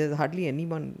empty. There's hardly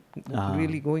anyone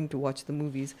really going to watch the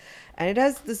movies. And it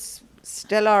has this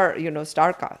stellar,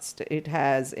 star cast. It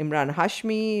has Imran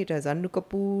Hashmi, it has Annu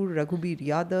Kapoor, Raghubir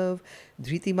Yadav,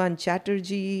 Dhritiman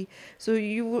Chatterjee. So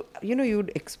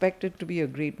you'd expect it to be a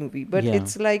great movie. But Yeah.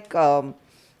 it's like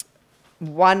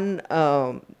one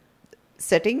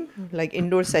setting, like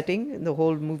indoor setting. The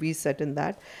whole movie is set in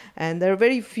that. And there are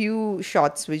very few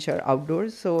shots which are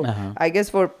outdoors. So I guess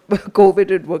for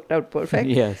COVID, it worked out perfect.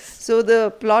 Yes. So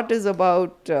the plot is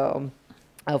about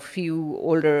a few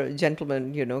older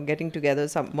gentlemen, getting together.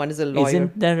 One is a lawyer.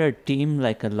 Isn't there a team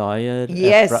like a lawyer?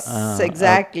 Yes,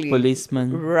 exactly. A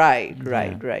policeman. Right.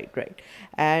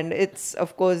 And it's,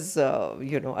 of course,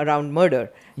 around murder.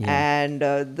 Yeah. And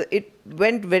it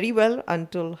went very well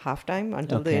until halftime,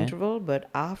 until the interval. But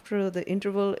after the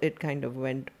interval, it kind of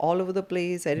went all over the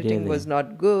place. Editing was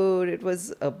not good. It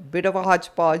was a bit of a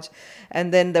hodgepodge.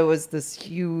 And then there was this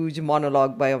huge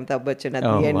monologue by Amitabh Bachchan at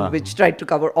the end, which tried to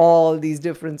cover all these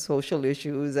different social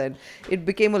issues. And it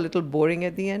became a little boring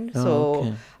at the end.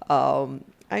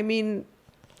 I mean,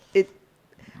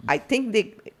 I think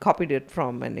they copied it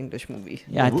from an English movie.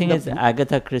 Yeah, I think it's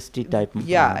Agatha Christie type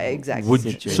movie. Yeah,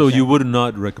 exactly. So you would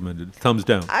not recommend it? Thumbs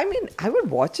down. I mean, I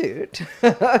would watch it.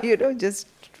 Just...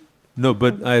 No,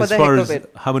 but as far as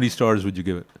how many stars would you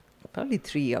give it? Probably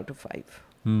 3 out of 5.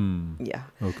 Yeah.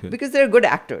 Okay. Because they're good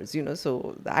actors,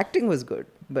 so the acting was good,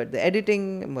 but the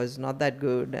editing was not that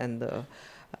good, and the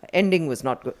ending was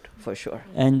not good, for sure.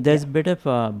 And there's a bit of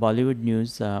Bollywood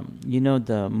news. The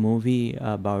movie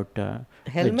about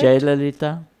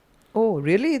Jayalalitha. Oh,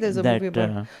 really? There's a movie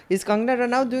about... Is Kangana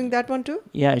Ranaut doing that one too?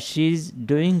 Yeah, she's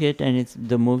doing it, and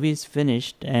the movie is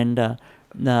finished, and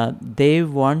they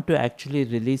want to actually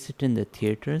release it in the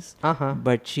theaters.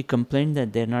 But she complained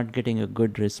that they're not getting a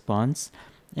good response,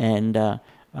 and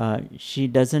she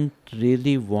doesn't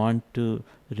really want to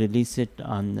release it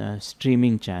on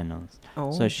streaming channels.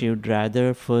 So she would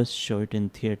rather first show it in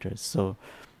theaters. So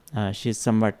she's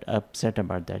somewhat upset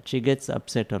about that. She gets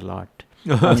upset a lot.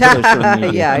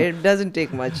 Yeah, it doesn't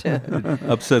take much.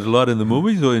 Upset a lot in the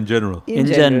movies or in general? In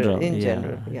general,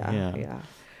 yeah.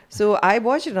 So I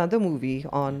watched another movie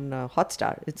on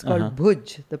Hotstar. It's called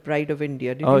Bhuj, The Pride of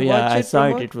India. Did you watch it? I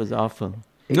saw it. It was awful.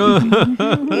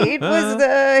 It was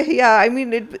I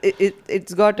mean,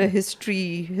 it's got a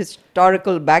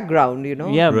historical background,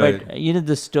 Yeah, right. But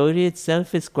the story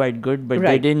itself is quite good, but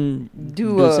they didn't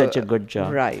do such a good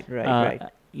job. Right.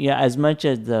 Yeah, as much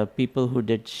as the people who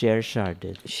did Sher Shah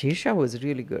did. Sher Shah was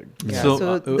really good. Yeah.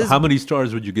 So how many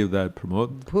stars would you give that,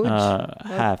 Pramod?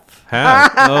 Half.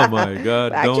 Oh my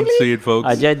God! Actually, don't see it, folks.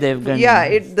 Ajay Devgan. Yeah,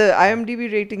 the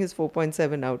IMDb rating is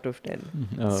 4.7 out of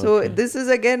 10. This is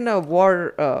again a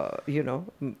war,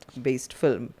 based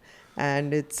film.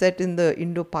 And it's set in the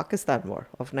Indo-Pakistan War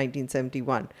of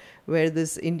 1971, where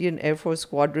this Indian Air Force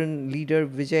squadron leader,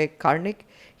 Vijay Karnik,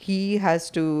 he has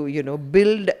to,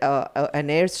 build an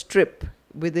airstrip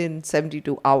within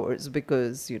 72 hours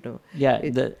because, Yeah,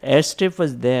 the airstrip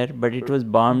was there, but it was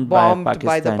bombed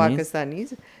by the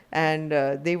Pakistanis. And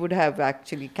they would have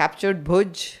actually captured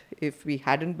Bhuj if we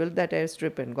hadn't built that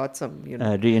airstrip and got some,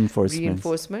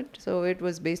 reinforcement. So it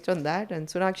was based on that, and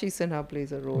Sonakshi Sinha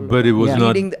plays a role. But it was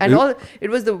not. It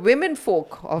was the women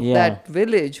folk of that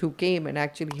village who came and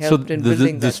actually helped in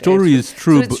building that. The story is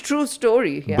true. So it's true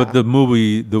story. Yeah. But the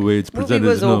movie, the way it's presented,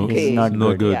 is not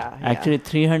good. Yeah. Actually,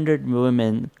 300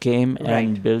 women came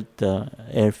and built the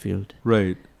airfield.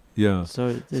 Right. Yeah. So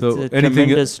it's a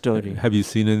tremendous story. Have you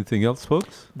seen anything else,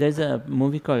 folks? There's a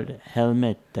movie called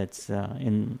Helmet that's I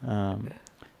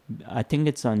think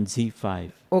it's on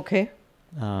Z5. Okay.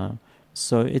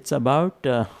 So it's about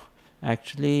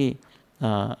actually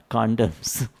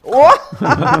condoms.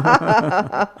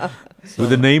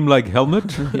 With a name like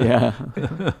Helmet? Yeah.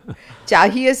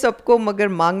 चाहिए सबको मगर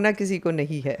मांगना किसी को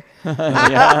नहीं है.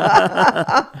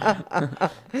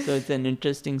 So it's an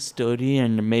interesting story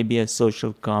and maybe a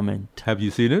social comment. Have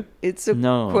you seen it? It's a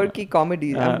quirky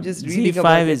comedy. I'm just reading Z5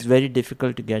 about it. is very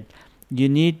difficult to get. You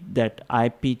need that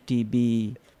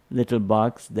IPTB little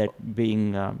box that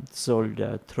being sold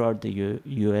throughout the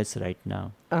US right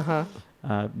now.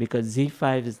 Because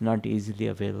Z5 is not easily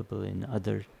available in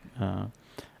other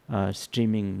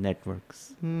streaming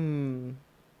networks.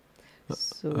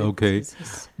 So okay.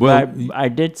 Well, I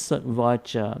did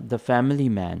watch The Family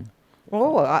Man.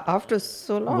 Oh, after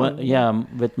so long.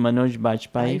 With Manoj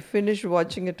Bajpayee. I finished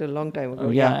watching it a long time ago.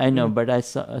 I know, but I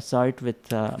saw it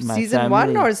with my season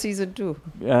family. 1 or season 2?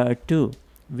 2.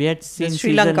 We had seen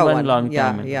Sri season Lanka 1 long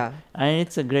time ago. Yeah. And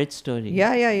it's a great story.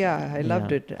 Yeah. I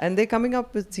loved it. And they're coming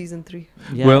up with season 3.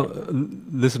 Yeah. Well,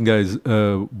 listen, guys,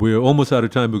 we're almost out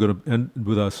of time. We're going to end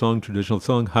with our traditional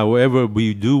song. However,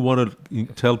 we do want to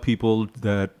tell people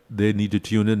that they need to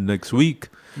tune in next week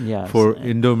for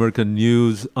Indo-American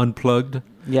News Unplugged.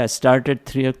 Yeah, start at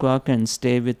 3 o'clock and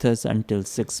stay with us until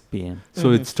 6 p.m.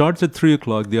 So it starts at 3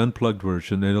 o'clock, the Unplugged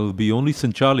version, and it'll be only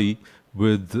Sanchali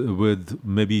with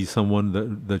maybe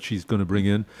someone that she's going to bring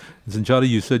in. Sanchali,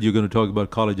 you said you're going to talk about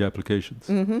college applications.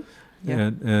 Mm-hmm. Yeah.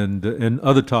 And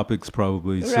other topics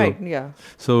probably. Right. Yeah.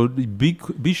 So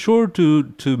be sure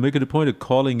to make it a point of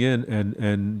calling in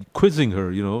and quizzing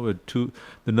her. The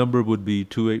number would be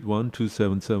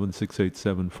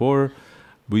 281-277-6874.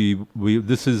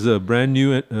 This is a brand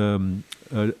new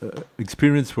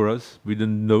experience for us. We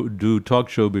didn't do talk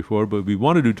show before, but we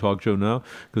want to do talk show now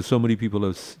because so many people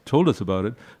have told us about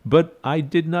it. But I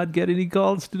did not get any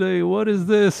calls today. What is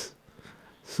this?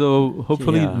 So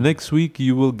hopefully next week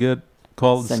you will get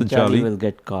calls. Sanchali will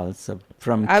get calls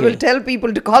from. I will tell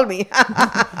people to call me.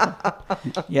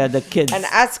 Yeah, the kids. And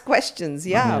ask questions.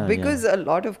 Yeah, because a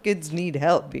lot of kids need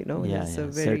help. Yeah, it's a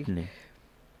very certainly.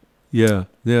 Yeah.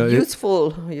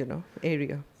 useful,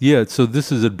 area. Yeah, so this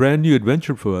is a brand new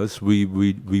adventure for us. We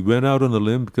went out on a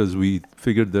limb because we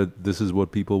figured that this is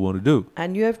what people want to do.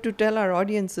 And you have to tell our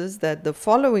audiences that the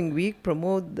following week,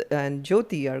 Pramod and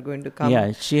Jyoti are going to come.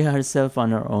 Yeah, she herself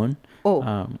on her own.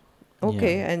 Oh,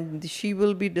 okay. And she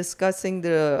will be discussing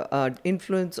the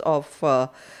influence of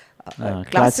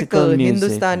classical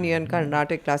Hindustani and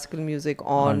Carnatic classical music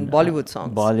on Bollywood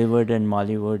songs. Bollywood and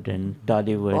Mollywood and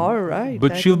Tollywood. All right.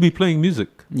 But she'll be playing music.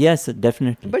 Yes,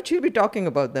 definitely. But she'll be talking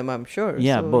about them, I'm sure.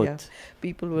 Yeah, so, both. Yeah,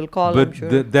 people will call, but I'm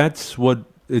sure. That's what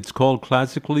it's called,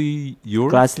 Classically Yours?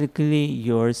 Classically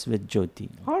Yours with Jyoti.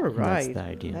 All right. That's the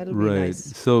idea. That'll be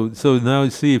nice. So now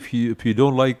see, if you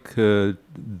don't like the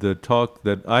talk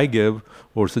that I give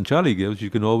or Sanchali gives, you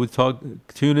can always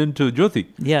tune into Jyoti.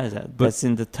 Yeah, that's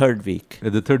in the third week.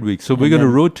 At the third week. So we're going to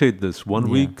rotate this 1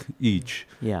 week each.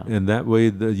 Yeah. And that way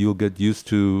you'll get used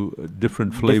to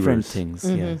different flavors. Different things,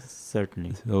 yes,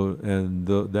 certainly. So, and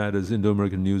that is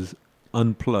Indo-American News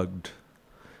Unplugged.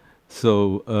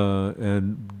 So,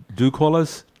 and do call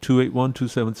us,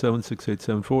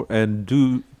 281-277-6874, and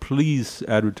do please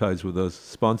advertise with us,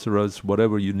 sponsor us,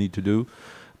 whatever you need to do,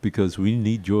 because we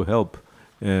need your help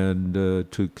and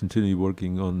to continue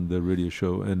working on the radio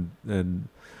show. And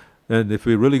if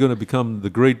we're really going to become the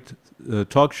great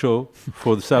talk show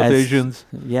for the South Asians.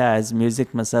 Yeah, as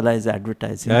Music Masala is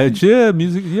advertising.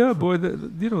 Music, boy,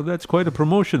 that's quite a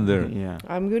promotion there. Yeah.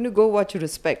 I'm going to go watch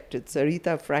Respect. It's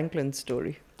Aretha Franklin's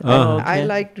story. I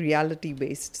liked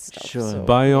reality-based stuff. Sure. So,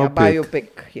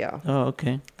 Biopic. Yeah. Oh,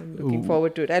 okay. I'm looking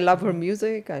forward to it. I love her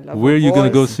music. I love Where her are you going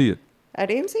to go voice. see it? At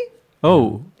AMC.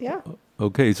 Oh. Yeah.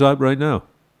 Okay, it's out right now.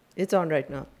 It's on right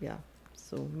now, yeah.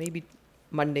 So maybe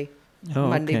Monday. Oh,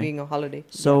 Monday okay. being a holiday.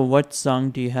 So what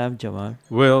song do you have, Jawar?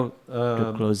 Well,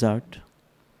 to close out?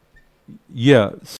 Yeah.